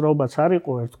მოძრაობაც არ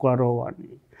იყო ერთგვაროვანი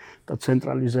და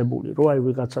ცენტრალიზებული, რომ აი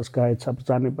ვიღაცას გაეცა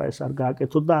ბრძანება ეს არ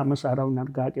გააკეთო და ამას არავინ არ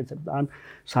გააკეთებდა, ან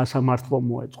სასამართლო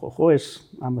მოეწყო, ხო ეს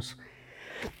ამას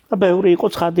და ბევრი იყო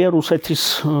ცხადია რუსეთის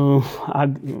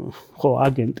ხო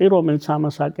აგენტი, რომელიც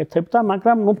ამას აკეთებდა,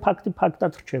 მაგრამ ნუ ფაქტი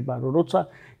ფაქტად რჩება, რომ როცა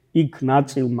იქ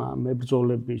ნაწილმა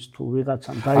მებრძოლების თუ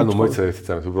ვიღაცამ დაიწყო. ანუ მოიცა ერთი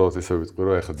წამით უბრალოდ ესე ვიტყვი,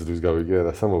 რომ ეხლა ძდვის გავიგე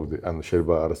რასამობდი, ანუ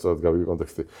შეიძლება არასწორად გავიგე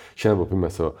კონტექსტი. შენებობ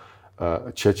იმას, რომ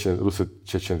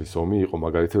ჩეჩნეთის ომი იყო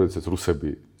მაგალითად, როდესაც რუსები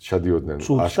შადიოდნენ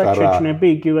აშკარა ჩეჩნები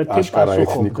იგივე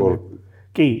პასუხობდნენ.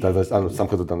 კი. და ანუ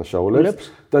სამხედრო დანაშაულებს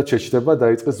და ჩეჩნება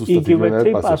დაიწყეს ზუსტად იგივე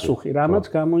პასუხი. რამაც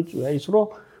გამოიწვია ის, რომ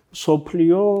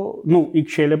სოფლიო, ნუ იქ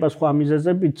შეიძლება სხვა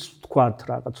მიზეზებიც თქვათ,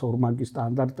 რაღაც ორმაგი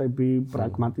სტანდარტები,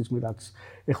 პრაგმატიზმი რაც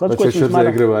ეხლა თქვენს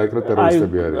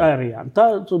ტერორისტები არიან და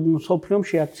სოფლიომ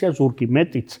შეაქცია ზურგი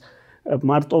მეტიც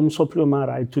მარტო სოფლიომ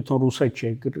არა, თვითონ რუსეთში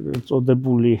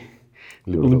წოდებული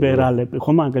ლიბერალები,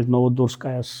 ხო მაგალითად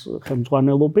ნოვოდორსკაიას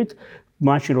ხელმძღვანელობით,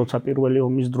 მაშინ როცა პირველი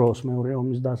ომის დროს, მეორე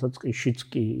ომის დასაწყისშიც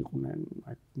კი იყვნენ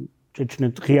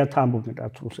ჩეჩნეთ ღიათ ამბობდნენ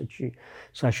რაც რუსეთში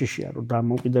საშიშია რომ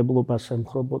დამოუკიდებლობას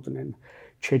ემხრობოდნენ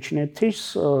ჩეჩნეთის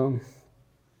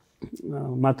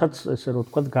მათაც ესე რომ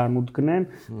ვთქვათ განუდგნენ,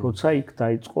 როცა იქ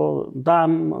დაიწყო და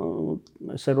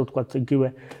ესე რომ ვთქვათ იგივე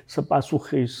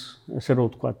პასუხის ესე რომ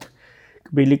ვთქვათ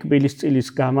კბილი-კბილის წილის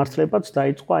გამართლებაც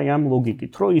დაიწყო აი ამ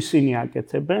ლოგიკით, რომ ისინი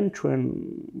აკეთებენ, ჩვენ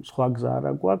სხვა გზა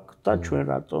არა გვაქვს და ჩვენ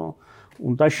რატო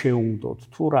უნდა შევუნდოთ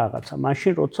თუ რაღაცა.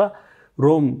 მაშინ როცა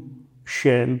რომ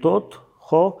შენდოთ,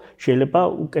 ხო, შეიძლება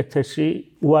უკეთესი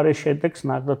უარეს შედეგს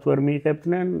ნახდათ ვერ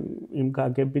მიიღებდნენ იმ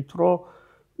გაგებით, რომ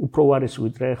უფრო უარეს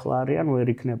ვიდრე ახლა არიან ვერ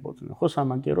იქნებოდნენ. ხო,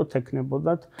 სამაგიეროდ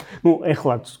ეკნებოდათ. ნუ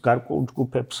ეხლაც გარკვეულ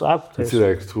ჯგუფებს აქვთ ეს. იცი რა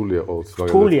იქ რთულია ყოველთვის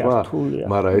რთულია.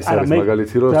 მაგრამ ეს არის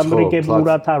მაგალითი რომ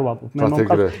დამრიგებულად არ ვაყობ. მე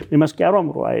მომყავს იმას კი არ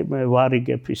ვამბობ, აი მე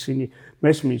ვარიგებ ისინი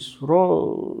მესმის, რომ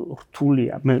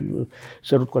რთულია. მე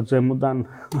ესე რომ ვთქვა ზემოდან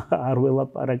არ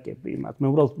ველაპარაკები იმათ. მე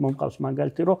უბრალოდ მომყავს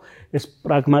მაგალითი, რომ ეს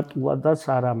პრაგმატულადაც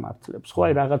არ ამართლებს. ხო,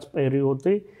 აი რაღაც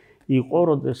პერიოდი იყო,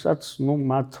 როდესაც ნუ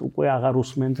მათ უკვე აღარ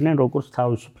უსმენდნენ როგორც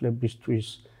თავისუფლებისთვის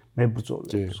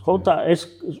მებრძოლებს. ხო და ეს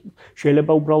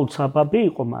შეიძლება უბრალოდ საბაბი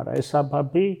იყო, მაგრამ ეს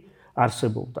საბაბი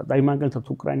არსებობდა. და აი მაგალითად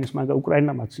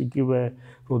უკრაინამაც იგივე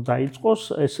რო დაიწყოს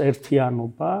ეს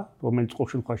ერთიანობა, რომელიც ყოველ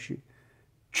შემთხვევაში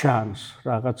ჩანს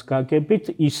რაღაც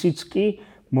გაგებით, ისიც კი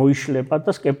მოიშლება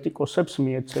და სკეპტიკოსებს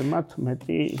მიეცემათ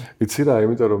მეტი. იცი რა,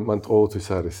 იმიტომ რომ მან ყოველთვის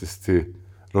არის ისეთი,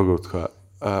 როგორ ვთქვა,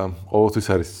 ყოველთვის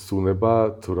არის ცუნება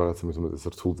თუ რაღაცა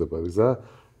მეტად რთულდება ისა.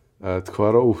 თქვა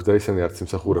რომ და ისინი არც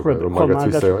იმსახურებენ რომ მაგაც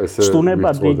ესე ცუნება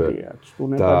დიდია,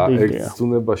 ცუნება დიდია. და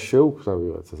ცუნება შეუქმნა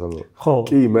ვიღაცას, ანუ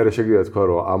კი მე შეგვიძლია თქვა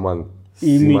რომ ამან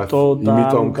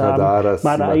იმიტომ და არა.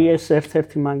 მაგრამ აი ეს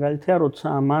ერთ-ერთი მაგალითია, როცა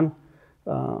ამან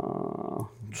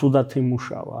ცუდად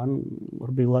იმუშავა, ან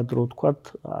რბილად რო ვთქვათ,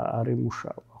 არ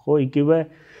იმუშავა. ხო, იგივე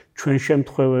ჩვენ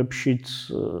შემთხვევებშიც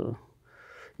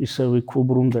ისე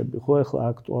ვიქუბრუნდები, ხო, ახლა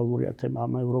აქტუალურია თემა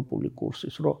ამ ევროპული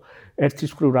კურსის, რომ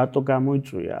ერთის მხრივ რატო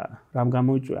გამოიწვია, რამ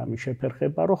გამოიწვია ამის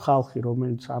შეფერხება, რომ ხალხი,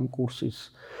 რომელიც ამ კურსის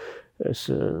ეს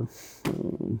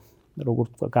როგორ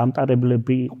ვთქვა,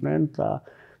 გამტარებლები იყვნენ და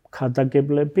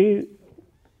ქადაგებლები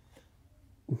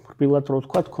რბილად რო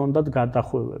ვთქვა, ჰქონდათ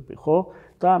გადახვევები, ხო?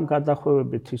 და ამ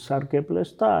გადახვევებით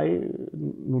ისარგებლეს და აი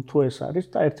ნუ თუ ეს არის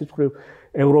და ერთის მხრივ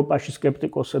ევროპაში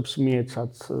სკეპტიკოსებს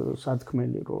მიეცათ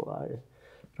სათქმელი, რომ აი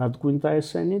რად გვინდა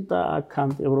ესენი და აქ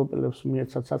ანტიევროპელებს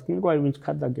მიეცათ სათქმელი, რომ აი ვინც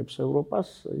ქადაგებს ევროპას,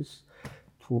 ის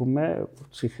თურმე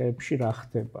ციხეებში რა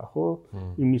ხდება, ხო?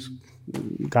 იმის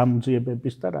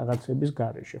გამოძიებების და რაღაცების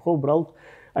გარეშე, ხო? უბრალოდ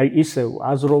აი ისევ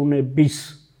აზროვნების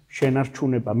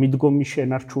შენარჩუნება, მიდგომის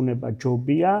შენარჩუნება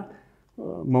ჯობია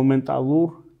მომენტალურ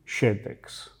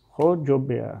შედეგს, ხო?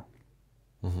 ჯობია.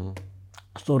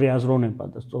 სწორი აზროვნება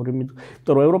და სწორი მიდგომა.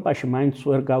 იმიტომ რომ ევროპაში მაინც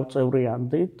ვერ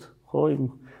გავწევრიანდით, ხო, იმ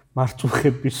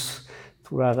მარწუხების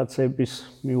თუ რაღაცების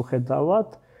მიუხედავად,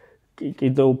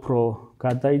 კიდევ უფრო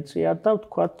გადაიწია და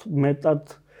ვთქვათ,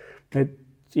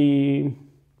 მეტი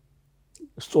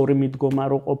სწორი მიდგომა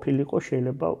რო ყოფილიყო,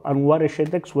 შეიძლება, ანუ უარეს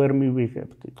შედეგს ვერ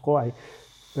მივიღებდით, ხო? აი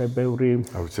ბევრი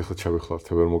არ ვიცი ახლა ჩავიხლავთ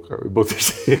ვერ მოკრავი ბოთის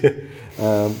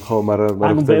ხო მაგრამ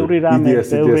ანუ ბევრი რამე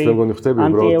მეგონი ხვდები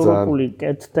უბრალოდ ანტიევროპული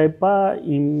კეთდება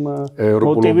იმ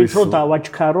მოტივით რომ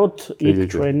დავაჩქაროთ იქ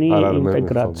ჩვენი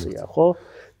ინტეგრაცია ხო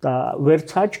და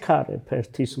ვერც აჩქარებ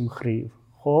ერთის მხრივ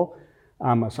ხო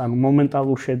ამას ანუ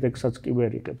მომენტალურ შედეგსაც კი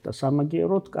ვერ იღებ და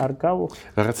სამაგიეროდ კარგავ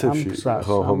რაღაცებში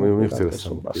ხო მივიხსენე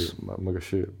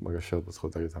მაგაში ალბათ ხო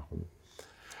დაგეთანხმები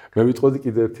მე ვიტყოდი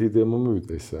კიდე ერთი იდეა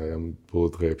მომივიდა ის აი ამ ბოლო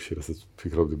დღეებში რასაც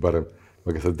ფიქრობდი ბარემ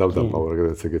მაგასაც დავდამყავ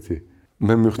რაღაც ეგეთი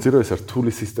მე მივხვდი რომ ეს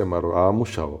რთული სისტემა რო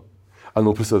აამუშავო ანუ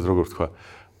უბრალოდ როგორ ვთქვა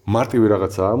მარტივი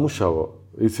რაღაცა აამუშავო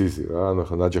იცი რა ანუ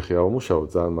ხა ნაჯახი აამუშავო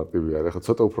ძალიან მარტივი არის ხა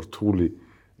ცოტა უფრო რთული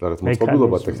რაღაც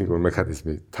მოწყობილობა ტექნიკური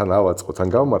მექანიზმი თან ავაწყო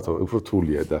თან გავმართო უფრო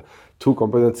რთულია და თუ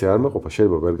კომპეტენცია არ მეყოფა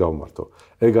შეიძლება ვერ გავმართო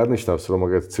ეგ არნიშნავს რომ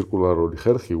მაგათ ცირკულარული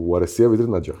ხერხი უარესია ვიდრე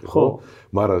ნაჯახი ხო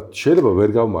მაგრამ შეიძლება ვერ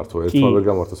გავმართო ერთმა ვერ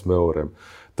გამართოს მეორემ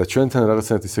და ჩვენთან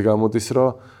რაღაცნაირად ისე გამოდის რომ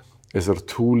ეს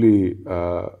რთული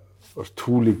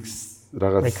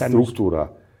რაღაც სტრუქტურა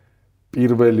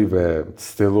პირველივე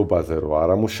ცდელობაზე რომ არ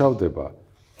ამუშავდება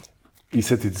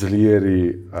ისეთი ძლიერი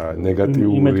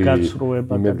ნეგატიური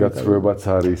იმედგაცრუებაც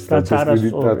არის და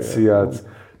დისკრედიტაციაც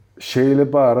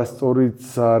შეიძლება არასწორიც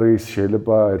არის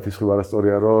შეიძლება ერთის მხრივ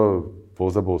არასწორია რომ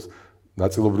ბოლოს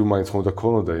ნაწილობრივ მაინც ხონდა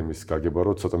ქონოდა იმის გაგება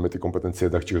რომ ცოტა მეტი კომპეტენცია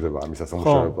დაგჭირდება ამის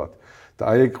ასამუშავებლად და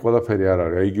აი ეგ ყველაფერი არ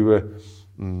არის აი იგივე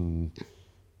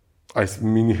აი ეს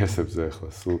მინი ჰესებზე ახლა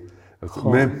სულ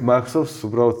მე მახსოვს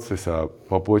უბრალოდ ესა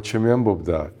პაპუაჩემი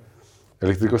ამბობდა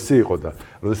ელექტრიკოსი იყო და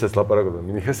როდესაც ლაპარაკობდა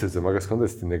მინი ჰესებზე მაგას ხონდა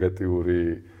ესეთი ნეგატიური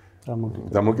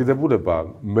დამოკიდებულება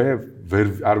მე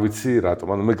არ ვიცი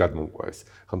რატომ, ანუ მე გადმოვყვა ეს.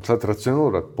 ხომ თლად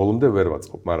რაციონალურად ბოლომდე ვერ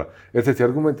ვაწყობ, მაგრამ ერთ-ერთი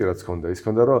არგუმენტი რაც ჰქონდა, ის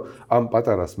ჰქონდა, რომ ამ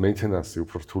პატარას მეინტენანსი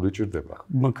უფრო რთული ჭირდება.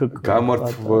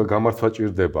 გამართვა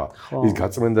ჭირდება, ის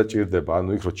გაწმენდა ჭირდება, ანუ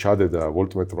იქ რო ჩადე და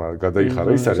ვოლტმეტრმა გადაიხარა,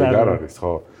 ის არ არის,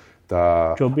 ხო? და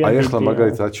აი ახლა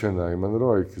მაგალითად აჩვენა იმან, რომ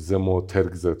აი ზემო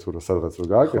თერგზე თუ სადღაც რო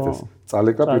გააკეთეს,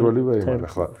 წალეკა პირველივე იმან,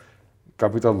 ახლა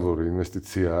კაპიტალური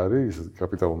ინვესტიცია არის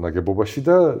კაპიტალურ ნაგებობაში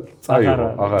და წაიღო,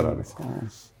 აღარ არის.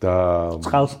 და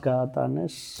წყალს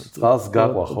გაატანეს. წყალს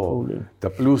გაყვა, ხო. და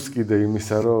პლუს კიდე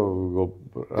იმისა, რომ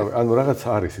ანუ რაღაც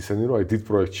არის ისენი, რომ აი დიდ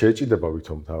პროექტს შეეჭიდება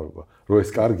ვითომ თავება, რომ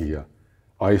ეს კარგია.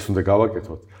 აი ეს უნდა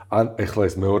გავაკეთოთ. ან ეხლა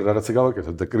ეს მეორე რაღაცა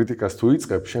გავაკეთოთ და კრიტიკას თუ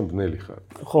იწყებ, შენ ბნელი ხარ.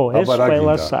 ხო, ეს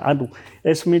ყველას, ანუ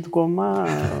ეს მიდგომა,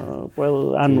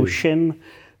 ანუ შენ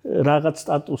რაღაც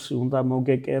სტატუსი უნდა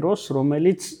მოგეკეროს,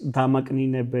 რომელიც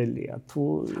დამაკნინებელია თუ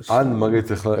ან მაგეთ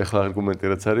ეხლა არგუმენტი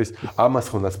რაც არის, ამას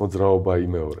ხონას მოძრაობა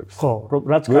იმეორებს. ხო,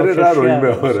 რაც კავშირში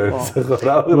იმეორებს.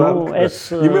 ეს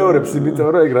იმეორებს, იმიტომ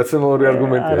რომ ეგ რაციონალური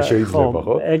არგუმენტია შეიძლება,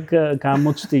 ხო? ეგ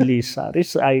გამოცდილი ის არის,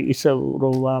 აი ისე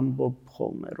რომ ვამბობ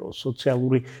ხოლმე, რომ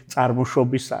სოციალური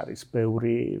წარმოშობის არის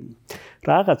ბევრი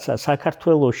რაღაცა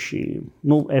საქართველოში,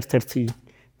 ну, ერთ-ერთი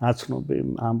ნაცნობი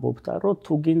ამბობდა, რომ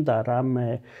თუ გინდა რამე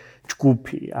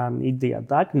ჯგუფი ან იდეა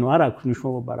დაგნო, არ აქვს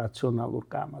მნიშვნელობა რაციონალურ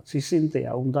გამაც. ის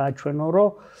იდეა უნდა აჩვენო, რომ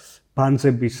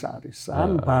ბანძების არის,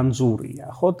 ან ბანძურია,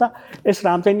 ხო? და ეს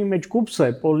რამდენიმე ჯგუფზე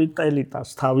პოლიტელიტას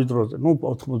თავის დროზე, ну,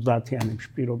 90-იანებში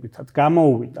პირობითად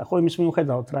გამოუვიდა, ხო? იმის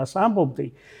მიუხედავად, რას ამბობდი,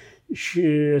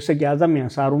 ესე იგი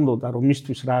ადამიანს არ უნდა რომ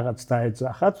მისთვის რაღაც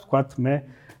დაეძახათ, თქვათ მე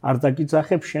არ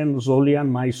დაგიძახებ შენ ზოლიან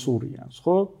მაისურიანს,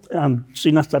 ხო? ან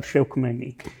წინასწარ შევქმენი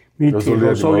მითი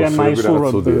ზოლიან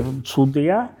მაისუროვი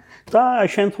ცუდია და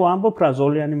შენ თუ ამბობ რა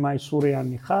ზოლიანი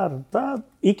მაისურიანი ხარ და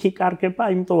იქ იკარგება,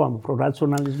 იმიტომ ამბობ რომ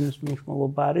რაციონალიზმის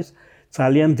მნიშვნელობა არის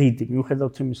ძალიან დიდი,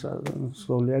 მიუხედავად იმისა,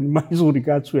 ზოლიანი მაისური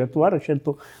გაცვია თუ არა, შენ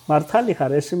თუ მართალი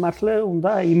ხარ, ეს სიმართლე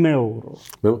უნდა იმეორო.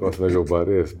 მე მყავს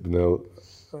მეგობარი ეს ბნელ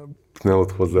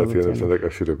 90-იანებთან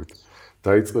დაკავშირებით.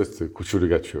 დაიწყო ეს ქუჩური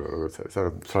გაჩევა, როგორც არის.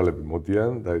 რაღაც მცრალები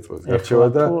მოდიან, დაიწყო ეს გაჩევა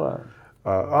და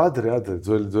ადრე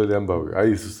ძველი ამბავი, აი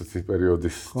ეს უბრალოდ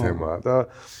პერიოდის თემაა და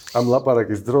ამ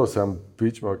ლაპარაკის დროს ამ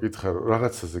ბიჭმა კითხა,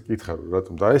 რაღაცაზე კითხა,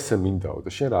 რატომ და ესე მინდაო და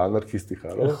შენ რა ანარქისტი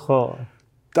ხარო? ხო.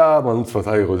 და მან უცბად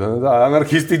აიღო და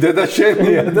ანარქისტი დედა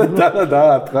შენია და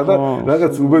დაარტყა და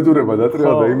რაღაც უბედურება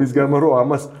დატრიალა და იმის გამო რომ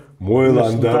ამას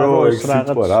მოელანდა რომ ეს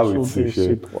სიტყვა რა ვიცი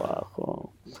სიტყვა, ხო.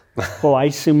 ხო,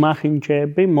 აი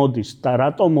სიმახინჯეები მოდის და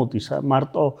რატო მოდის?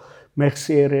 მარტო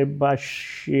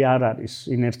მეხსიერებაში არ არის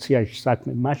ინერციაში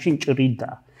საქმე, მაშინ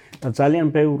ჭრიდა და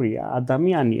ძალიან ბევრია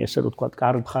ადამიანი, ესე რომ ვთქვათ,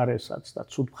 კარგ მხარესაც და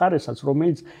ცუდ მხარესაც,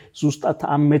 რომელიც ზუსტად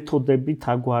ამ მეთოდებით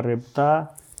აგვარებდა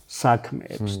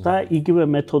საქმეებს და იგივე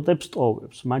მეთოდებს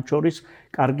ტოვებს, მათ შორის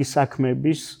კარგი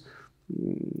საქმეების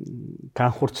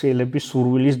განხორციელების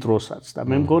სურვილის დროსაც და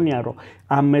მე მგონია რომ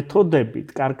ამ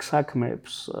მეთოდებით კარგ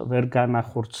საქმეებს ვერ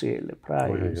განახორციელებ რა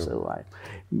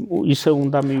ისე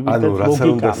უნდა მივიდეთ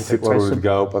ლოგიკა სიყვარულით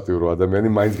გააუპატიურო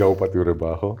ადამიანი მაინც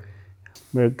გააუპატიურებაა ხო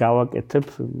მე გავაკეთებ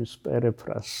მის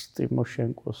პერეფრას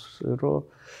ტიმოშენკოს რომ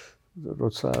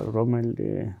როცა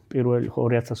რომელი პირველი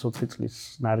 2004 წლის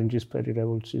ნარინჯისფერი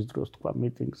რევოლუციის დროს თქვა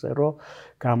მიტინგზე რომ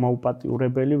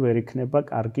გამაუპატიურებელი ვერ იქნება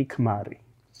კარგი ქმარი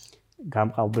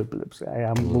გამყალბებლებზე აი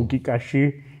ამ ლოგიკაში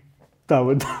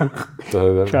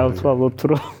ჩავცვალოთ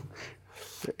რომ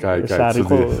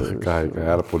კაი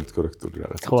არა პოლიტკორექტული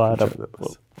რაღაც ხო არა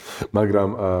მაგრამ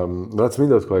რაც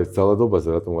მინდა თქვა ეს ძალადობაზე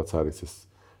რატომაც არის ეს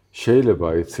შეიძლება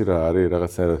იცი რა არის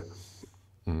რაღაცნაირად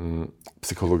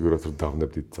ფსიქოლოგიურად რომ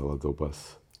დავნებდით ძალადობას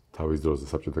თავის დროზე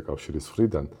საბჭოთა კავშირის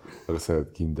მხრიდან რაღაცნაირად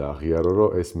გინდა აღიარო რომ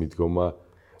ეს მიდგომა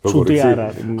ცუდი არ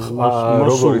არის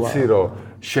როგორიცი რომ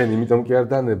შენ იმიტომ კი არ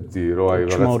დანებდი რომ აი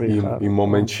რაღაც იმ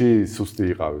მომენტში სუსტი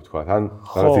იყავი თქვა ან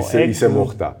რაღაც ისე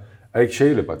მოხდა აი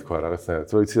შეიძლება თქვა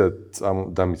რაღაცნაირად რომ იცი და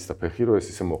დამიცდა ფეხი რომ ეს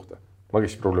ისე მოხდა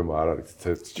მაგაში პრობლემა არ არის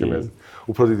ჩემი აზრით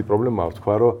უფრო დიდი პრობლემაა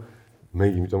თქვა რომ მე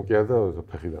იმიტომ კი არ და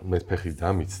ფეხი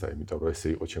დამიცდა იმიტომ რომ ესე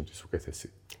იყო ჩემთვის უკეთესი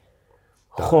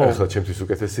ხო ახლა ჩემთვის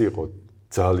უკეთესი იყო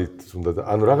ძალით უნდა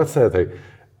ანუ რაღაცნაირად აი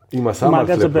იმას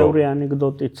ამართლებ ბევრი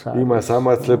ანეკდოტიც არის იმას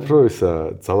ამართლებ რომ ისა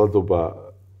ძალადობა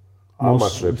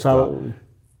ამართლებს და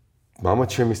მამა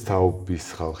ჩემის თაობის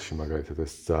ხალხში მაგალითად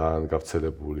ეს ძალიან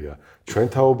გავრცელებულია ჩვენ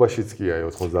თაობაშიც კი აი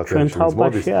 90-იანში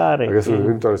მოდის მაგას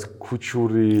იმიტომ რომ ეს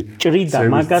ქუჩური ჭრიდა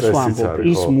მაგას ვამბობ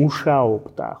ის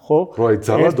მუშაობდა ხო რო აი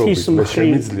ძალადობის მე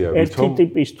შემიძლია ერთი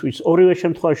ტიპისთვის ორივე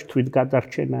შემთხვევაში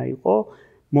თვითგადარჩენა იყო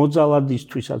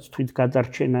მოძალადისთვისაც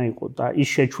თვითგადარჩენა იყო და ის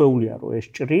შეჩვეულია რომ ეს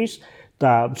ჭრის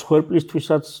და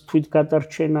მსხვერპლისთვისაც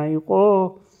თვითგადარჩენა იყო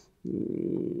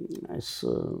ეს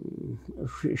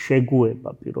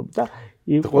შეგუება პირობდა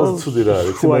იყო ცუდი რა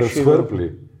არის სვერბლი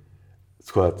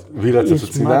თქვათ ვიღაცას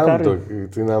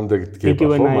წინამდე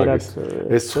გება ხო მაგის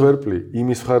ეს სვერბლი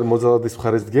იმის მხარ მოძალადის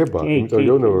მხარეს დგება იმიტომ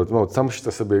იონებო რომ თამაშის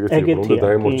წესები ეგეთია რომ უნდა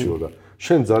დაემორჩიო და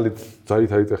შენ ძალით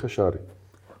აიტეხე შარი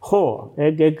ხო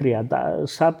ეგრეა და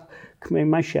საქმე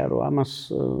იმაშია რომ ამას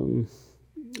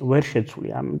ვერ შეცვლი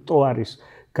ამიტომ არის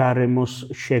გარემოს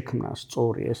შექმნა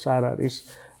სწორი ეს არ არის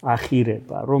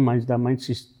ახირება რომ მაინც და მაინც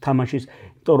ის თამაშის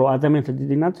იმიტომ რომ ადამიანთა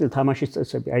დიდი ნაწილი თამაშის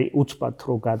წესები აი უცბად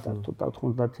რო გადართო და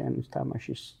 90-იანის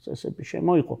თამაშის წესები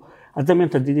შემოიღო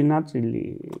ადამიანთა დიდი ნაწილი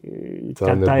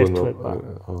გადაერთვება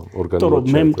იმიტომ რომ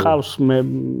მე მყავს მე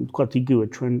ვთქვათ იგივე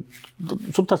ჩვენ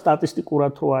სულთა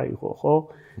სტატისტიკურად რო აიღო ხო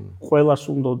ყველას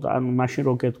უნდა ანუ მაშინ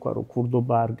რო გეთქვა რომ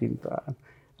ქურდობა არ გინდა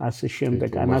ასე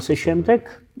შემდეგ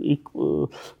იქ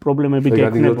პრობლემები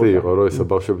გექნებოდა. ეგ იყო რომ ეს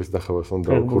ბავშვების ნახევარს უნდა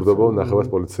ქურდობა, ნახევარს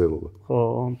პოლიციელობა. ხო,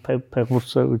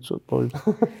 ფეხბურთელიც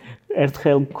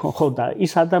ერთხელ ხო და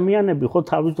ის ადამიანები ხო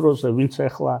თავის დროზე ვინც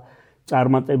ახლა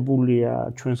წარმატებულია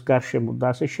ჩვენს გარშემო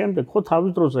და ასე შემდეგ ხო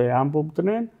თავის დროზე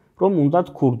ამბობდნენ რომ უნდათ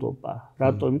ქურდობა.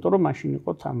 რატო? იმიტომ რომ მაშინ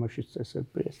იყო თამაშის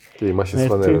წესები ეს. კი, მაშინ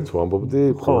სხვანაირად თუ ამბობდი,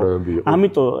 პრობლემები იყო.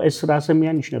 ამიტომ ეს რაზე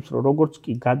მიანიშნებს რომ როგორც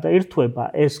კი გადაერთვება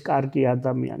ეს კარგი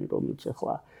ადამიანი რომელიც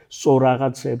ახლა სწორ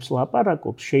რაღაცებს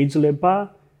ლაპარაკობს, შეიძლება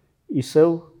ისევ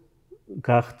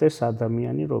გახდეს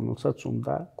ადამიანი რომელსაც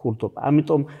უნდა ქურდობა.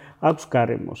 ამიტომ აქვს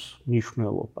გარემოს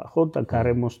მნიშვნელობა, ხო და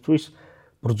გარემოსთვის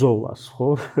ბრძოლას, ხო,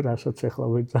 რასაც ახლა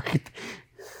ვეძახით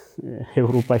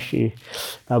ევროპაში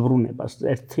დაბრუნებას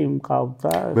ერთი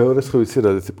მყავდა მეორე ხო ვიცი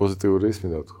რა ზეთი პოზიტიური ის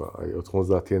მინდა ვთქვა აი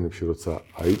 90-იანებში როცა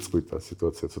აიწყვიტა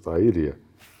სიტუაცია ცოტა აირია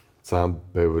ძალიან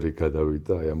ბევრი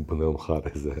გადავიდა აი ამ ბნელ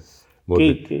მხარეზე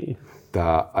კი და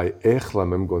აი ეხლა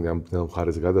მე მგონი ამ ბნელ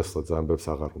მხარეზე გადასვლა ძალიან ბევრს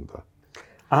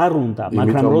არ უნდა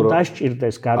მაგრამ რო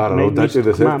დასჭირდეს გადმედის რა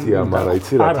დაჭირდეს ერთია მაგრამ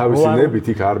იცი რა თავისი ნებით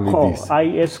იქ არ მიდის აი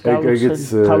ეს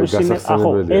თავისი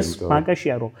ეს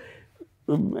მაგაშია რომ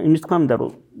იმის თქმა უნდა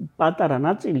რომ პატარა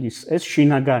ნაწილის ეს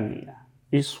შინაგანია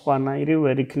ის სხვანაირი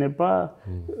ვერ იქნება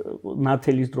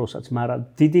ნათელის დროსაც მაგრამ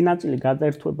დიდი ნაწილი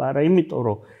გადაერთვება არა იმიტომ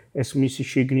რომ ეს მისი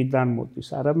შიგნიდან მოდის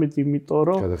არამედ იმიტომ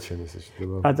რომ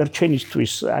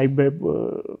გადარჩენისთვის აი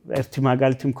ერთი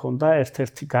მაგალითი მქონდა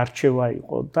ერთ-ერთი გარჩევა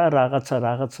იყო და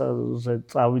რაღაცაზე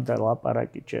წავიდა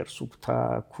ლაპარაკი ჯერ სუფთა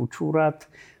ქუჩურად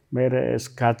მე ეს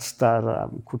გაცდა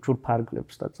ქუჩურ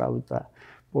ფარგლებს და წავიდა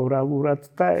მორალურად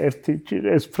და ერთი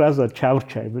ეს ფრაზა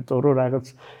ჩავრჩა, იმიტომ რომ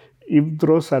რაღაც იმ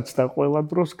დროსაც და ყველა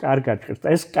დროს კარგად ჭერს და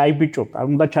ეს კაი ბიჭობ, არ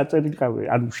უნდა ჩაწერილიყავი,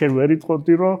 ანუ შენ ვერ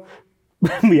იტყოდი რომ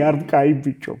მე არ კაი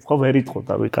ბიჭობ, ხო ვერ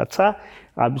იტყოდა ვიღაცა,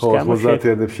 ამის გამო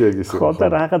 90-იანებში ეგ ისე. ხო და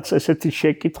რაღაც ესეთი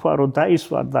შეკითხვა რომ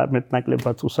დაისვარ და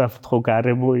მეტნაკლებად უსაფრთხო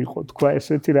გარემო იყო, თქვა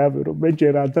ესეთი რამე რომ მე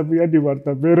ჯერ ადამიანი ვარ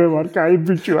და მე ვარ კაი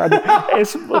ბიჭო, ანუ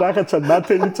ეს რაღაცა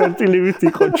ნათელი წერტილივით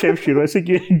იყო ჩემში, რომ ესე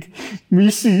იგი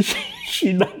მისი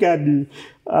შინაგანი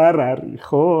არ არის,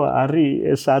 ხო? არის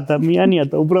ეს ადამიანია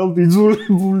და უბრალოდ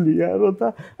იძულებულია, რომ და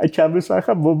აი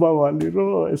ჩამესახა მომავალი,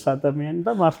 რომ ეს ადამიანი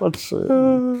და მართლაც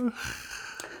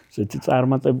ზეთი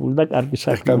წარმატებული და კარგი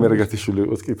საქმე. კამერა გათიშული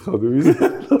იყოს კითხავდი ვიზა.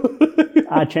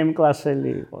 ჩემი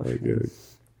კლასელი იყო.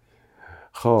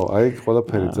 ხო, აი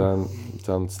ყველაფერი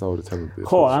ძალიან ცნაური თემებია.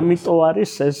 ხო, ამიტომ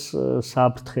არის ეს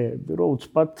საფრთხეები, რომ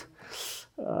უცბად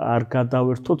არ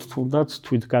გადავერთოთ თუნდაც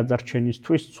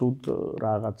თვითგადარჩენისთვის ცუდ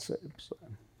რაღაცებს.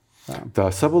 და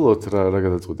საბოლოოდ რა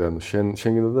გადაწყვეტე? ანუ შენ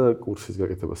გინდა და კურსის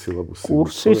გაკეთება სილაბუსი?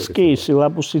 კურსის კი,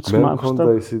 სილაბუსიც მაქვს და მე მქონდა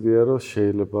ის იდეა, რომ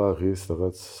შეიძლება ღირს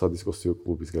რაღაც სადისკუსიო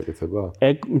კლუბის გაკეთება?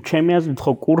 ეგ ჩემი აზრით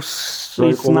ხო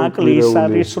კურსის ნაკლი ის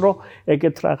არის, რომ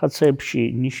ეგეთ რაღაცებში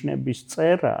ნიშნების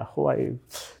წერა, ხო აი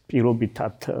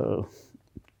პირობითად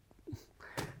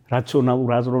რაციონალურ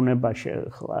აზროვნებაში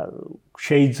ხლა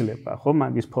შეიძლება, ხო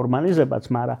მაგის ფორმალიზებაც,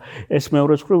 მაგრამ ეს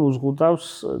მეორე მხრივ უზღუდავს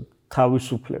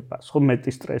თავისუფლებას, ხო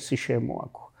მეტი სტრესი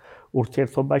შემოაქვს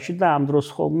ურთიერთობაში და ამ დროს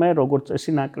ხოლმე როგორც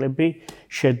წესი ნაკლები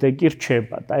შედეგი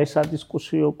რჩება და ეს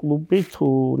სადისკუსიო კლუბი თუ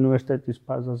უნივერსიტეტის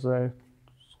ფაზაზე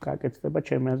გაკეთდება,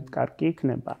 ჩემი აზრით კარგი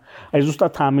იქნება. აი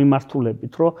ზუსტად ამ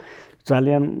მიმართულებით, რომ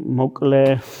ძალიან მოკლე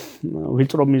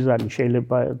ვიწრო მიზანი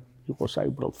შეიძლება იყოს აი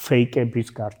უბრალოდ ფეიკების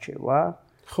გარჩევა.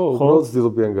 ხო, უბრალოდ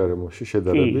ძილობიან გარემოში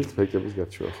შედარებით ფეიკების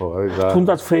გარჩევა, ხო, არის რა.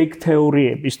 თუნდაც ფეიქ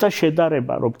თეორიების და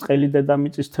შედარება, რომ ბრტყელი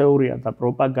დედამიწის თეორია და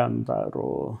პროპაგანდა,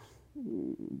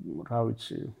 რომ რა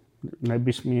ვიცი,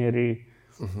 ნებისმიერი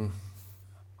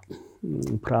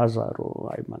ფრაზა, რომ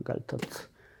აი მაგალითად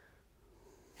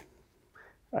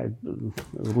აი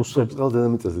რუსებს ბრტყელ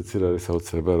დედამიწაზე ცირ არის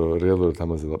საოცრება, რომ რეალურად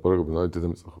ამაზე ლაპარაკობენ, აი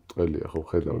დედამიწა ხო ბრტყელია, ხო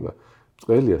ხედავ და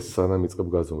ყველია სანამ იწყებ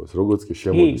გაზომვას, როგორც კი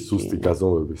შემოდის სუსტი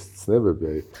გაზომვების ცნებები,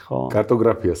 აი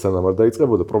კარტოგრაფია სანამ არ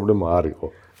დაიწყებოდა, პრობლემა არ იყო.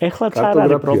 ეხლაც არ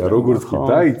არის პრობლემა, როგორც კი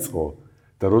დაიწყო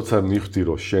და როცა მივხვდი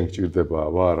რომ შენ გჭირდება,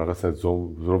 რაღაცა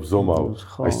ზომავ,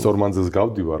 აი სწორმანძილს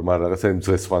გავდივარ, მაგრამ რაღაცა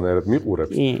ძეს სხვანაირად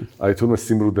მიყურებს. აი თუნდაც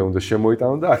სიმრუდე უნდა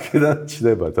შემოიტანო და აქედან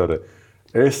ჩდება, თორე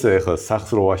ესე ეხლა სახს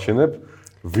რო ვაშენებ,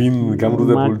 ვინ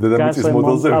გამრუდებული დედამიწის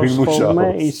მოდელზე ვინ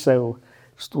მუშაობს. ისევ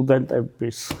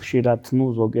სტუდენტების ხშირად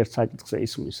ზოგიერთ საკითხზე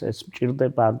ისმის ეს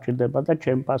მჭირდება, არ მჭირდება და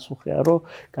ჩემი პასუხია რომ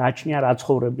გააჩნია რა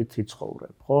ცხოვრებით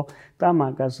იცხოვრებ, ხო? და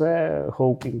მაგაზე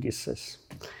ჰოუკინგის ეს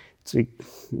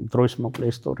დროის მოკლე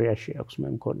ისტორიაში აქვს მე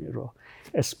მგონი რომ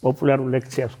ეს პოპულარულ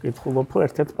ლექციას ვკითხულობ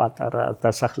ერთ-ერთ პატარა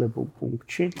დასახლებულ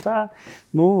პუნქტში და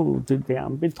დიდი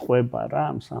ამბით ყვება რა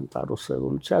ამ სამყაროს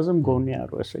ევოლუციაზე მგონია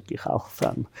რომ ესე კი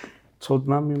ხალხთან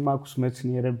ცოდნა მიმაქვს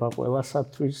მეცნიერება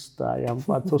ყველასათვის და აი ამ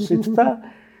პათოსით და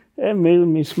მე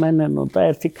მისმენენო და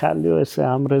ერთი ქალიო ესე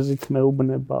ამრეზით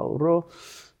მეუბნებაო რომ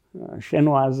შენ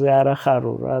ვაზე არ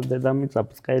ახარო რა დედამიწა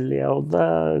ბრტყელიაო და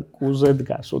კუზე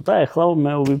დგასო და ეხლა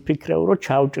მე ვიფიქრეო რომ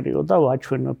ჩავჭრიო და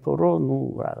ვაჩვენებო რომ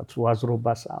რაღაც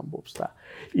უაზრობას ამბობს და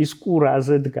ის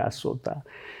კურაზე დგასო და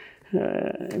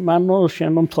მანო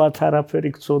შენო მთლად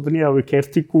არაფერი გწოდნია ვიქ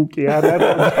ერთი კუკი არ არის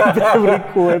ბევრი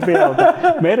კუებია და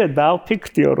მე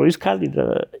დავფიქრდიო რომ ის ქალი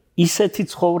ისეთი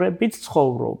ცხოვრებით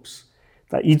ცხოვრობს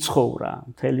და იცხოვრა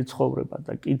მთელი ცხოვრება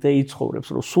და კიდე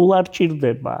იცხოვრებს რომ სულ არ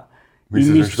ჭირდება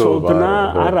იმის ცოდნა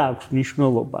არ აქვს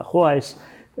მნიშვნელობა ხო აი ეს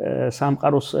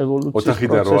სამყაროს ევოლუციის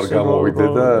ოთახიდან რო არ გამოვიდე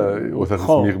და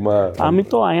ოთახის მიღმა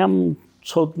ამიტომ აი ამ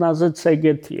ცოდნაზეც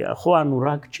ეგეთია ხო ანუ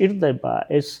რა გჭირდება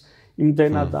ეს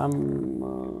იმდენად ამ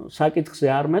საკითხზე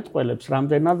არ მეტყველებს,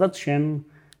 რამდენადაც შენ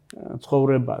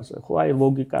ცხოვრებაზე, ხო? აი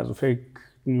ლოგიკაზე, fake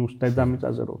news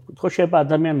დედამიწაზე რო ვთქვით. ხო, შეიძლება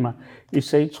ადამიანმა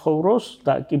ისე იცხოვროს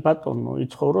და კი ბატონო,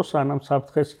 იცხოვროს, სანამ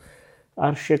საფრთხეს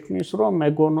არ შექმნის, რომ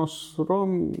მეგონოს, რომ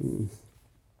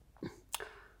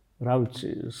რა ვიცი,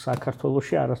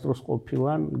 საქართველოში არასდროს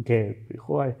ყოფილან გეები,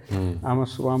 ხო? აი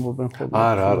ამას რო ამბობენ ხოლმე.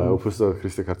 არა, უბრალოდ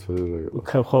ქრისტე ქართველი რა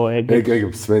იყო. ხო, ეგ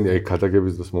მსმენი, აი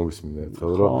ქადაგების დროს მომისმინე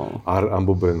ერთხელ, რომ არ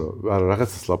ამბობენო, არა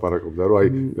რაღაცას ლაპარაკობდა, რომ აი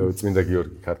წმინდა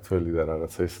გიორგი ქართველი და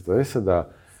რაღაცა ესა და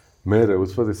მე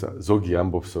უცბად ისა ზოგი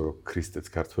ამბობს, რომ ქრისტეც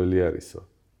ქართველი არისო.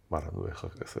 მაგრამ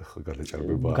ეხლა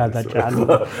გადაჭარბება.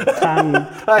 გადაჭარბება. თან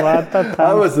ვატა თან.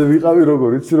 ამაზე ვიყავი როგორ,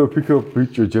 იცი რომ ფიქრობ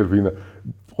ბიჭო ჯერ ვინა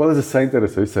ყველაზე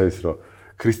საინტერესო ისა ის რომ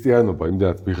ქრისტიანობა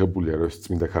იმდანაც მიღებულია რომ ეს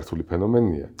წმინდა ქართული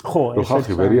ფენომენია რომ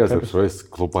ხალხი ვერ იაზრებს რომ ეს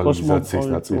გლობალიზაციის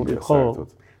ნაწილია საერთოდ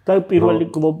და პირველი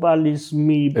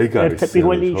გლობალიზმი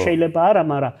პირველი შეიძლება არა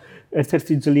მაგრამ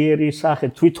ერთ-ერთი ძლიერი სახე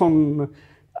თვითონ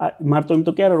მარტო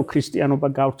იმიტომ კი არა რომ ქრისტიანობა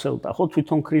გავრცელდა ხო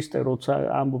თვითონ ქრისტე როცა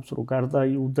ამბობს რომ გარდა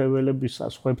იუდეველებისა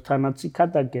სხვებთანაც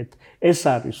იქადაგეთ ეს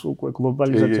არის უკვე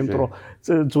გლობალიზაცია იმიტომ რომ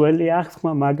ძველი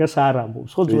აღთქმა მაგას არ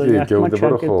ამბობს ხო ძველი აღთქმა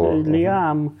ჩაკეტილია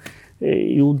ამ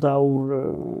იუდაურ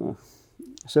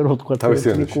ესე რომ თქვა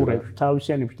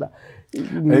თავისიანებს და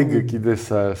ეგ კიდე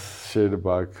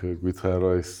შეიძლება აქ გითხრა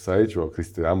რომ ეს საერთო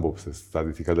ქრისტე ამბობს ეს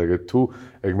სადით იქადაგეთ თუ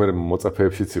ეგ მე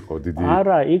მოწაფეებშიც იყო დიდი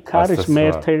არა იქ არის მე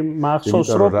ერთი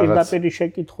მახსოვს რომ პირდაპირ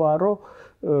შეკითხვა რომ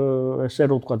ესე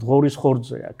რომ თქვა ღორის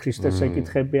ხორძეა ქრისტეს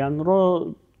ეკითხებიან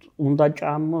რომ უნდა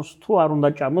ჭამოს თუ არ უნდა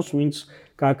ჭამოს ვინც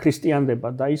გაქრისტიანდება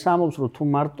და ის ამბობს რომ თუ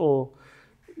მარტო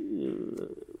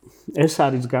ეს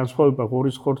არის განსხვავება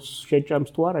ღორის ხორცს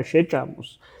შეჭამს თუ არა შეჭამოს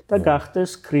და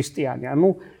გახდეს ქრისტიანი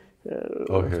ანუ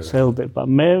ცელდება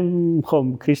მე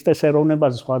ხომ ქრისტეს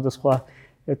ეროვნებაზე სხვადასხვა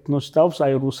ეთნოსი თავს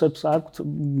აი რუსებს აქვთ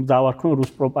დავარქმევ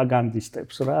რუს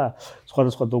პროპაგანდისტებს რა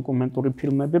სხვადასხვა დოკუმენტური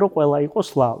ფილმები რომ ყველა იყო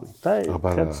სლავი და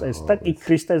ეს და კი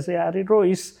ქრისტეზე არის რომ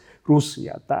ის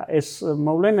რუსია და ეს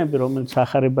მოვლენები რომელიც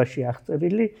ახარებაში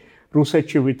აღწერილი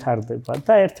რუსეთში ვითარდება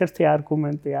და ერთ-ერთი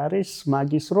არგუმენტი არის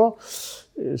მაგის რომ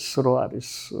ეს რო არის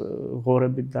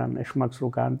ღორებიდან ეშმაკს რო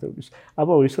განდევს.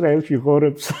 აბა ისრაელში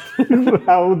ღორებს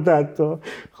რა უნდათო?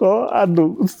 ხო,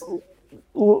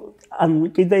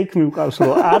 ანუ კიდე იქ მივყავს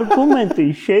რომ არგუმენტი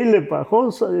შეიძლება ხო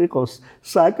იყოს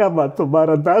საკამათო,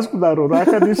 მაგრამ დასკვნა რომ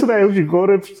რახან ისრაელში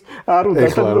ღორებს არ უნდა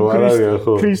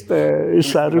ქრისტე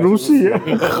ის არის რუსია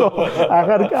ხო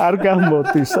აღარ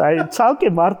გამოდის. აი ცალკე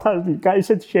მართალი,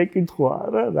 ისეთი შეკითხვაა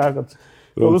რა რაღაც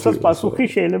როდესაც პასუხი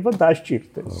შეიძლება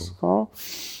დასჭირდეს, ხო?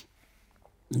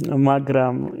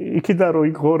 მაგრამ იქიდან რომ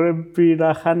იგორები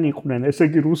რახან იყვნენ, ესე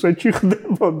იგი რუსეთში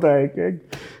ხდებოდა ეგ.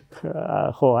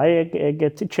 ხო, აი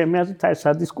ეგეთი ჩემი აზრით აი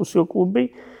სადისკუსიო კლუბი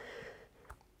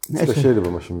ეს შეიძლება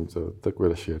მაშინ მიწევთ და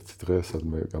ყველაში ერთი დღე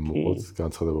სადმე გამოყოთ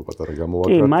განცხადება პატარა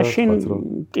გამოვაკრათ და მაშინ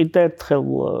კიდე ერთხელ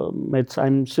მეც აი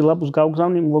სილაბუს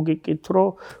გავგზავნი იმ ლოგიკით რომ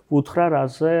უთხრა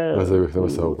რაზე ვიხდება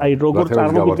საუბარი აი როგორ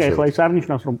წარმოგიდგა ახლა ის არ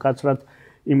ნიშნავს რომ კაცრად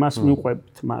იმას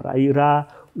მივყვებით, მაგრამ აი რა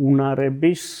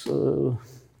უნარების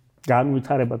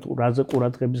განვითარება თუ რაზე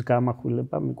ყურადღების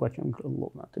გამახვილება მიგვაჩნია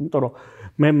მგლოვნად. იმიტომ რომ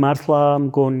მე მართლა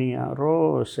მგონია,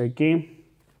 რომ ესე იგი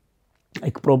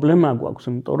ეგ პრობლემა გვაქვს,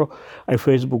 იმიტომ რომ აი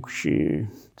Facebook-ში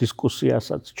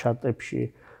დისკუსიასაც ჩატებში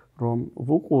რომ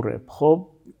ვუყურებ, ხო,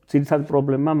 ძირითადი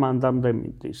პრობლემა მანდამდე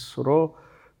მიდის, რომ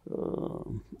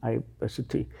აი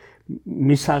ესეთი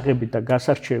მისაღები და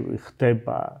გასარჩევი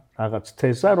ხდება რაღაც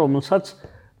თეზა,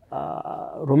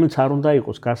 რომელიც არ უნდა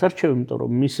იყოს გასარჩევი, იმიტომ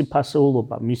რომ მისი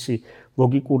ფასეულობა, მისი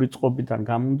ლოგიკური წყობიდან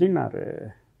გამომდინარე,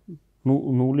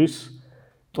 ნულის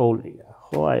ტოლია,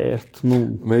 ხო, აი ერთ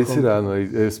მე იცი რა, ანუ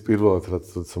ეს პირველად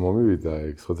რაც მომივიდა,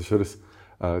 ეგ სხვადასხვა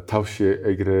თავში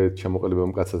ეგრე ჩამოყალიბება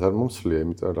მკაცად არ მომსვლია,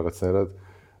 იმიტომ რაღაცნაირად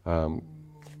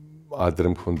ადრე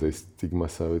მქონდა ის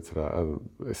სტიგმასავით რა,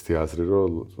 ესეთი აზრი,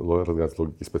 რომ რაღაც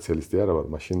ლოგიკის სპეციალისტი არა ვარ,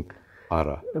 მაშინ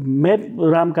არა. მე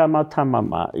რამ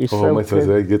გამათამამა ისევ მე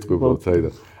გეტყვი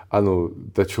საიდან. ანუ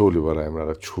დაჩეული ვარ აი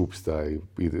რაღაც ჩუბს და აი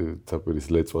თაპირის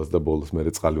ლეწვას და ბოლოს მე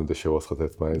წყალი უნდა შევასხოთ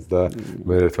ერთმანეთს და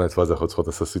მე ერთმანეთს ვაძახოთ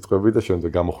ხოთა სიტყვები და შემდეგ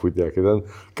გამოხვიდე აქედან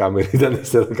კამერიდან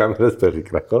ესე კამერას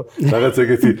ფერიქრა, ხო? რაღაც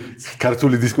ეგეთი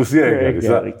ქართული დისკუსია ეგ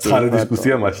არის, ცხარე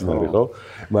დისკუსია მაშინ არის, ხო?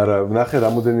 მაგრამ ნახე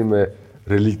რამოდენიმე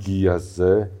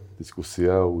რელიგიაზე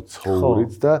დისკუსია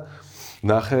უცხოურით და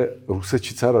ნახე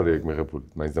რუსეთშიც არ არის ეგ მიღებული,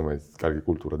 მაინც და მაინც კარგი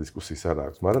კულტურა დისკუსიის არ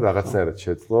აქვს, მაგრამ რაღაცნაირად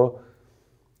შეძლო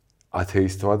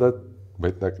ათეისტმა და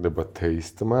მეტნაკლებად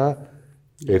თეისტმა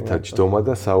ერთად ჯდომა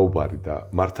და საუბარი და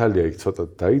მართალია იქ ცოტა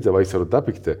დაიძაბა ისე რომ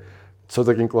დაფიქრდე,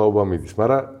 ცოტა კი კლაუბა მიდის,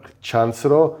 მაგრამ ჩანს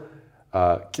რომ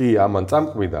კი ამან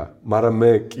წამკვიდა, მაგრამ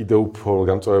მე კიდე უფრო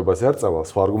გამწვევებაზე არ წავალ,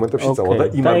 სხვა არგუმენტებში წავალ და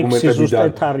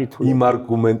იმ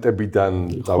არგუმენტებიდან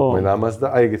წავკმენ ამას და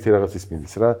აი ეგეთი რაღაც ის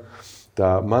მიდის რა.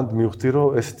 და მან მივხვდი რომ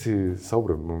ესეთი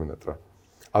საუბრები მომენატრა.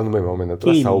 ანუ მე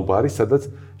მომენატრა საუბარი, sadაც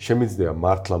შემიძლია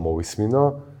მართლა მოვისმინო,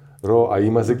 რომ აი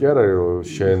იმაზე კი არ არის რომ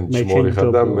შენ ჩმორი ხარ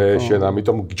და მე შენ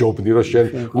ამიტომ გჯობნი რომ შენ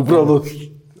უბრალოდ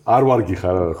არ ვარგი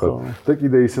ხარ რა ხო. და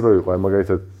კიდე ის რო იყო, აი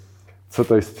მაგალითად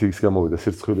ცოტა ისეთი ის გამოვიდა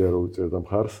სირცხვილია რომ უწერდა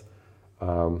მხარს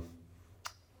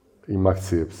იმ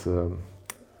აქციებს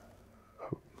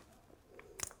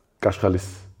კაშხალის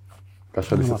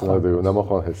საწინააღმდეგო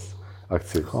ნამოხვანეს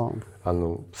აქციებს. ანუ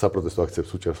საპროტესტო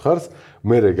აქციებს უჭერს ხარს,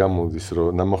 მერე გამოდის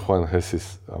რომ ნამოხვანესის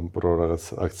ამ პრო რაღაც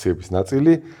აქციების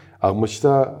ნაწილი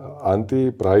აღმოჩნდა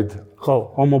ანტი-პრაიდ ხო,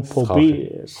 ჰომოფობი.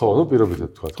 ხო, ნუ პირობითად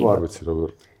თქვა, ხო, არ ვიცი როგორ.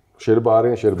 შეიძლება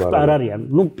არიან, შეიძლება არ არიან.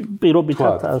 ნუ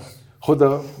პირობითად ხო და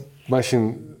მაშინ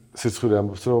სიცხვილე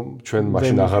ამბობს რომ ჩვენ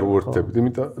მაშინ აღარ ვუერთდებით,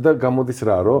 იმიტომ და გამოდის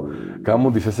რა, რომ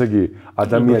გამოდის ესე იგი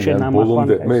ადამიანიან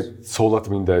ბოლომდე მე ცოლად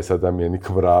მინდა ეს ადამიანი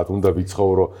ქმრად, უნდა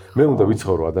ვიცხოვრო, მე უნდა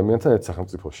ვიცხოვრო ადამიანთან ერთ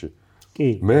სახელმწიფოში.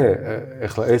 კი. მე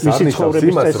ეხლა ეს არ ნიშნავს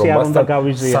იმას რომ მასთან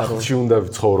სახლში უნდა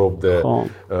ვიცხოვრობდე,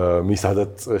 მის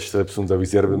ადატებს უნდა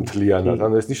ვიზიარებდე მთლიანად,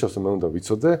 ანუ ეს ნიშნავს რომ მე უნდა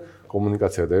ვიცოდე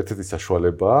კომუნიკაცია და ერთ-ერთი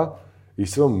საშუალებაა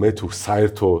ის რომ მე თუ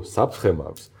საერთო საფრთხე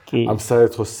მაქვს ამ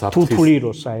საერთო საფრთხის თვლი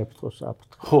რომ საერთო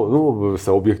საფრთხე. ხო, ნუ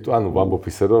ობიექტო, ანუ ვამბობ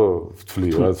ისე რომ ვთვლი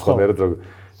რა, სხვანაირად რომ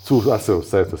თუ არსებობს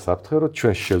საერთო საფრთხე, რომ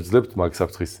ჩვენ შევძლებთ მაგ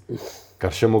საფრთხის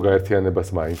გარშემო გაერთიანებას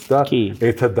მაინც და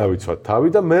ერთად დავიცვათ თავი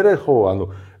და მე ხო, ანუ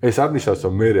ეს არ ნიშნავს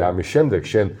რომ მე ამის შემდეგ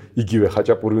შენ იგივე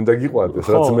ხაჭაპური უნდა გიყვარდეს,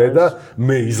 რაც მე და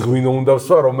მე იზღვინო უნდა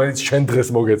ვსვა, რომელიც შენ დღეს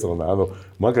მოგეწონა. ანუ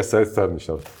მაგას საერთოდ არ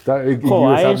ნიშნავს. და იგივე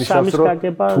არ ნიშნავს რომ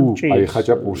თუ აი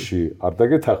ხაჭაპურში არ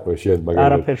დაგეთახმე შენ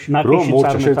მაგალითად რომ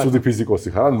მოჩა შენ ცუდი ფიზიკოსი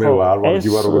ხარ, ან მე არ ვარ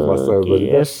გივარ როგორც მასწავლებელი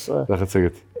და რაღაც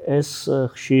ეგეთი. ეს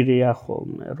ხშირია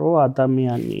ხოლმე, რომ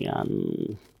ადამიანიან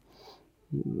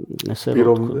ესე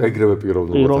რომ ეგრევე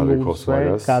პიროვნულად არ იყოს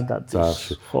მაგას.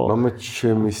 მაგრამ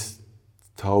ჩემის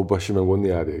თაობაში მე მგონი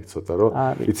არის ეგ ცოტა რომ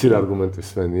იცი რა არგუმენტის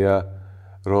მენია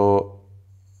რომ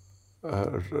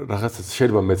რაღაცა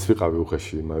შეიძლება მეც ვიყავი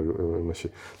უხეში იმაში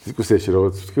დისკუსიაში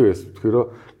როგორც ვთქვი რომ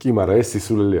კი მაგრამ ეს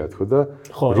სისულელეა თქო და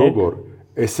როგორ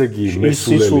ესე იგი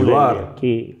მესულელი ვარ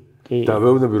კი და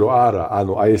ვეუბნები რომ არა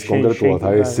ანუ აი ეს კონკრეტულად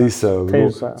აი ეს ის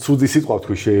ცუდი სიტყვა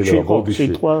თქვი შეიძლება ბოდიში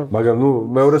მაგრამ ნუ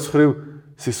მეორე მხრივ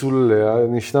სისულელეა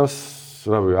ნიშნავს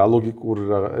რავი, ალოგიკური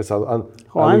ეს ან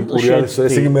ალოგიკური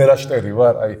ეს იგი მე რა შტერი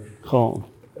ვარ, აი. ხო.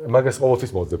 მაგას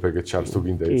ყოველთვის მოძებ ეგეთ ჩარს თუ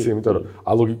გინდა იცი, იმიტომ რომ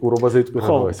ალოგიკურობაზე იტყვი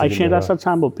რა ეს იგი. აი შენ რასაც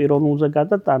ამბობ პიროვნულზე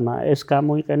გადატანა, ეს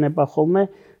გამოიყენება ხოლმე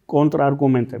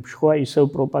კონტრარგუმენტებში, ხო, ისევ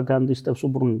პროპაგანდისტებს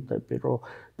უბრუნდები, რომ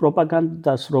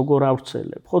პროპაგანდას როგორ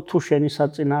ავრცელებ, ხო, თუ შენი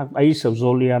საწინააღმდეგო, აი ისევ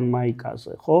ზოლიან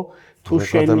მაიკაზე, ხო? თუ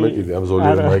შენი დამეკიდე ამ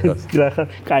ზოლიან მაიკაზე.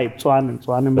 კაი,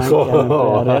 მწვანე მაიკაზე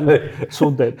არიან,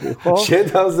 ცუდები, ხო? შენ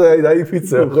თავზე აი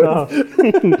დაიფიცე, ხო?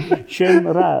 შენ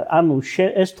რა, ანუ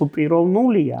ეს თუ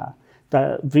პიროვნულია და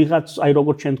ვიღაც აი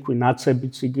როგორც შენ თქვი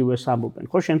ნაცებიც იგივეს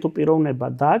ამბობენ ხო შენ თუ პიროვნება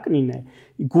დააკნინე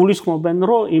გულისხმობენ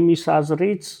რომ იმის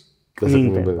აზრიც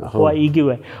კნინდება ხო აი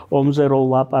იგივე ომზე რო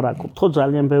ლაპარაკობ ხო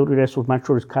ძალიან ბევრი რესურსი მათ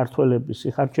შორის ქართველების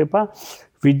იხარჯება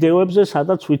ვიდეოებზე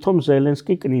სადაც ვითომ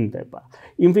ზელენსკი კნინდება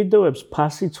იმ ვიდეოებს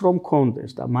ფასიც რომ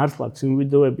მქონდეს და მართლაც იმ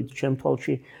ვიდეოებით ჩემ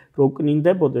თვალში რო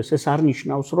კნინდებოდეს ეს არ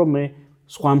ნიშნავს რომ მე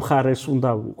სხვა მხარეს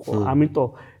უნდა ვიყო ამიტომ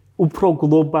უფრო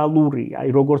გლობალურია აი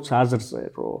როგორც აზრზე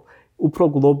რომ უფრო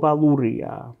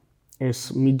გლობალურია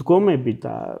ეს მიდგომები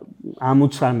და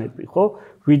ამოცანები, ხო?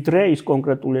 ვიდრე ის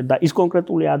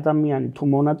კონკრეტული ადამიანი თუ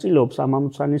მონაწილეობს ამ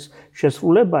ამოცანის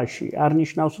შესრულებაში, არ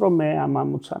ნიშნავს, რომ მე ამ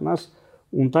ამოცანას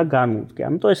უნდა განვუდგე.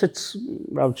 ამიტომ ესეც,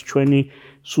 რა ვიცი, ჩვენი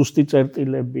სუსტი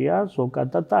წერტილებია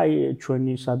ზოგადად და აი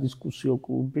ჩვენი სადისკუსიო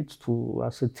კლუბით თუ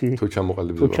ასეთი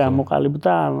თუ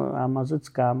ჩამოყალიბდა ამაზეც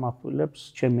გაამახვილებს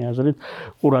ჩემი აზრით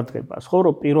ყურადღებას. ხო,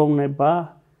 რომ პიროვნება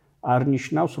არ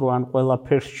ნიშნავს, რომ ან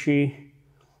ყველაფერში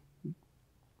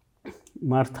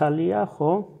მართალია,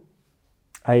 ხო?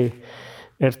 აი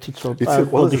ერთი ცოტა იცი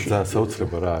ყველაზე ძალიან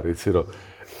საოცრება რა არის, იცი რომ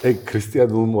ეგ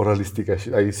ქრისტიანულ მორალისტიკაში,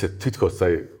 აი ისე თითქოს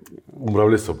აი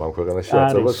უმრავლესობა ამ ქვეყანაში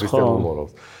აწება ქრისტიანულ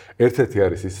მორალს. ერთ-ერთი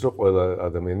არის ის, რომ ყველა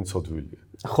ადამიანი ცოდვილია.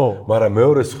 ხო. მაგრამ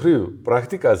მეორე მხრივ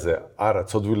პრაქტიკაზე არა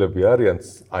ცოდვილები არიან,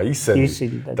 აი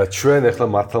ისინი და ჩვენ ახლა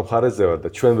მართალ მხარეზე ვარ და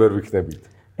ჩვენ ვერ ვიქნებით.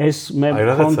 ეს მე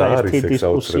მქონდა ერთი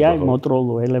დისკუსია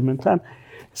მოტროლო ელემენტთან.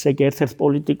 ესე იგი ერთ-ერთ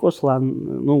პოლიტიკოს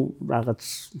ნუ რაღაც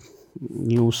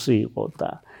ნიუსი იყო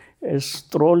და ეს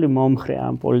ტროლი მომხრე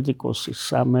ამ პოლიტიკოსის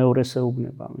მეორეს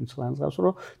ეუბნება ვინც ლანძღავს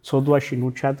რომ ცოდვაში ნუ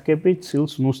ჩადგები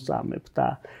ცილს ნუ სწამებ და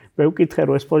მე ვკითხე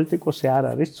რომ ეს პოლიტიკოსი არ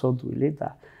არის ცოდვილი და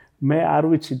მე არ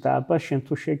ვიცი და აბა შენ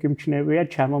თუ შეგიმჩნევია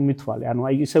ჩამომითვალე ანუ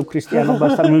აი ისევ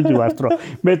ქრისტიანობასთან მივდივართ რომ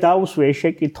მე დაუსვე ეს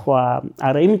შეკითხვა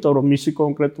არა იმიტომ რომ მისი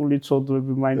კონკრეტული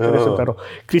ცოდვები მაინტერესებდა რომ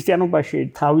ქრისტიანობაში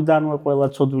თავიდანვე ყველა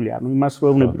ცოდვილია ანუ იმას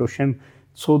ვეუბნები რომ შენ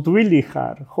ცოდვილი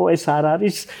ხარ ხო ეს არ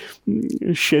არის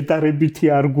შედარებითი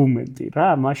არგუმენტი რა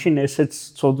მაშინ ესეც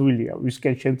ცოდვილია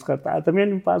ვისკენ შემცხარდა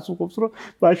ადამიანი პასუხობს რომ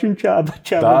მაშინ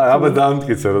აბა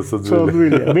დაამტკიცე რომ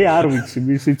ცოდვილია მე არ ვიცი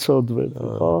მისი ცოდვები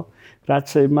ხო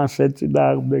რაც იმას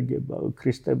ეწინააღმდეგება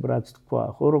ქრისტემ რაც თქვა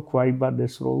ხო რომ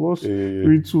ქვაიბადეს როლოს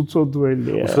ვინც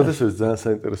უცოდველია უსაძესო ძალიან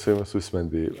საინტერესო იმას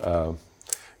ვისმენდი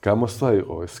გამოსვლა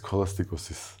იყო ეს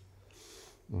სქოლასტიკოსის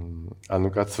ანუ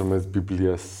კაც რომელიც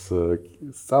ბიბლიას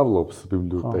სწავლობს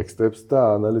ბიბლიურ ტექსტებს და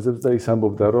ანალიზებს და ის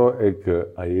ამბობდა რომ ეგ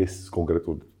აი ეს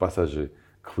კონკრეტული პასაჟი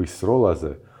ქვის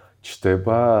როლაზე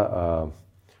ჩდება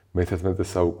მე-11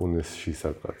 საუკუნეში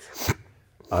სადღაც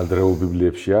ანდრეულ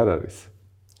ბიბლიებში არ არის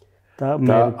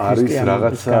და არის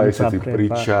რაღაცა ესეთი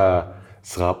პრიჩა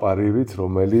ზღაპარივით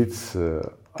რომელიც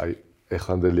აი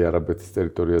ეხანდელი არაბეთის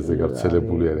ტერიტორიაზე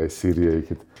გავრცელებული არის სირია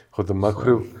იქით ხო და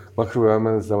მაქრო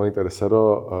ამას დამაინტერესა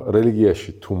რომ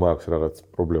რელიგიაში თუ მაქვს რაღაც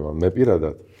პრობლემა მე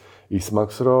პირადად ის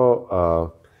მაქვს რომ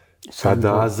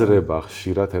გადააზრება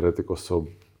ხშირად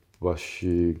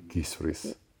ერეტიკოსობაში გისვრის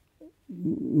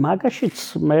მაგაშიც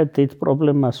მე დიდ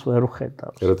პრობლემას ვერ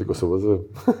ვხედავ ერეტიკოსობაზე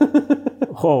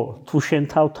ხო თუ შენ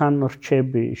თავთან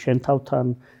რჩები შენ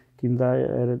თავთან კიდე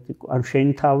ერეტიკო ან შენ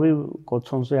თავი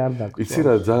კოცონზე არ დაგწვა იცი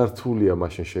რა ძალიან რთულია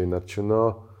მაშინ შეინარჩუნო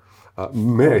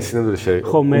მე სინამდვილეში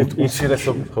ხო მე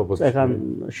უცირესობ ეხლა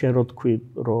შენ რო თქვი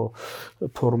რომ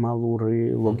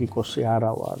ფორმალური ლოგიკოსი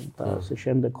არა ვარ და ასე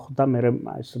შემდეგ ხო და მე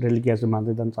ეს რელიგიაზე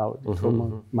მანდედან წავედით რომ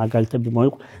მაგალითები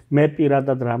მოიყო მე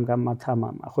პირადად რამ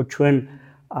გამათამამა ხო ჩვენ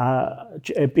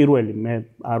პირველი მე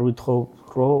არ ვითხოვ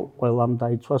რომ ყველამ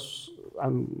დაიცვას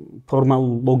ან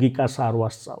ფორმალურ ლოგიკას არ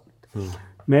ვასწავლეთ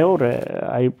მეორე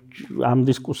აი ამ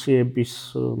დისკუსიების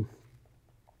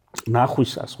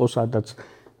ნახვისას ხო სადაც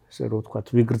ესე რომ ვთქვათ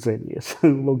ვიგრძენი ეს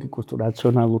ლოგიკურ თუ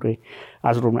რაციონალური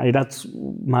აზროვნა აი რაც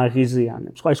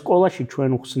მაღიზიანებს ხო აი სკოლაში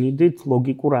ჩვენ ვხსნიდით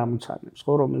ლოგიკურ ამოცანებს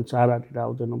ხო რომელიც არ არის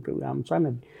რაოდენობრივი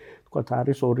ამოცანები ვთქვათ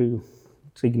არის ორი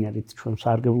წიგნით ჩვენ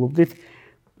სარგებლობდით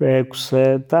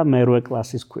B6 და მე8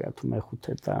 კლასის ქვია თუ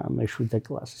მე5 და მე7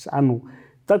 კლასის ანუ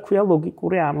და ქვია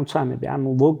ლოგიკური ამოცანები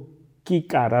ანუ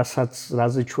ლოგიკა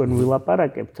რაზე ჩვენ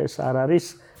ვილაპარაკებთ ეს არ არის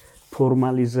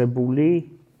ფორმალიზებული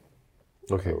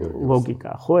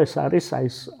ლოგიკა ხო ეს არის აი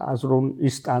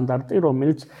ის სტანდარტი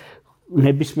რომელიც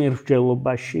ნებისმიერ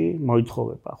მსჯელობაში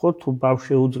მოითხოვება ხო თუ ბავშვს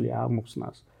შეუძლია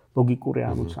ამოხსნას ლოგიკური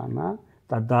ამოცანა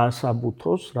და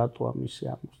დაასაბუთოს რატო ამისი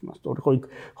ამოხსნა სწორი ხო იქ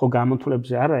ხო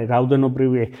გამოთვლებზე არ არის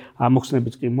რაოდენობრივი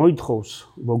ამოხსნებიც კი მოითხოვს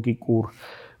ლოგიკურ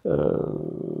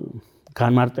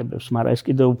განმარტებებს მაგრამ ეს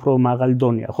კიდევ უფრო მაღალი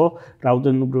დონეა ხო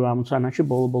რაოდენობრივ ამოცანაში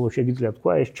ბოლო-ბოლო შეგიძლია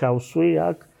თქვა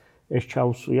ეს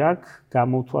ჩავსვი აქ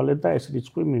გამოვთვალე და ეს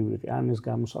რიცხვი მივიღე ან ეს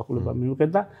გამოსახულება მივიღე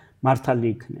და მართალი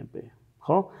იქნები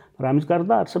ხო? მაგრამ ამის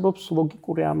გარდა არსებობს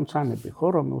ლოგიკური ამოცანები, ხო,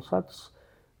 რომელსაც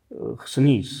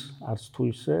ხსნის არც თუ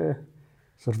ისე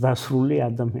ზრდასრული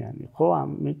ადამიანი, ხო?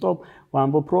 ამიტომ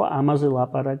ვამბობ, რომ ამაზე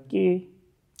ლაპარაკი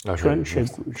ჩვენ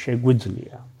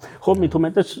შეგვიძლია. ხო, მით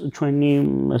უმეტეს ჩვენი,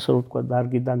 ესე რომ ვთქვა,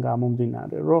 დარგიდან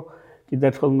გამომდინარე, რომ კიდევ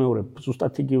ერთხელ მეორე,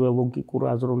 ზუსტად იგივე ლოგიკურ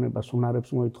აზროვნებას უნარებს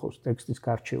მოითხოვს ტექსტის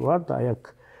გარჩევა და აი აქ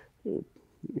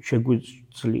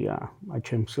შეგვიძლია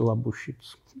ჩემ სილაბუსშიც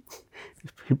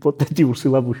ჰიპოთეტიურ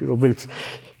სილაბუსში, რომელიც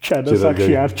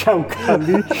ჩანასახში არ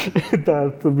ჩავკალი და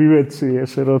მივეცი,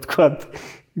 ესე რომ ვთქვა,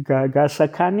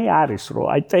 გასაქანი არის, რომ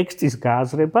აი ტექსტის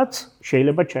გააზრებაც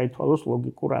შეიძლება ჩაითვალოს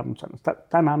ლოგიკურ ამოცანას.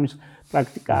 თან ამის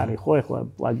პრაქტიკა არის, ხო, ეხლა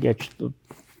პლაგიატში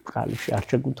ყალიბში არ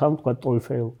შეგუთავ, თქვა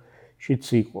TOEFL-შიც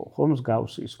იყო, ხო,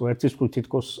 მსგავსი ის, რომ ერთის თუ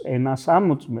თითქოს ენას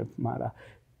ამოწმებ, მაგრამ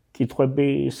კითხვები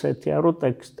ისეთია, რომ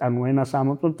ანუ ენას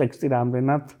ამოწმებ, ტექსტი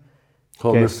რამდენად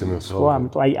გესმის, ხო,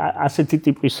 ამიტომ აი ასეთი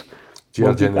ტიპის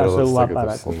ლოგიკაზე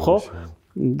ვლაპარაკობ, ხო?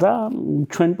 და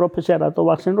ჩვენ პროფესია რატო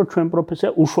ვახსენე, რომ ჩვენ პროფესია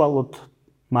უშუალოდ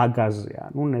მაგაზია,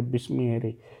 ну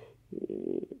ნებისმიერი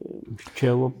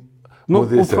რჩეულობ,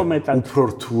 უფრო მეტად უფრო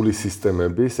რთული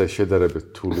სისტემების, აი შედარებით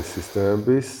რთული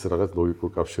სისტემების რაღაც ლოგიკურ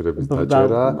კავშირების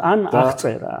დაჭერა ან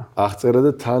აღწერა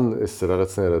და თან ეს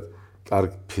რაღაცნაირად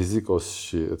კარგი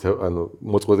ფიზიკოსში, ანუ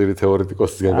მოწყვეტილი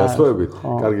თეორეტიკოსისგან განსხვავებით,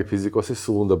 კარგი ფიზიკოსი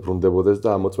სულ უნდა ბრუნდებოდეს და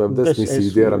ამოწმებდეს მისი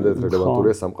იდეა რამდენად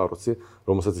რელევანტურია სამყაროში,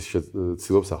 რომელსაც ის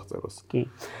ცდილობს აღწეროს.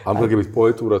 ამ გაგებით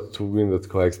პოეტურად თუ გინდა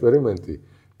თქვა ექსპერიმენტი,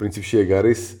 პრინციპში ეგ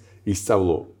არის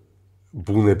ისწავლო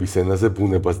ბუნების ენაზე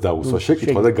ბუნებას დაუსვა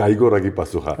შეკითხვა და გაიგო რა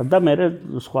გიპასუხა. და მე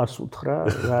სხვას უთხრა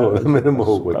რა. მე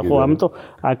მოუყვე. ხო, ამიტომ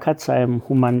აქაც აი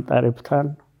ჰუმანიტარებთან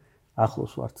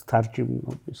ახლოს ვართ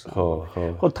თარჯიმნობის.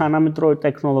 ხო, თანამედროვე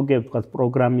ტექნოლოგიები, თქვა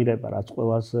პროგრამირება, რაც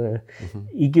ყველაზე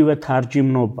იგივე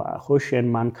თარჯიმნობაა, ხო, შენ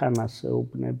მანქანას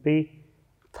ეუბნები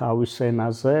თავის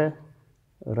ენაზე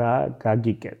რა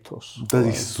გაგიკეთოს. და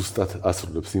ის ზუსტად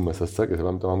ასრულებს იმასაც საკეთებ,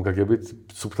 ამიტომ ამ გაგებით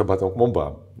სუფთა ბატონყმობა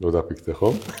მოდაფიქრე, ხო?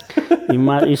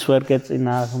 ის ვერ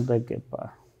გეწინააღმდეგება.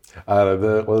 არა,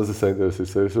 და ყველაზე საინტერესო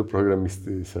ის რომ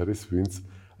პროგრამისტი ის არის, ვინც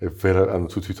ანუ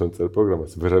თუ თვითონ წერ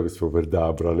პროგრამას, ვერავის ვერ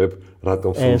დააბრალებ,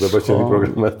 რატომ სრულდება ჩემი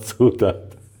პროგრამა ცუდად.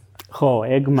 ხო,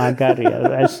 ეგ მაგარია.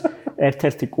 ეს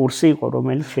ერთ-ერთი კურსი იყო,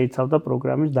 რომელიც შეიცავდა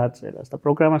პროგრამის დაწერას და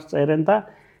პროგრამას წერენ და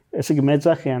ესე იგი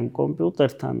მეძახიან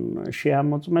კომპიუტერთან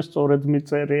შეამოწმე სწორედ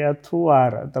მიწერია თუ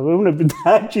არა და მეუბნები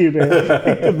დაჭირე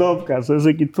კნოპკას,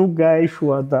 ესე იგი თუ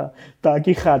გაიშვა და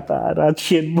დაგიხატა რაც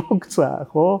შენ მოგცა,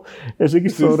 ხო? ესე იგი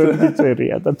სწორედ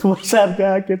მიწერია და თუ ის არ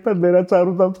გააკეთა, მე რაც არ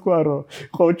უნდა ვთქვა, რომ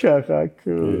ხოჩახ აქ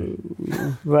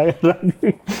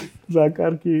რა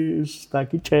კარგი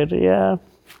დაგიჭერია.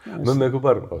 მე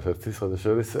მეგობარი მყავს ერთი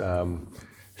სხვადასხვა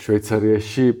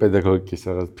შვეიცარიაში პედაგოგიკის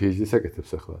რაღაც PhD-ს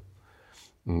აკეთებს ახლა.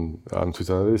 ან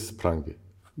თვითონ არის ფრანგი.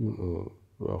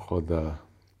 ხო და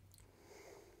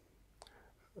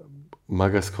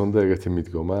მაგას ქონდა ეგეთი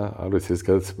მიდგომა, არ ვიცი ეს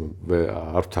გადაც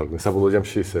არ ვთარგმნე. საბოლოო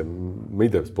ჯამში ისე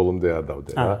მიდევს ბოლომდე არ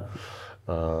დავდე რა.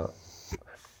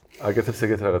 აკეთებს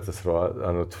ეგეთ რაღაცას, რომ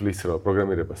ანუ თვლის, რომ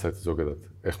პროგრამირება საერთოდ ზოგადად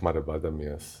ეხმარება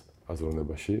ადამიანს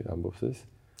აზროვნებაში, ამბობს ეს.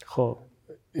 ხო.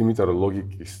 იმიტომ რომ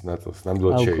ლოგიკის ნაწილს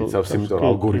ნამდვილად შეიცავს, იმიტომ რომ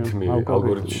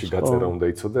ალგორითმში გაწერა უნდა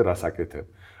იცოდე, რას აკეთებ.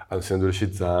 ანუ სენდვიჩში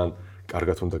ძალიან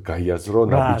კარგად უნდა გაიაზრო,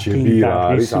 ნაბიჯები რა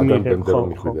არის, ადამიანამდე რომ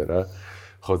მიხვიდე რა.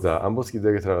 ხო და ამბობს კიდე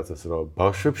ეგეთ რაღაცას, რომ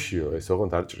ბავშვებშიო ეს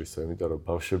ოღონდ არ ჭრისო, იმიტომ რომ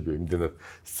ბავშვები იმდენად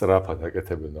სწრაფად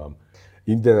აკეთებენ ამ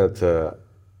იმდენად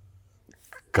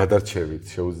გადარჩევით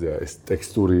შეუძლია ეს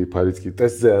ტექსტური ფაილიც კი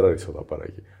ტესტზე არ არის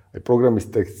ლაპარაკი. აი პროგრამის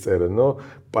ტექსტს წერენო,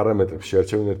 პარამეტრებს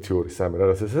შეარჩევენ 1 2 3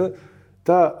 რაღაც ესე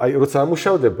და აი როცა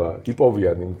ამუშავდება,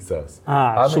 იპოვიან იმ გზას.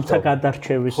 სუფთა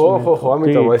გადარჩევის ხო,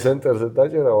 ამიტომ ეს ენტერზე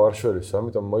დაჭერა არ შორისო,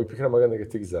 ამიტომ მოიფიქრა მაგან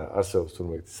ეგეთი გზა. არსებობს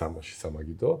თურმე სამაში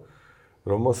სამაგიდო,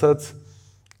 რომელსაც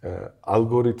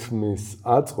ალგორითმის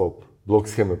აწყობ, ბლოკ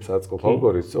სქემებს აწყობ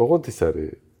ალგორითმს, ოღონდ ის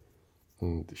არის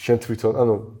შენ თვითონ,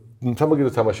 ანუ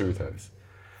სამაგიდო თამაშებით არის.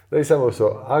 და ის ამბობს,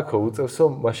 რომ აქო უწევსო,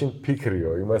 მაშინ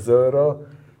ფიქრიო იმაზე, რომ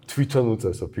თვითონ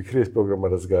უწევსო, ფიქრი ეს პროგრამა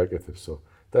რაც გააკეთებსო.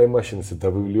 და აი მაშინ ესე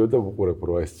დავივლიო და ვუყურებ,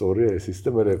 რომ აი სწორია ეს ის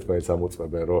და მე ერთმანეთს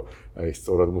ამოწმებენ, რომ აი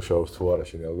სწორად მუშაობს თუ არა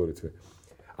შენი ალგორითმი.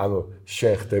 ანუ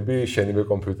შენ ხდები შენივე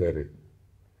კომპიუტერი.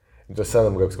 იმიტომ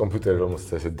სანამ გაქვს კომპიუტერი,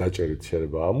 რომელსაც ესე დაჭერით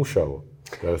შეიძლება ამუშავო.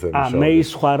 მე ის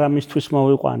სხვა რამისთვის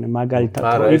მოვიყვანე, მაგალითად,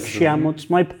 იქ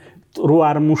შეამოწმებ, რო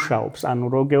არ მუშაობს, ანუ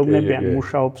რო გეუბნებიან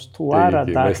მუშაობს თუ არა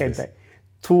და ხედე.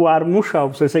 თუ არ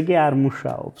მუშაობს, ესე იგი არ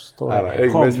მუშაობს, თორე არა, ეგ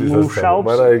მუშაობს,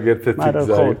 მაგრამ ეგ ერთ-ერთი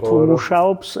გზა იყო, თუ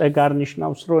მუშაობს, ეგ არ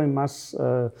ნიშნავს, რომ იმას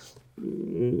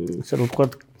ესე რომ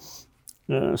ვთქვათ,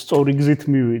 სწორი გზით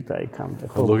მივიდა იქამდე,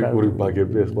 ხო. ლოგიკური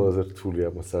ბაგები ეს ყველაზე რთულია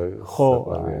მასა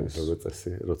საყვარელი როგორც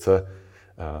წესი, როცა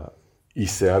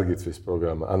ისე არ გიწვის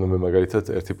პროგრამა. ანუ მე მაგალითად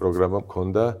ერთი პროგრამა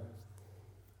მქონდა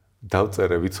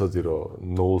დავწერე ვიცოდი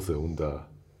რომ 0-ზე უნდა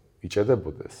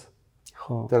იჭედებოდეს.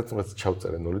 ხო. და რაღაც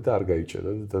ჩავწერე 0 და არ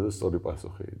გაიჭედა და სწორი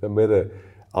პასუხი. და მე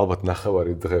ალბათ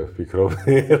ნახევარი დღე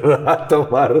ვფიქრობდი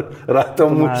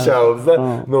რატომ მუშაობს და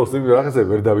რაღაცა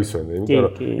ვერ დავისვენე, იმიტომ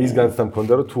რომ ის განცდა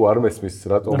მქონდა რომ თუ არ მესმის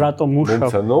რატომ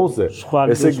მომცა 0-ზე,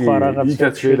 ესე იგი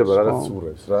იქაც შეიძლება რაღაც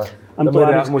ურევს რა. და მე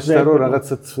აღმოჩნდა რომ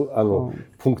რაღაცა ანუ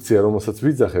ფუნქცია რომელსაც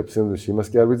ვიძახებ, სინამდვილეში იმას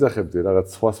კი არ ვიძახებდი, რაღაც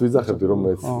სხვას ვიძახებდი,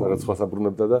 რომელიც რაღაც სხვას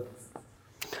აბრუნებდა და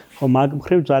ხო, მაგ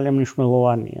მხრივ ძალიან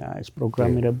მნიშვნელოვანია ეს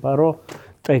პროგრამირება, რომ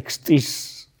ტექსტის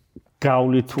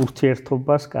გავლით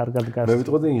ურთიერთობას კარგად გასწავლო. მე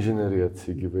ვიტყოდი ინჟინერიაც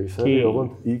იგივე ის არის,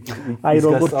 ოღონდ ის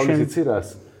გასწავლიცი რას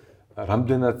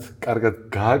რამდენად კარგად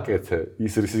გააკეთე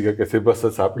ის რისის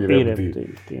გაკეთებასაც აპირებდი.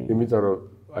 იმიტომ რომ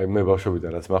აი მე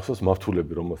ბავშვობიდან რაც მახსოვს,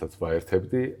 მავთულები რომელსაც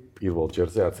ვაერთებდი, პირველ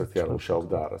ჯერზე არც ერთი არ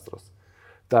მუშაობდა არასდროს.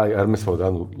 და აი არ მესმოდა,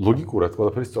 ანუ ლოგიკურად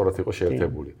ყველაფერი სწორად იყო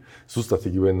შეერთებული. ზუსტად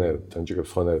იგივენაირად ჯანჯიკებს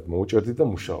სხვანაირად მოუჭერდი და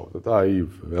მუშაობდა და აი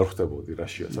ვერ ხვდებოდი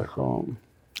რაშია საქმე. ხო.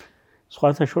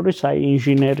 სხვათა შორის აი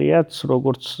ინჟინერიაც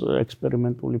როგორც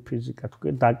ექსპერიმენტული ფიზიკა თუ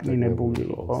კი დაკნინებული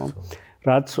იყო,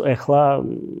 რაც ახლა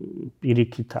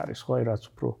პირიქით არის, ხო, რაც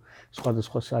უფრო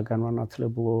სხვადასხვა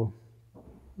საგანმანათლებლო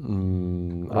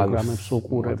პროგრამებს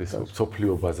უყურებს.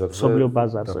 სოფლიო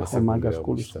ბაზარზე ხო მაგას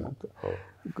გულისხმობ.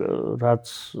 რაც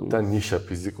და ნიშა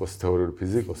ფიზიკოს, თეორიული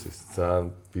ფიზიკოსის ძალიან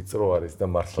ვიწრო არის და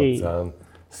მართლა ძალიან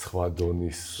სხვა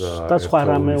დონის და სხვა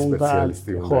რამე უნდა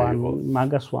ხო ანუ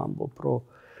მაგას ვამბობ, რომ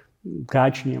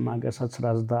გააჩნია მაგასაც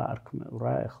რაც დაარქმევ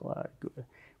რა ახლა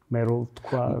მე რო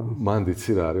თქვა მან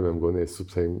ვიცი რა არის მე მგონი ეს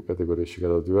სუბსაიმ კატეგორიაში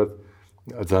გადავდივართ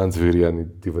ძალიან ძვირიანი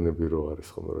დივანები რო არის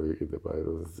ხოლმე რო იყიდება აი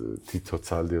რო თითო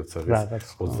ცალდი როცა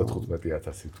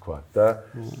 35000 თქვა და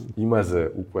იმაზე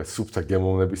უკვე სუბთა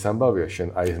გემოვნების ამბავია შენ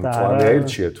აი ეს მწვანე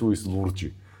აირჩია თუ ის ლურჯი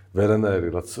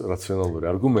ვერანაირი რაციონალური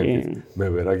არგუმენტი მე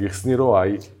ვერ აგიხსნი რომ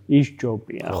აი ის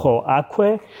ჯობია ხო აქვე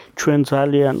ჩვენ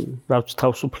ძალიან რაც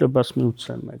თავისუფლებას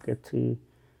მივცემ ეგეთი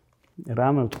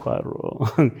რამე ვთქვა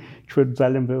რომ ჩვენ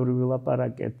ძალიან ბევრი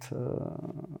ვილაპარაკეთ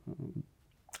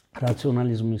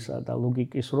რაციონალიზმისა და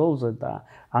ლოგიკის როლზე და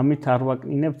ამით არ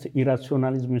ვაკნინებთ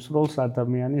ირაციონალიზმის როლს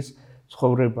ადამიანის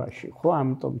ცხოვრებაში ხო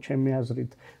ამიტომ ჩემი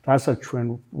აზრით რასაც ჩვენ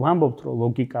ვამბობთ რომ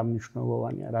ლოგიკა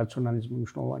მნიშვნელოვანია რაციონალიზმი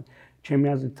მნიშვნელოვანია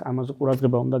ჩემი აზრით ამაზე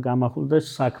ყურადღება უნდა გამახვილდეს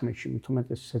საქმეში მით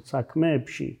უმეტეს ისეთ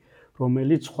საქმეებში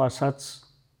რომელიც სხვასაც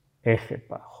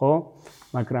ეხება ხო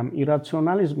მაგრამ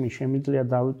ირაციონალიზმი შემიძლია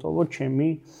დავიტოვო ჩემი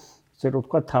ესე რომ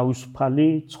თქვა თავისუფალი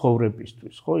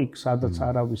ცხოვრებისთვის ხო იქ სადაც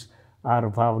არავის არ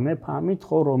ვავნებ ამით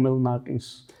ხო რომელ ნაყინს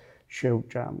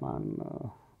შევჭამ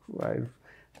აი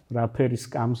რაფერის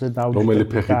კამზე დავჭამ რომელი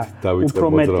ფეხით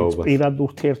დავიწყებ მოძრაობას პირად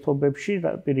ურთიერთობებში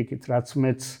პირიქით რაც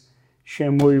მეც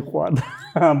შემოიყვანა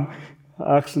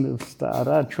ახსნებს და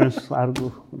რა ჩვენს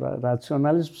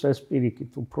რაციონალიზმს ეს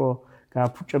პირიქით უფრო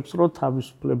გაფუჭებს რომ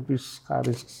თავისუფლების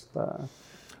ხარისხს და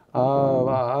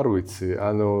არ ვიცი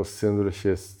ანუ სცენარში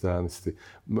ეს ძალიან ისეთი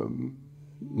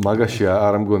მაგაში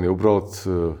არ მგონია უბრალოდ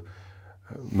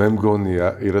მე მგონია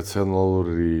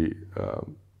ირაციონალური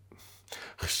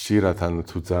ხშირად ანუ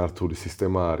თუ ძართული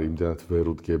სისტემა არის იმდანაც ვერ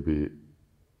უდგები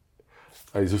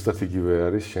აი ზუსტად იგივე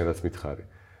არის შენ რაც მითხარი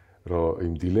რომ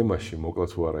იმ დილემაში მოკლა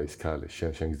თუ არა ის ქალი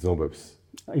შენ გძნობებს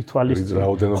ითვალისწინებ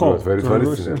რაოდენობრივად ვერ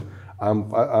ითვალისწინებ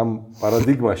ამ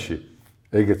პარადიგმაში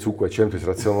ეგეც უკვე ჩემთვის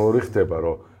რაციონალური ხდება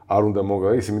რომ არ უნდა მოგა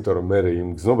ის იმიტომ რომ მე იმ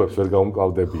გზნობებს ვერ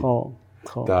გავუმკლავდები ხო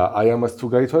და აი ამას თუ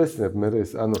გაითვალისწინებ მე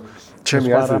ეს ანუ ჩემი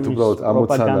აზრით უბრალოდ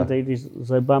ამოცანა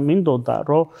პროპაგანდიზება მინდოდა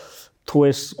რომ თუ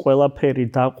ეს ყველაფერი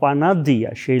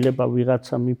დაყვანადია შეიძლება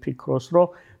ვიღაცა მიფიქროს რომ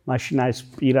მაშინ ეს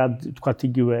პირად თქვათ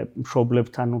იგივე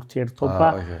მშობლებთან ურთიერთობა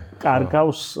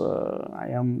კარგავს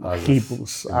აი ამ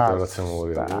ხიბლს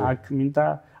აქ მინდა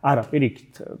არა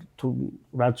პირიქით თუ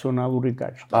რაციონალური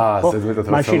გაჩნდა ხო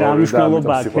მაშინ რა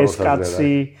მნიშვნელობა აქვს ეს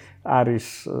კაცი არის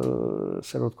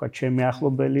ესე რომ თქვა ჩემი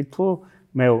ახლობელი თუ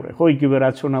მეორე ხო იგივე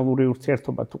რაციონალური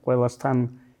ურთიერთობა თუ ყველასთან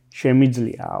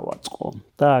შემიძლია ავაწყო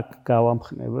და აქ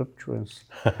გავამხნევებ ჩვენს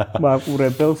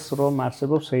მაყურებელს რომ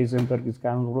არსებობს ჰეიზენბერგის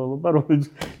განმგრელობა რომელიც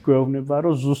გვეუბნება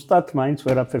რომ ზუსტად მაინც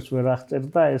ვერაფერს ვერ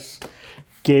აღწერდა ეს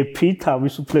გეფი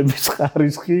თავისუფლების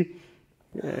ხარისხი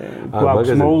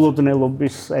გვაქვს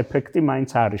მოულოდნელობის ეფექტი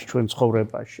მაინც არის ჩვენ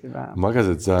ცხოვრებაში რა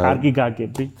მაგაზე ძალიან კარგი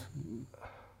გაგებით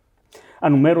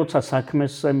ანუ მე როცა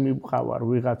საქმესზე მივყავარ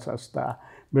ვიღაცას და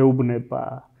მეუბნება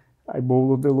აი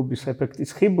მოულოდნელობის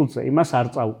ეფექტის ხიბლზე იმას არ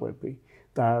წავყვები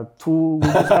და თუ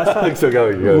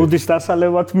ლუდის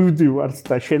დასალევად მივდივართ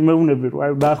და შენ მეუბნები რომ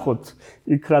აი ნახოთ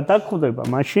იქ რა დაგხვდება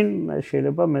მაშინ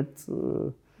შეიძლება მე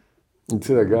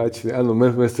იცი რა გააჩნია ანუ მე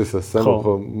მეცეს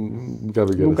სამხო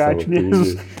გავიგე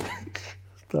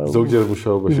ზოგჯერ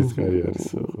მუშაობაშიც კი არის,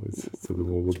 ცოტა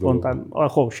მოგონება.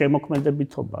 ხო,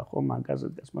 შემოქმედებითობა, ხო,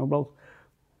 მაგაზედეს. მე უბრალოდ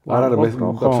არა, მე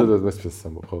აბსოლუტურად მესმის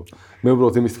ამბობ, ხო. მე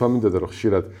უბრალოდ იმის თქმა მინდოდა, რომ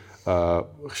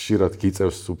ხშირად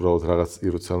გიწევს უბრალოდ რაღაც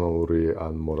ირაციონალური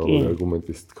ან მორალური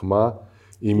არგუმენტის თქმა,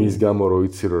 იმის გამო რომ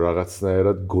იცი რომ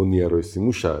რაღაცნაირად გონია რომ ის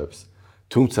იმუშავებს,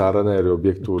 თუმცა არანაირი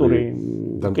ობიექტური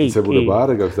დამტკიცებულება არ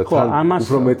აქვს და თან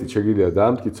უფრო მეტი შეგიძლია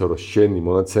დაამტკიცო რომ შენი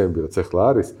მონაცემები რაც ახლა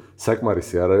არის,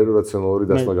 საკმარისი არ არის რაციონალური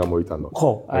დასმა გამოიტანო.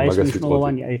 ხო, აი ეს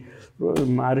მნიშვნელოვანია, აი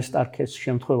არისტარქეს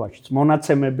შემთხვევაშიც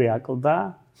მონაცემები აკლდა,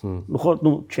 ხო,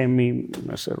 ჩემი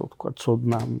ასე რომ ვთქვა,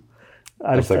 ცოდნა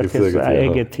არისტარქეს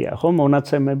ეგეთია, ხო,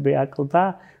 მონაცემები აკლდა,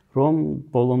 რომ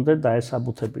ბოლომდე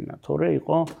დაესაბუთებინა, თორე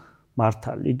იყო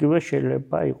მართალი. იგივე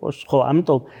შეიძლება იყოს, ხო,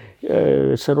 ამიტომ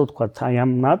ესე რომ ვთქვა, აი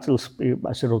ამ ნაწილს,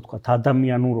 ასე რომ ვთქვა,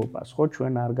 ადამიანურობას, ხო,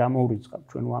 ჩვენ არ გამოვრიცხავთ,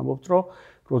 ჩვენ ვამბობთ, რომ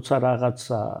როცა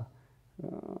რაღაცა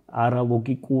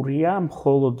არალოგიკურია,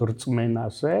 მხოლოდ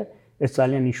რწმენაზე, ეს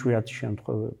ძალიან იშვიათი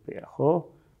შემთხვევებია, ხო?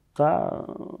 და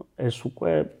ეს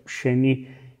უკვე შენი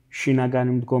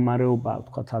შინაგანი მდგომარეობაა,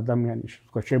 ვთქვათ, ადამიანის,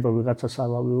 ვთქვათ, შეიძლება ვიღაცა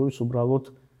სალავიურის უბრალოდ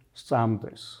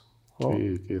სწამდეს, ხო?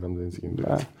 კი, რამდენიც გინდა.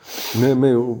 მე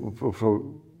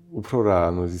უფრო რა,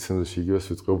 ანუ ისენში იგივე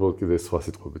სიტყვა, უბრალოდ კიდე სხვა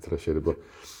სიტყვებით რა შეიძლება.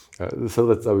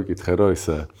 სადღაც წავიკითხე, რომ ეს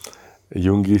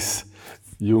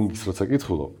იუნგის როცა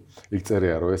კითხულობ, იქ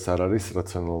წერია, რომ ეს არ არის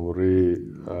რაციონალური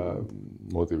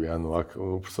მოტივი, ანუ აქ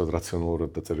უბრალოდ რაციონალურად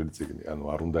დაწერილი წიგნი, ანუ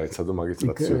არ უნდა ეცადო მაგის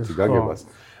რაციოთი გაგებას.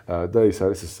 და ის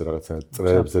არის ეს რაღაცა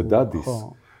წრეებზე დადის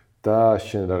და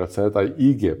შენ რაღაცა აი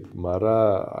იგებ,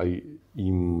 მაგრამ აი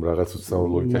იმ რაღაც უცნაურ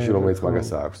ლოგიკაში რომელიც მაგას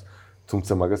აქვს.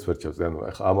 თუმცა მაგას ვერ ჩავწე, ანუ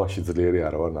ახლა ამაში ძლიერი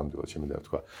არა ვარ ნამდვილად შემიძლია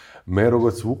ვთქვა. მე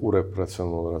როგორც ვუყურებ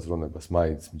რაციონალურ აზროვნებას,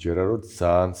 მაინც მჯერა რომ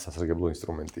ძალიან სასარგებლო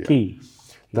ინსტრუმენტია.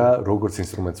 და როგორც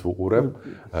ინსტრუმენტს ვუყურებ,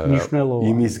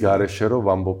 იმის გარეშე რომ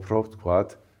ვამბობ რომ ვთქვათ,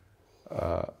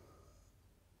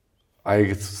 აი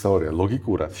ეგეც სწორია,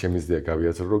 ლოგიკურად შემიძლია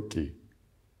გავიაზრო რომ კი.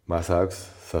 მას აქვს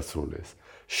სასრული ეს.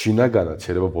 შინაგანად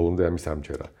შეიძლება ბოლომდე ამის არ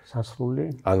მჯერა. სასრული?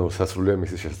 ანუ სასრულია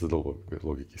მისი შესაძლებლობა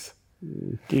ლოგიკის.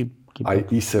 კი. აი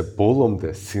ისე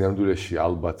ბოლომდე სინამდვილეში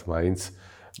ალბათ მაინც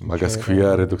მაგას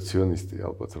ქვია რედუქციონისტი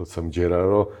ალბათ, როცა მჯერა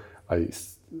რომ აი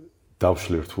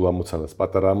დავშლი რთულ ამოცანას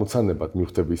პატარა ამოცანებად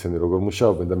მივხვდები ისინი როგორ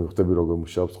მუშაობენ და მივხვდები როგორ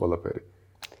მუშაობს ყველაფერი.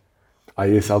 აი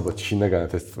ეს ალბათ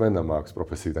შინაგანად ეს წმენა მაქვს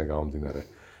პროფესიიდან გამომდინარე.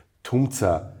 თუმცა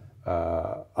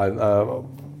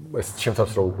ეს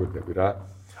ჩემთავს რა უგვირდები რა.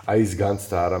 აი ეს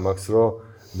განცდა არ მაქვს რომ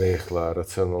მე ახლა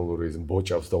რაციონალური ის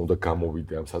ბოჭავს და უნდა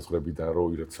გამოვიდე ამ საზღვრებიდან რომ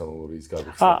ირაციონალური ის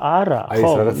გავიხსნა. არა, ხო. აი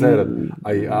ეს რაღაცნაირად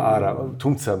აი არა,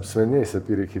 თუმცა მსმენია ესე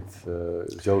პირიქით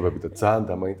ჟელობები და ძალიან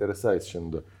დამაინტერესა ის შენ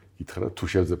უნდა გითხრა თუ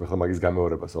შევძებ ახლა მაგის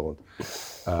გამეორებას ოღონდ.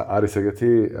 არის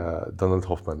ეგეთი დონალდ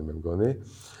ჰოფმანი მე მგონი.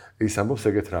 ის ამბობს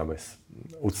ეგეთ რამეს.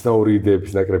 უცნაური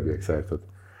იდეების ნაკრები აქვს საერთოდ.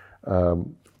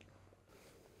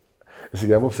 ესე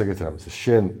იგი ამბობს ეგეთ რამეს.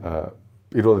 შენ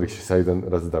პირველ რიგში საიდან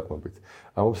რაც დაკმობით.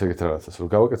 ამბობს ეგეთ რაღაცას, რომ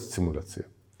გავაკეთოთ სიმულაცია.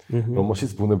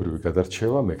 რომელშიც ბუნებრივი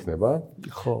გადარჩევა მექნება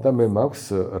და მე მაქვს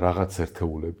რაღაც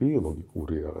ერთეულები,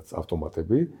 ლოგიკური რაღაც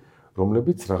ავტომატები,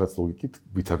 რომლებიც რაღაც ლოგიკით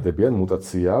ვითარდებიან,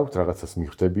 მუტაცია აქვს, რაღაცას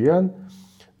მიხვდებიან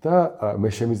და მე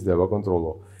შემიძლია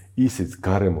ვაკონტროლო ისიც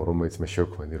გარემო, რომელიც მე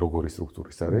შევქმნი, როგორი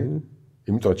სტრუქტურის არის,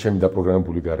 იმიტომ ჩემი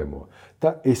დაპროგრამებული გარემოა და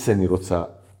ესენი როცა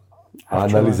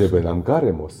ანალიზებენ ამ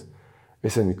გარემოს,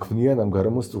 ესენი ქმნიან ამ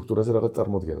გარემოს სტრუქტურაზე რაღაც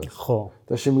წარმოდგენას. ხო.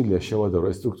 და შემიძლია შევადარო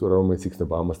ეს სტრუქტურა, რომელიც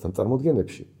იქნება ამასთან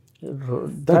წარმოდგენებში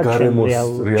და გარემოს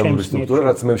რეალური სტრუქტურა,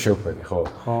 რაც მე შევქმნი, ხო?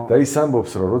 და ის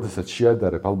ამბობს, რომ როდესაც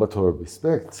შეადარებ ალბათობების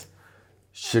სპექტრს,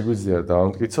 შეგვიძლია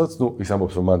დავამტკიცოთ, ну, ის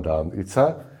ამბობს, რომ მან დაამტკიცა,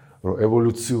 რომ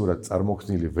ევოლუციურად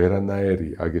წარმოქმნილი ვერანაირი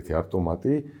აგეთი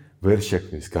ავტომატი ვერ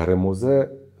შექმნის გარემოზე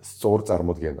სწორ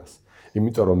წარმოდგენას.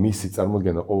 იმიტომ რომ მისი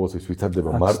წარმოდგენა ყოველთვის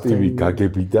ვითარდება მარტივი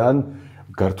გაგებიდან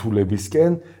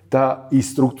გართულებისკენ და ის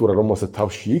სტრუქტურა, რომელსაც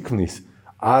თავში იქნის,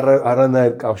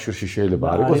 არანაირ კავშირში შეიძლება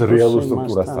არ იყოს რეალურ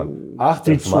სტრუქტურასთან.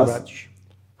 აღწერს მას.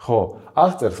 ხო,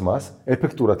 აღწერს მას,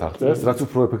 ეფექტურად აღწერს, რაც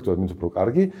უფრო ეფექტურად, მით უფრო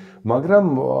კარგი, მაგრამ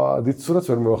დიდ სურათს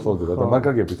ვერ მივახლოვდება და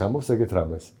მაგაგებით ამბობს ეგეთ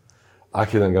რამეს.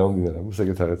 აქედან გამომდინარე, ამბობს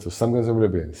ეგეთ რაღაცა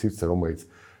სამგანზომილებიანი სივრცე, რომელიც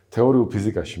თეორიულ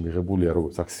ფიზიკაში მიღებულია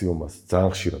როგორც აქსიომას,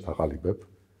 ძალიან ხშირად აყალიბებ.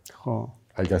 ხო.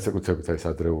 აი განსაკუთრებით ეს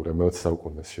ადრეული მე-20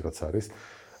 საუკუნეში რაც არის.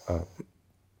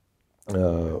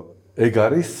 ეგ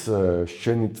არის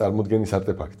შენი წარმოდგენის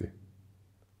არტეფაქტი.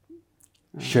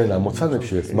 შენ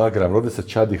ამოცანებში ეს, მაგრამ როდესაც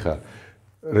ჩადიხარ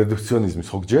რედუქციონიზმის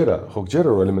ხო გჯერა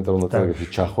რომ ელემენტარულ ნაწილებში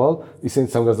ჩახვალ, ისინი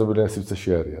სამგანზომილებიან სივრცეში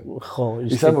არიან. ხო,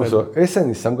 ის ამბობს, რომ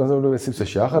ესენი სამგანზომილებიან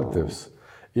სივრცეში აღარდებს,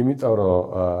 იმიტომ რომ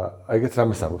ეგეთ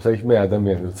რამეს ამბობს, აი მე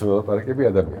ადამიანი როცა ველაპარაკები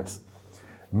ადამიანს.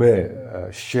 მე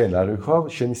შენ არ ვიქავ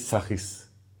შენი სახის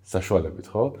საშუალებით,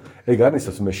 ხო? ეგ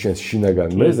არისოს მე შენს შინაგან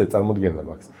მეზე წარმოდგენა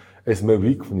მაქვს. ეს მე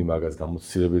ვიქმნი მაგას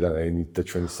გამოცდილებიდან ენით და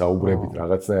ჩვენი საუბრებით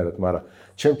რაღაცნაირად, მაგრამ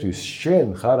ჩემთვის შენ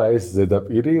ხარ ეს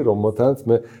ზედაპირი, რომელთანაც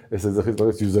მე ეს ეძახის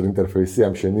მაგას user interface-ი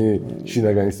ამ შენი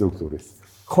შინაგანი სტრუქტურის.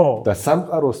 ხო. და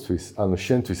სამყაროსთვის, ანუ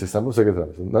შენთვის ეს ამბობს ეგეთ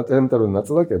რამეს. ელემენტარული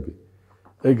ნაწილაკები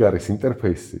ეგ არის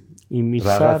ინტერფეისი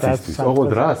იმისა, რაღაცისთვის.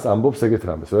 ოღონდ რას ამბობს ეგეთ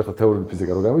რამეს. ეხლა თეორიული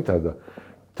ფიზიკა რო გამითარდა,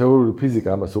 თეორიული ფიზიკა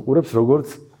ამას უყურებს როგორც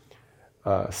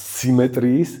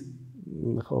სიმეტრიის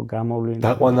ხო გამოვლენა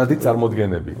დაყვანადი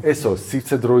წარმოდგენები. ესო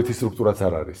სივრცე-დროითი სტრუქტურაც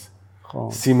არ არის. ხო.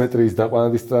 სიმეტრიის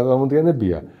დაყვანადი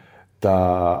წარმოდგენებია და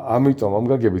ამიტომ ამ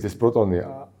გაგებით ეს პროტონი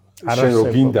შენ რო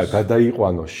გინდა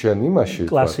გადაიყვანო შენ იმაში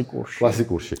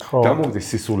კლასიკურში გამოგდის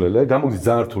სისულელე, გამოგდის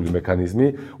ძალიან რთული მექანიზმი,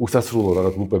 უსასრულო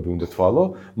რაღაც ლუპები უნდა თვალო,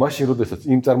 მაშინ როდესაც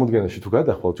იმ წარმოდგენაში თუ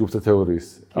გადახვალ ჯგუფთა თეორიის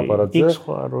აპარატზე,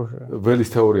 ველის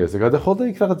თეორიაზე გადახვალ და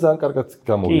იქ რაღაც ძალიან კარგად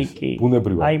გამოდის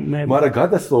ბუნებრივად. მაგრამ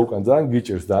გადასვლა უკან ძალიან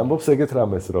გიჭირს და ამბობს ეგეთ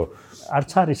რამეს, რომ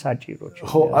არც არის საჭირო.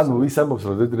 ხო, ანუ ის ამბობს,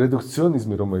 რომ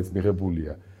რედუქციონიზმი, რომელიც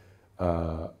მიღებულია,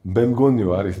 მე მგონი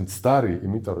არის მცდარი,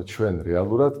 იმიტომ რომ ჩვენ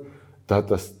რეალურად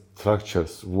data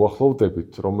structures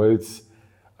უახლოვდებით, რომელიც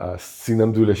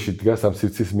სინამდვილეში დგას ამ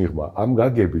სივრცის მიღმა. ამ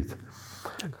გაგებით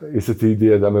ესეთი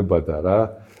იდეა დამებადა რა,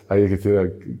 აი ეგეთი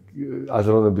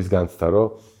აზროვნების განცდა, რომ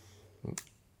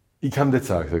იქამდეც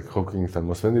აქვს ჰოკინგთან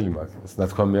მოსვენილი მაგას.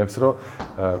 ნათქვამი აქვს, რომ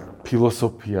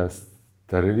ფილოსოფიას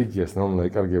და რელიგიას ნამდვილად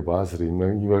ეკარგება აზრი,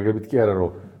 იმაგებით კი არა,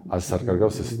 რომ აზრს არ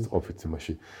კარგავს ეს ყოფით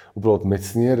იმაში. უბრალოდ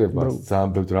მეცნიერებას ძალიან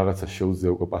ბევრ რაღაცას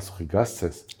შეუძლია უკვე პასუხი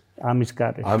გასცეს. ამის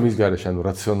გარეშე, ანუ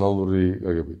რაციონალური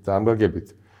გაგებით. და ამ გაგებით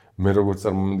მე როგორც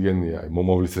წარმომიდგენია,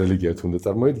 მომავლის რელიგია თუ უნდა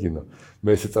წარმოიდგინო,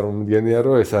 მე ესე წარმომიდგენია,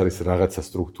 რომ ეს არის რაღაცა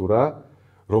სტრუქტურა,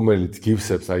 რომელიც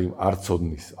გივსებს აი იმ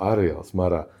არცოდნის არეალს,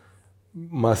 მაგრამ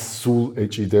მას სულ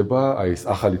ეჭიდება, აი ეს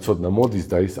ახალი ცოდნა მოდის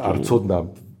და ის არცოდნა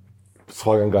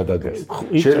სხვაგან გადადის.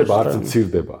 შეიძლება არც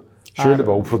მცირდება,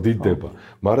 შეიძლება უფრო დიდდება,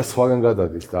 მაგრამ სხვაგან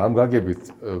გადადის და ამ გაგებით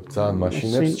ძალიან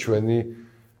მაშინებს ჩვენი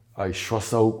აი შუა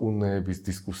საუკუნეების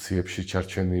დისკუსიებში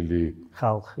ჩარჩენილი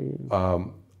ხალხი.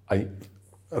 აი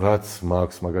რაც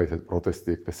მაქვს მაგალითად პროტესტი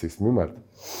ეკლესიის მიმართ,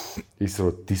 ის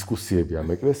რომ დისკუსიები ამ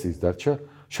ეკლესიის დარჩა,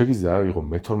 შეიძლება აიღო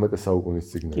მე-12 საუკუნის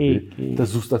წიგნები და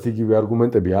ზუსტად იგივე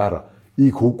არგუმენტები არა.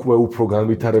 იქ უკვე უფრო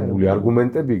განვითარებული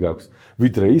არგუმენტები გაქვს,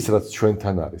 ვიდრე ის რაც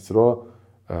ჩვენთან არის, რომ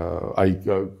აი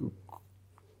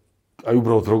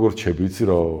უბრალოდ როგორ ჩები, იცი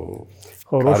რომ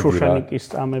ხო, როშუშანიკის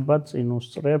წამება წინ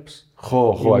უსწრებს. ხო,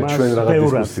 აი ჩვენ რაღაც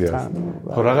დისკუსიას.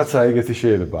 ხო, რაღაცა ეგეთი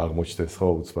შეიძლება აღმოჩნდეს, ხო,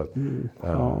 უცბად.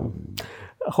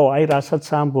 ხო, აი რასაც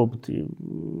ამბობდი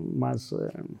მასზე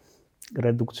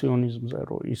რედუქციონიზმზე,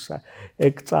 რომ ისა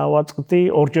ეგ წავაწყდი,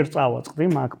 ორჯერ წავაწყდი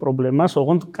მაგ პრობლემას,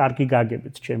 ოღონდ კარგი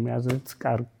გაგებით, ჩემი აზრით,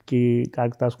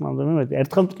 კარგ დასკვნამდე მეტი.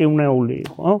 ერთხელ მტკივნეული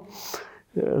იყო,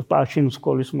 პაშინ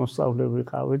სკოლის მოსწავლე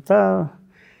ვიყავით და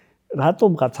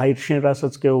რატომღაც აი შენ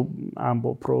რასაც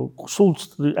ამბობ, რომ სულ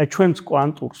აი ჩვენც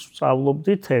კვანტურს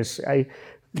ვსწავლობდით ეს, აი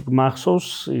მახსოვს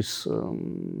ის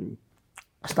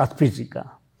სტატფიზიკა.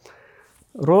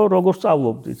 როგორ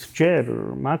სწავლობდით? ჯერ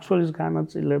მაქსველის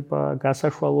განაწილება,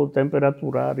 გასაშვალო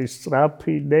ტემპერატურა არის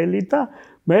სწრაფი, ნელი და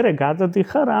მერე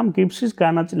გადადიხარ ამ გიფსის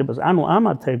განაწილებაზე. ანუ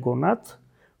ამათ ეგონათ,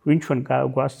 ვინ ჩვენ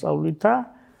გვასწავლიდა,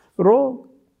 რომ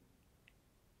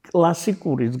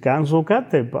კლასიკურის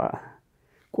განზოგადება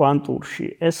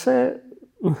კვანტურში ესე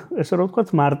რო ვთქვათ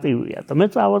მარტივია და მე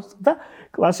წავაწყდი და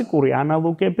კლასიკური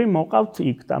ანალოგები მოყავთ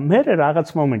იქ და მე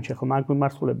რაღაც მომენტში ხო მაგ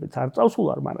მიმართულებით არ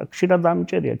წავსულარ, მაგრამ ხშირად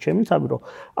დამიჭერია ჩემი თავი, რომ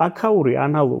აქაური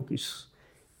ანალოგის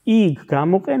იქ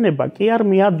გამოყენება კი არ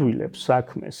მიადვილებს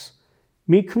საქმეს,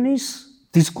 მიქმნის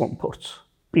დისკომფორტს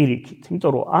პირიქით,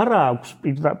 იმიტომ რომ არა აქვს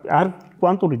არ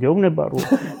კვანტური გეუბნება, რომ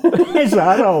ეს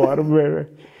არა ვარ მე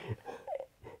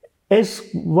ეს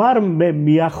ვარ მე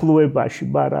მიახლოებაში,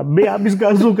 მაგრამ მე ამის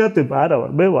განზოგადება არა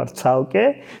ვარ, მე ვარ ცალკე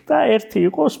და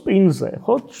ერთი იყო სპინზე,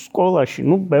 ხო, სკოლაში,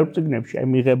 ნუ ბევრ წიგნებში აი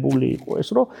მიღებული იყო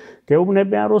ეს, რომ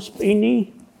გეუბნებიან, რომ სპინი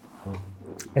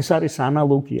ეს არის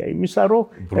ანალოგია იმისა, რომ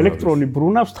ელექტრონი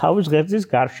ბრუნავს თავის ღერძის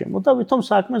გარშემო და ვითომ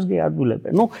საქმეს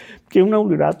გეადვილებენ. ნუ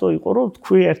მტკივნეული რატო იყო, რომ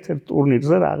თქვი ერთ-ერთ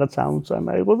ტურნირზე რაღაც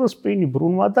ამოცანა იყო და სპინი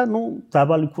ბრუნვა და ნუ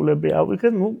დაბალი ქულები ავიღე,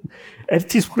 ნუ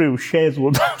ერთის მხრივ შეეძლო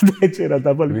და ეწერა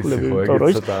დაბალი ქულები, იმიტომ რომ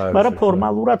ის, მაგრამ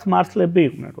ფორმალურად მართლები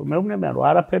იყვნენ, რომ მეუბნებიან, რომ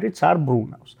არაფერიც არ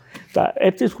ბრუნავს. და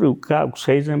ერთის მხრივ გაქვს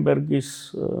ჰეიზენბერგის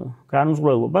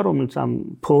განუზღვრელობა, რომელიც ამ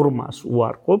ფორმას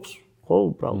უარყოფს,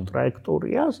 ხო, უბრალოდ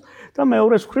ტრაექტორიას და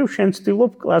მეორეს მხრივ შენ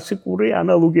ცდილობ კლასიკური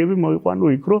ანალოგიები მოიყვანო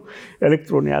იქ, რომ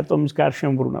ელექტრონი ატომის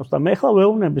გარშემო ბრუნავს და მე ხლა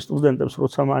ვეუბნები სტუდენტებს,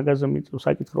 როცა მაგაზე მიწევ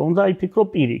საკითხი, რომ უნდა იფიქრო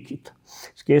პირიქით.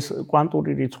 ეს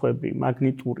კვანტური რიცხვები,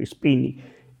 მაგნიტური, სპინი,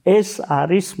 ეს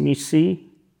არის მისი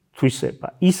თვისება,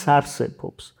 ის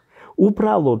არსებობს.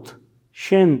 უბრალოდ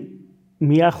შენ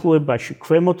მიახლოებაში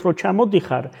ქვემოთ რო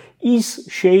ჩამოდიხარ, ის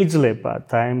შეიძლება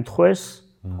დაემთხვეს,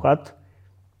 ვთქვათ,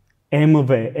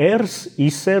 MVR-ს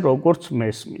ისე როგორც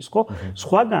მესმის, ხო?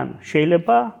 სხვაგან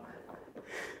შეიძლება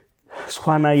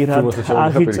სხვანაირად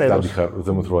აღიწეროს.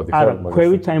 არა,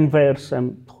 ქვევით MVR-ს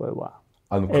ემთხვევა.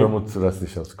 ანუ ქვემოთ რას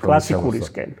ნიშნავს?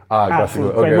 კლასიკურისკენ.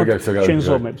 შენ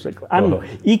ზომებზე. ანუ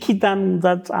იქიდან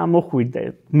უნდა წამოხვიდე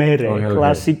მერე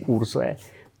კლასიკურზე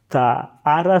და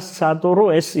არასცადო რომ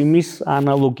ეს იმის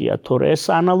ანალოგია, თორე ეს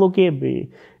ანალოგიები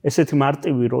ესეთი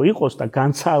მარტივი რო იყოს და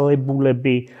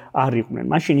განცალებულები არ იყვნენ.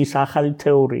 მაშინ ის ახალი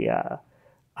თეორია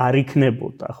არ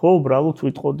იქნებოდა, ხო? უბრალოდ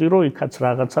ვიტყოდი რომ იქაც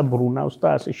რაღაცა ბრუნავს და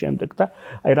ასე შემდეგ და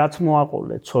აი რაც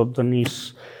მოაყოლე ცოდნის,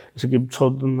 ესე იგი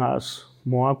ცოდნას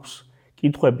მოაქვს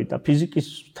კითხვები და ფიზიკის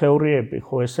თეორიები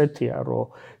ხო ესეთია,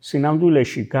 რომ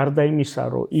სინამდვილეში გარდა იმისა,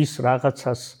 რომ ის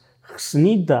რაღაცას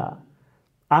ხსნიდა,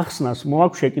 ახსნას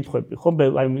მოაქვს შეკითხვები, ხო?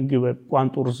 აი იგივე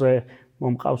კვანტურზე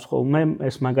მომყავს ხოლმე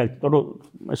ეს მაგალითად, რომ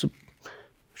ეს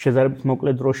შედარებით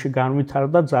მოკლე დროში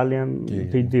განვითარდა ძალიან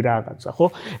დიდი რაღაცა, ხო?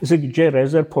 ესე იგი ჯერ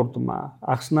რეზერფორდმა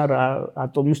ახსნა რა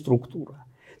ატომის სტრუქტურა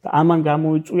და ამან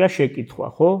გამოიწვია შეკითხვა,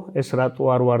 ხო? ეს რატო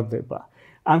არ ვარდება?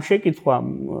 ამ შეკითხვამ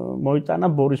მოიტანა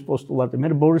ბორის პოსტულატი. მე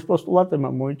ბორის პოსტულატებმა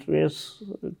მოიწვიეს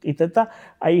კიდე და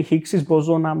აი ჰიგსის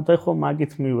ბოზონამდე ხო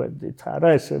მაგით მივედით, არა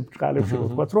ესე ბჭყალებში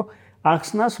ვთქვათ, რომ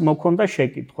ახსნას მოქონდა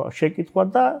შეკითხვა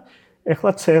და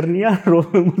ეხლა ცერნია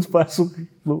რომელმაც პასუხი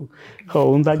ხო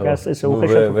უნდა გასცეს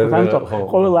უხეშად თუმცა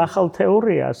ყოველ ახალ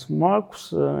თეორიას მოაქვს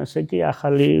ესე იგი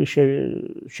ახალი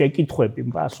შეკითხვები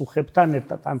პასუხებთან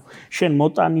ერთად ანუ შენ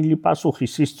მოტანილი პასუხი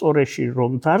სისწორეში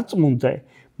რომ დარწმუნდე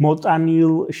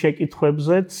მოტანილ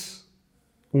შეკითხვებზეც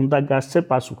უნდა გასცე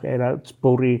პასუხი რაც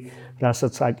ბორი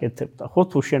რასაც აკეთებდა ხო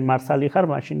თუ შენ მართალი ხარ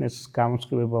მაშინ ეს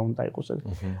გამოსხივება უნდა იყოს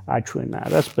აჩვენა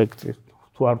რა სპექტრი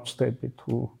თუ არ ვწდები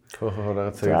თუ ხო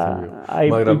რაღაცა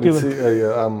ეგრე მაგრამ იცი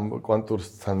ამ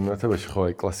კვანტურთან მიმართებაში ხო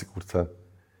აი კლასიკურთან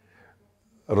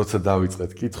როცა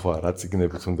დავიწყეთ კითხვა რა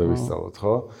წიგნებიც უნდა ვისწავლოთ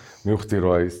ხო მივხვდი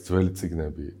რომ აი ეს ძველი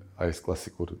წიგნები აი ეს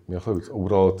კლასიკური მიახლოებით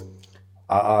უბრალოდ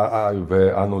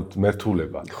ანუ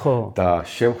მერთულება და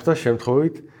შემხვდა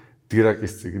შემთხვევით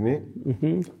დირაკის წიგნი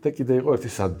და კიდე იყო ერთი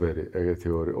სადბერი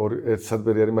ეგეთი ორი ერთი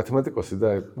სადბერი არის მათემატიკოსი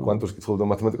და კვანტურს კითხულობდა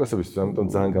მათემატიკოსებისთვის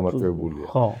ამიტომ ძალიან გამარტივებულია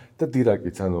და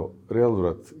დირაკიც ანუ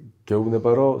რეალურად გეუბნება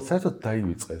რომ საერთოდ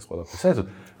დაივიწყე ეს ყველაფერი საერთოდ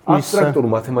აბსტრაქტულ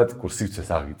მათემატიკურ სივრცეს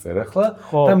აღიწერე ახლა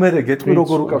და მე გეტყვი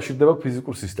როგორ უკავშირდება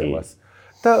ფიზიკურ სისტემას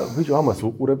და ბიჭო ამას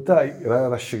უყურებ და აი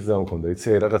რა შეგზავნა მქონდა იცი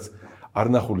აი რაღაც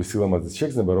არნახული სილამაზის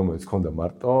შეგზნება რომელიც მქონდა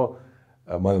მარტო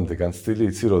მანამდე განცდილი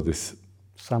იცი როდის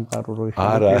სამყარო რო იხილე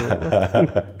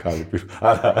არა კალი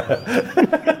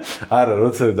არა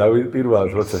როცა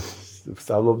პირველად როცა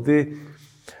ვსწავლობდი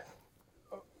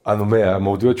ანუ მე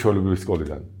მოვდივარ ჩვეულებრივი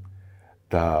სკოლიდან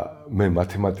და მე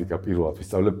მათემატიკა პირველად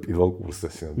ვისწავლე პირველ კურსზე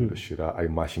სინამდვილეში რა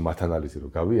აი მაშინ მათანალიზი რო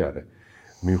გავიარე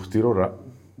მივხვდი რომ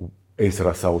ეს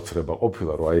რა საოცრება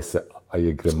ყოფილა რომ აი ეს აი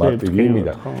ეგრე მარტივი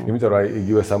იმიტომ რომ აი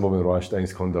იგივე ამბობენ რომ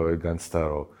აინშტაინის ჰქონდა ეგ განცდა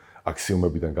რომ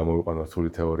აქსიომებიდან გამოვიყვანა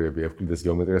რთული თეორიები ევკლიდეს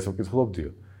გეომეტრიას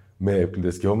ვკითხულობდიო მე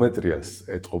ევკლიდეს გეომეტრიას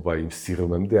ეტყობა იმ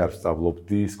სიღრმემდე არ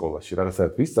ვსწავლობდი სკოლაში რაღაცა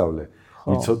ვისწავლე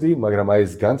ვიცოდი მაგრამ აი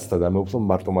ეს განცდა და მე უფრო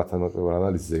მარტო მათემატიკურ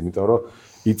ანალიზზე იმიტომ რომ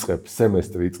იწყებ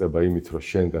სემესტრი იწყება იმით რომ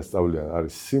შენ გასწავლიან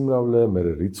არის სიმრავლე მე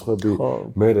რიცხვები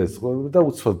მე ზღვრები და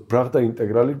უცბად ბრაღდა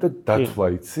ინტეგრალი და დათვლა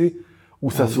იცი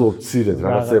უსასრულო მცირედ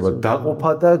რაღაცეება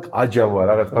დაყოფა და აჯამა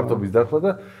რაღაც ფართობის დათვლა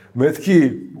და მეთქი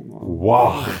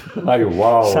აი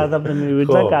ვაუ სადაბე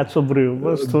მივიდა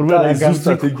კაცობრიობას თურმე რა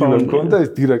ზუსტად იგივე მქონდა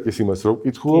ეს დირაკის იმას რომ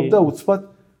ვკითხულობ და უცბად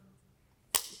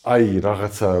აი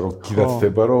რაღაცა რომ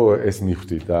გირაცდება რომ ეს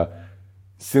მივხვდი და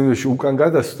სიმში უკან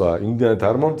გადასვლა იმდანაც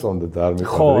არ მომწონდა და არ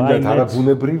მიხვდა იმდანაც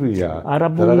არაბუნებრივია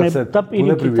და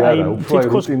პირიქით აი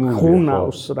თითქოს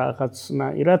ხუნავს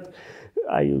რაღაცნაირად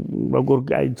აი როგორ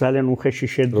აი ძალიან უხეში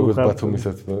შედუღა როგორც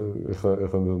ბათუმისაც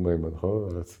ეხლა მეიმან ხო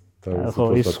რაღაც ხო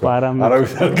ის პარამეტრი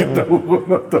არავის არ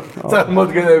გადაუღონოთ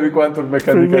წარმოდგენები კვანტურ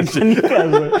მექანიკაში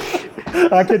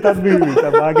აკეთად მივიდა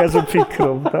მაგაზე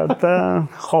ფიქრობდა და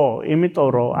ხო იმიტომ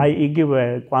რომ აი იგივე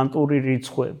კვანტური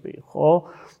რიცხვები ხო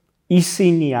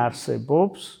ისინი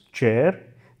არსებობს ჯერ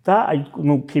და აი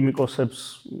ნუ ქიმიკოსებს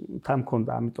თან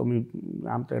მქონდა ამიტომ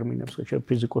ამ ტერმინებს ხე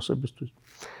ფიზიკოსებისთვის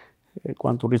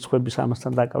კვანტური რიცხვების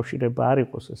ამასთან დაკავშირება არ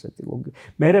იყოს ესეთი ლოგიკა.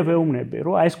 მე ვეუბნები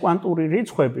რომ აი ეს კვანტური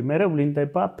რიცხვები მე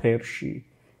ვლინდება ფერში,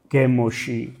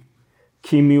 გემოში,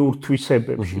 ქიმიურ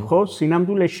თვისებებში, ხო?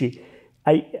 სინამდვილეში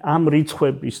აი ამ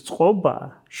რიცხვების წყობა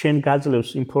შენ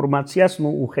გაძლევს ინფორმაციას, ნუ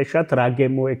უხეშად რა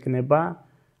გემო ექნება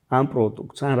ამ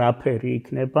პროდუქტს, ან რა ფერი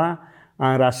იქნება,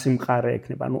 ან რა სიმყარე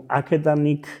ექნება. ნუ აქედან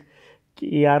იქ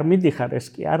კი არ მიდიხარ, ეს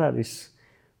კი არ არის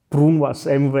ბრუნვას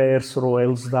MVR-ს რო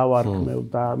ელს დავარქმევ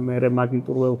და მე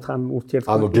მაგნიტურ ველთან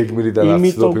ურთიერთობა. ანუ გეგმილიდან არ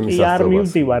ვცდილობ იმის იმიტომ არ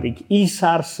მივდივარ იქ, ის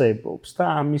არსებობს და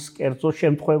ამის კერძო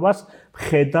შემთხვევას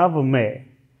ვხედავ მე.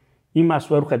 იმას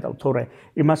ვერ ვხედავ, თორე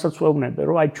იმასაც ვეუბნები,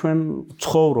 რომ აი ჩვენ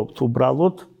ცხოვრობთ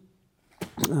უბრალოდ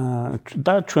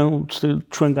და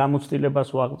ჩვენ გამოცდილებას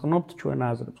ვაგრძნობთ ჩვენ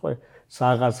აზრებს, ხო?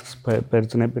 საღაზრს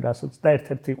ბერძნები რასაც და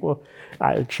ერთ-ერთი იყო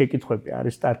შეკითხვები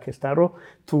არის სტარქესთან, რომ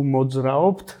თუ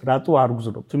მოძრაობთ, რატო არ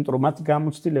გგზნობთ? იმიტომ რომ მათი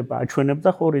გამოცდილება აჩვენებდა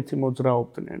ხო რითი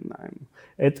მოძრაობდნენ,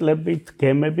 ეტლებით,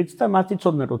 გემებით და მათი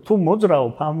ცოდნენ რომ თუ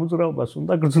მოძრაობ, ამ მოძრაობას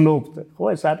უნდა გრძნობდე, ხო?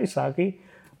 ეს არის საღი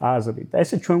აზრი. და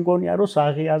ესე ჩვენ გონია რომ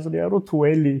საღი აზრია რომ თუ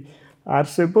ელი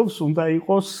არსებობს, უნდა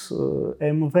იყოს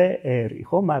MVR,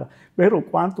 ხო? მაგრამ მე რომ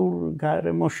კვანტურ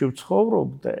გარემოში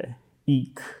ვცხოვრობდე,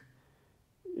 იქ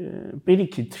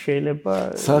პირიქით შეიძლება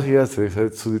საღი აზრი,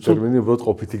 ეს ცუდი ტერმინი, უბრალოდ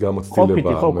ყოფითი გამოცდილება.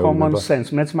 ყოფითი ხო common sense,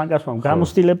 მეც მაგას ვამბობ,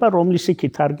 გამოცდილება, რომლის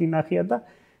იქით არ გინახია და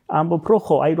ამბობ რომ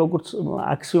ხო, აი როგორც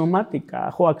აქსიომატიკა,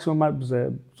 ხო აქსიომაზე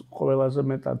ყველაზე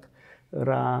მეტად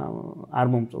რა არ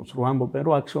მომწონს, რომ ამბობენ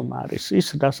რომ აქსიომა არის ის,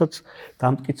 რასაც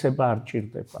დამტკიცება არ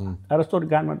ჭირდება. არასწორი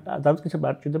დამტკიცება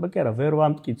არ ჭირდება, კი არა, ვერ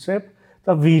ვამტკიცებ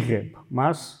და ვიღებ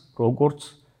მას როგორც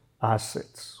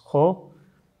ასეთს, ხო?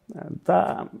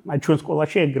 და აი ჩვენ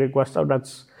სკოლაში ეგრე გვასწავლდათ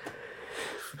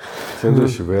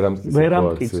ცენტრში ვერ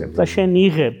ამტკიცებ და შენ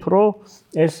იღებ რომ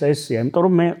ესია, იმიტომ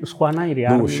რომ მე სხვანაირი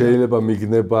არ მინდა. შეიძლება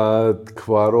მიგნება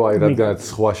თქვა რომ აი რადგანაც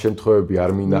სხვა შემთხვევები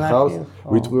არ მინახავს,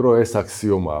 ვიტყვი რომ ეს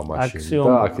აქსიომაა მაშინ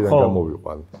და აქედან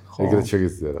გამოვიყვან. ეგრეთ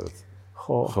შეგიძლია რაღაც.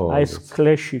 ხო, აი ეს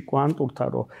კლეში კვანტურთან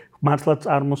რომ მართლა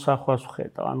წარმოსახვას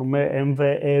ვხედავ, ანუ მე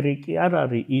MVR კი არ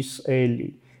არის ის ელი.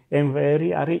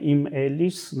 MVR არის იმ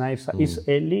ელის ნაირსა, ის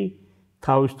ელი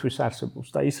თავისთვის არსებობს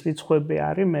და ის რიცხვები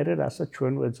არის მე რასაც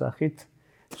ჩვენ ვეძახით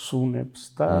სუნებს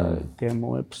და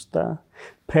გემოებს და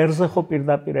ფერზე ხო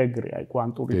პირდაპირ ეგრეა, აი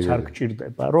კვანტურიც არ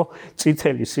გჭირდება, რომ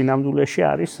წითელი სინამდვილეში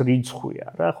არის რიცხვია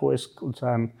რა, ხო ეს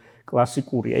ძალიან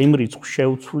კლასიკურია. იმ რიცხვს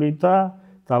შევცვლი და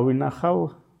დავინახავ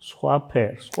სხვა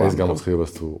ფერს. ეს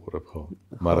გამოცხადებას თუ უყურებ ხო?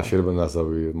 მაგრამ შეიძლება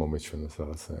ნაზავი მომეჩვენოს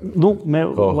რაღაცა. ნუ მე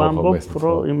ვამბობ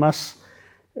რომ იმას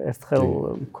ერთხელ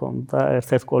მქონდა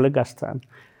ერთ-ერთ კოლეგასთან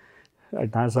აი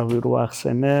ნაზავი რო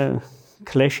ახსენე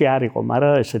კლეში არ იყო,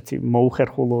 მაგრამ ესეთი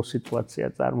მოუხერხულო სიტუაცია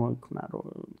წარმოიქმნა, რომ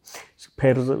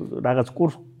ფერზე რაღაც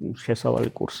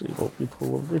შესავალი კურსი იყო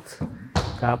ვკითხულობდით,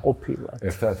 გააყოფილა.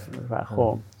 ერთად რა ხო.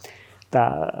 და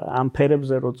ამ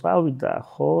ფერებზე რო წავიდა,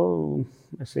 ხო,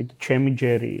 ესე იგი ჩემი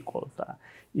ჯერი იყო და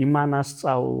იმანას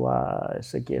სწავლა,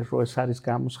 ესე იგი რომ ეს არის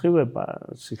გამოსხივება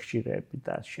სიხშირეები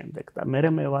და შემდეგ და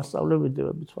მე ვასწავლე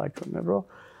ვიდეოებიც ვაჩვენე, რომ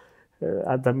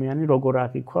ადამიანი როგორ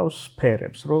აღიქვავს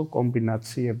ფერებს, რომ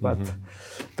კომბინაციებად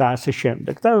და ასე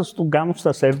შემდეგ. და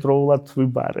გამოცდას ერთდროულად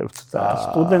ვიბარებთ და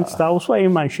სტუდენტს დაუსვა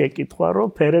იმან შეკითხვა, რომ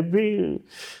ფერები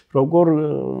როგორ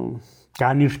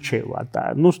განირჩევა და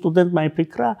ნუ სტუდენტმა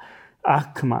იფიქრა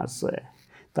აღქმაზე.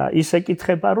 და ის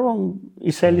ეკითხება, რომ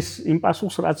ის ელის იმ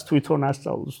პასუხს, რაც თვითონ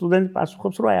ასწავლებს. სტუდენტი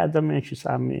პასუხობს, რომ აი ადამიანში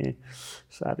სამი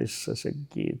არის, ესე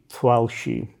იგი,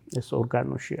 თვალში, ეს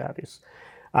ორგანოში არის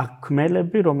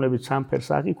აღქმელები, რომლებიც ამ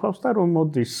ფერს აღიქვავს და რომ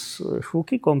მოდის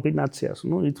შუქი კომბინაციას,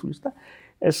 ნუ ითვლის და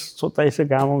ეს ცოტა ესე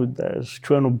გამოვიდა,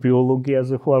 ჩვენო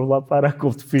ბიოლოგიაზე ხარ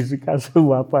ვლაპარაკობთ, ფიზიკაზე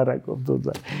ვლაპარაკობთ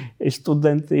და ეს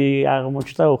სტუდენტი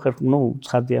აღმოჩნდა, ხერ, ნუ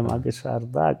ცხადია მაგას არ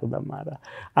დააკვდა, მაგრამ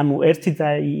ანუ ერთი და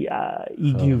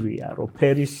იგივეა, რომ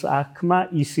ფერის აღქმა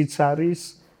ისიც არის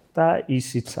და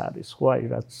ისიც არის, ხო აი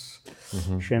რაც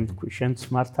შენ თქვი, შენც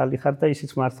მართალი ხარ და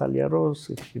ისიც მართალია, რომ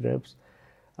სიხშირეებს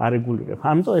არეგულირებ.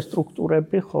 ამიტომ ეს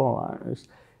სტრუქტურები ხო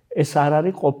ეს არ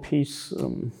არის ყოფის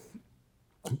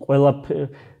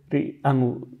ყველაფერი, ანუ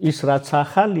ის რაც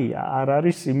ახალია, არ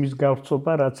არის იმის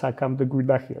გავრცობა, რაც აქამდე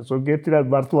გვინახია. ზოგიერთი რაც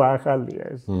მართლა ახალია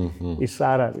ეს. ის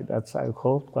არ არის, რაც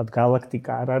ხო, თქვა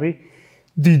galaktika არ არის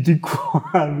დიდი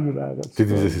კვალი რაღაც.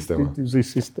 დიდი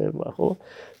სისტემა, ხო?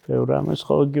 ფევრამეს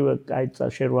ხო იგივე კაიცა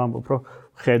შენ ვამბობ, რომ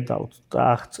ხედავთ და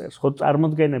აღწერს. ხო,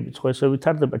 წარმოდგენებიც ხო ესე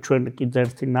ვითარდება, ჩვენ კიდე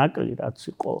ერთი ნაკლი რაც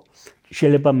იყო.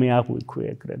 შეიძლება მე აღვიქვი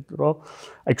ეგრეთ, რომ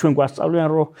აი ჩვენ გვასწავლიან,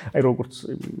 რომ აი როგორც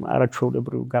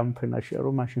არაჩვეულებრივ გამოფენაშია,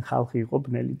 რომ მაშინ ხალხი იყო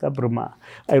ბნელი და ბრმა.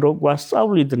 აი რომ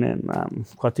გვასწავლიდნენ,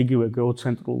 თქვათ იგივე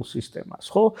გეოცენტრულ სისტემას,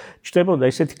 ხო? ჩნდებოდა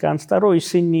ესეთი განცდა, რომ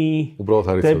ისინი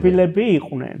დებილები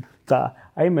იყვნენ და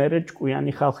აი მერე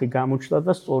ჭკვიანი ხალხი გამოჩნდა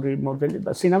და სწორი მოდელი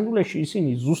და სინამდვილეში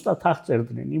ისინი ზუსტად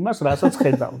აღწერდნენ იმას, რასაც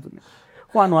ხედავდნენ.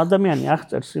 ხო, ანუ ადამიანი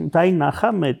აღწერს იმ დაინახა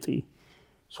მეტი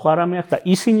სხვა რამე ახ და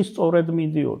ისინი სწორედ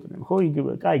მიდიოდნენ, ხო,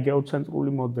 იგივე, კაი,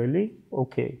 გეოცენტრული მოდელი,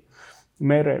 ოკეი.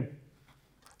 მერე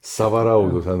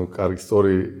სავარაუდოდ, ანუ კარგი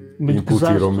სწორი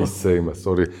ინპუტი რომ ისე იმას,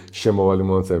 სწორი შემოვალი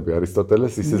მონაცემები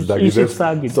არისტოტელეს ისიც დაგიდებს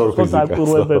სწორ ფიზიკას.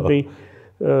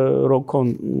 რო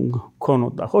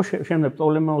ქონოდა, ხო, შემდეგ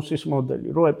პტოლემეოსის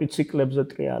მოდელი, რო ეპიციკლებზე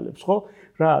ტრიალებს, ხო,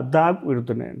 რა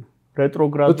დააკვირდნენ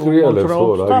რეტროგრადულ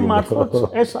მოძრაობას და მართლაც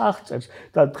ეს აღწერს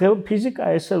და ფიზიკა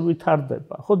ესე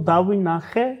ვითარდება, ხო,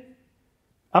 დავინახე,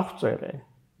 აღწერე,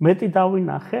 მეტი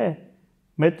დავინახე,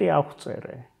 მეტი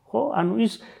აღწერე, ხო, ანუ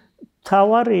ის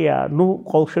თავარია, ნუ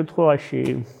ყოველ შემთხვევაში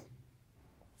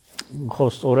ხო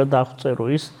სწორად აღწერო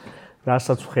ის,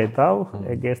 რასაც ვხედავ,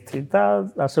 ეგ ერთი და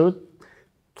ასევე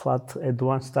თქვათ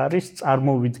advanced არის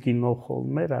წარმოვიდგინო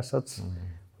ხოლმე, რასაც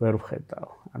ვერ ვხედავ.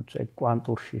 ანუ ეგ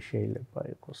კვანტურში შეიძლება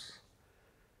იყოს.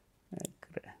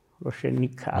 ეგრე. რო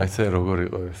შენიქა. აი ეს როგორ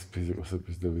იყო ეს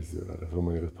ფიზიკოსების დივიზია რა,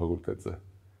 რომელიღაც ფაკულტეტზე.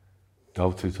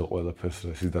 დავთვითო ყველაფერს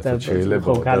რასიდაც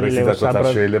შეიძლება და რასიდაც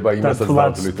შეიძლება იმასაც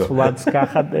დავთვითო. თვაც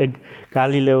გახად ეგ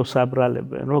გალილეოს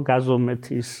აბრალებენ, რომ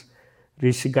გაზომეთის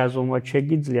რისი გაზომვა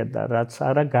შეგიძლია და რაც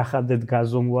არა გახადეთ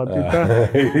გაზომვადი და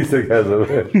ისე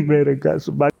გაზომე. მერე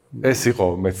გაზომა. ეს იყო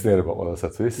მეცნიერება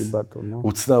ყველასათვის.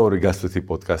 უცნაური გასვლითი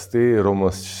პოდკასტი,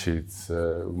 რომელშიც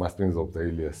მასპინძლობდა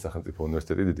ილიას სახელმწიფო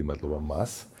უნივერსიტეტი, დიდი მადლობა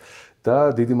მას.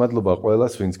 და დიდი მადლობა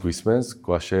ყველას, ვინც გვისმენს,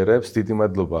 გვაშერებს, დიდი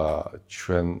მადლობა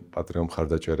ჩვენ პატრიონ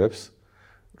მხარდაჭერებს,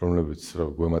 რომლებიც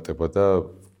გვემატება და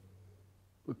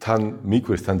თან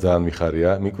მიკვირს, თან ძალიან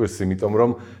მიხარია, მიკვირს იმიტომ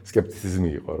რომ სკეპტიციზმი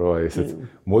იყო, რომ აი ესეთ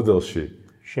მოდელში,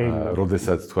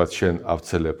 როდესაც თქვა შენ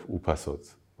ავცელებ უფასოდ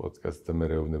პოდკასტს და მე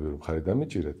რეუბნები რომ ხარი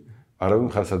დამიჭირეთ, არავინ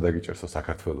ხარს არ დაგიჭერსო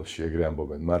საქართველოში, ეგრე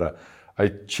ამბობენ, მაგრამ აი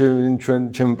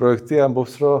ჩემი პროექტი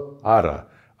ამბობს რომ არა,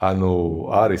 ანუ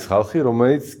არის ხალხი,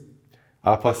 რომელიც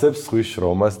აფასებს სხვის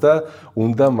შრომას და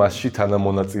უნდა მასში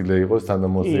თანამონაწილე იყოს,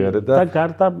 თანამოზიარე და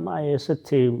გარდა აი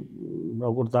ესეთი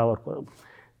როგორ დავარქვა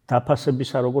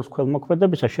დაფასებისა როგორც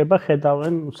ქველმოქმედებისა შეიძლება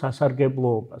ხედავენ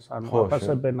სასარგებლოობას, ანუ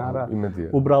აფასებენ არა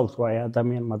უბრალოდ რა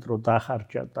ადამიანმა დრო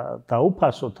დახარჯა და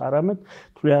დაუფასოთ, არამედ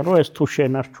თვლიან რომ ეს თუ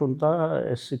შენარჩუნ და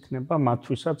ეს იქნება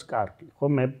მათთვისაც კარგი, ხო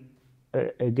მე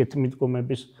ეგეთ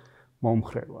მიდგომების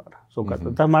მომხრე ვარ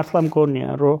ზოგადად და მართლა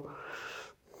მგონია რომ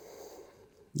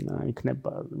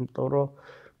იქნება, იმიტომ რომ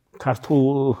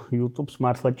ქართულ YouTube-ს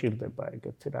მართლა ჭირდება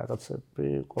ეგეთი რაღაცები,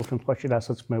 ყოველ შემთხვევაში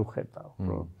რასაც მე ვხედავ,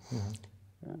 რომ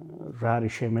რა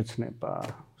არის შემეცნება,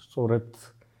 სწორედ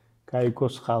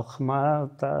გაიგოს ხალხმა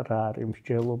და რა არის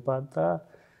მსჯელობა და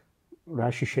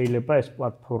რაში შეიძლება ეს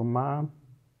პლატფორმა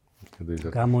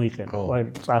გამოიყენო. აი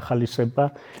წახალისება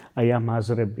აი ამ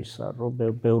აზრებისა, რომ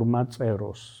ბევრმა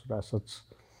წეროს, რასაც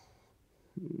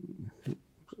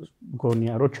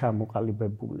გონია რომ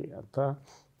ჩამოყალიბებულია და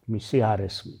მისი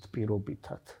არესმით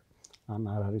პირობითად. ან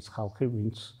არ არის ხალხი,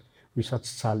 ვისაც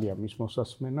ძალიან მის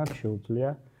მოსასმენად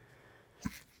შეუძლია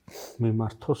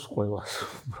მემართოს ყველას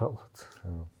უბრალოდ.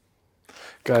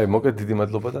 კაი, მოგეთ დიდი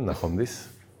მადლობა და ნახვამდის.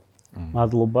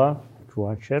 მადლობა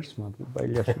ჯუანშერს, მადლობა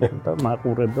ილიასს და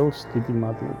მაყურებელს დიდი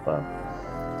მადლობა.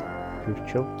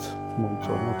 გირჩევთ,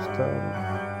 მომწონოთ და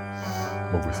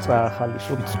მოგვისწრა ახალი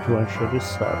სულ ჯუანშერის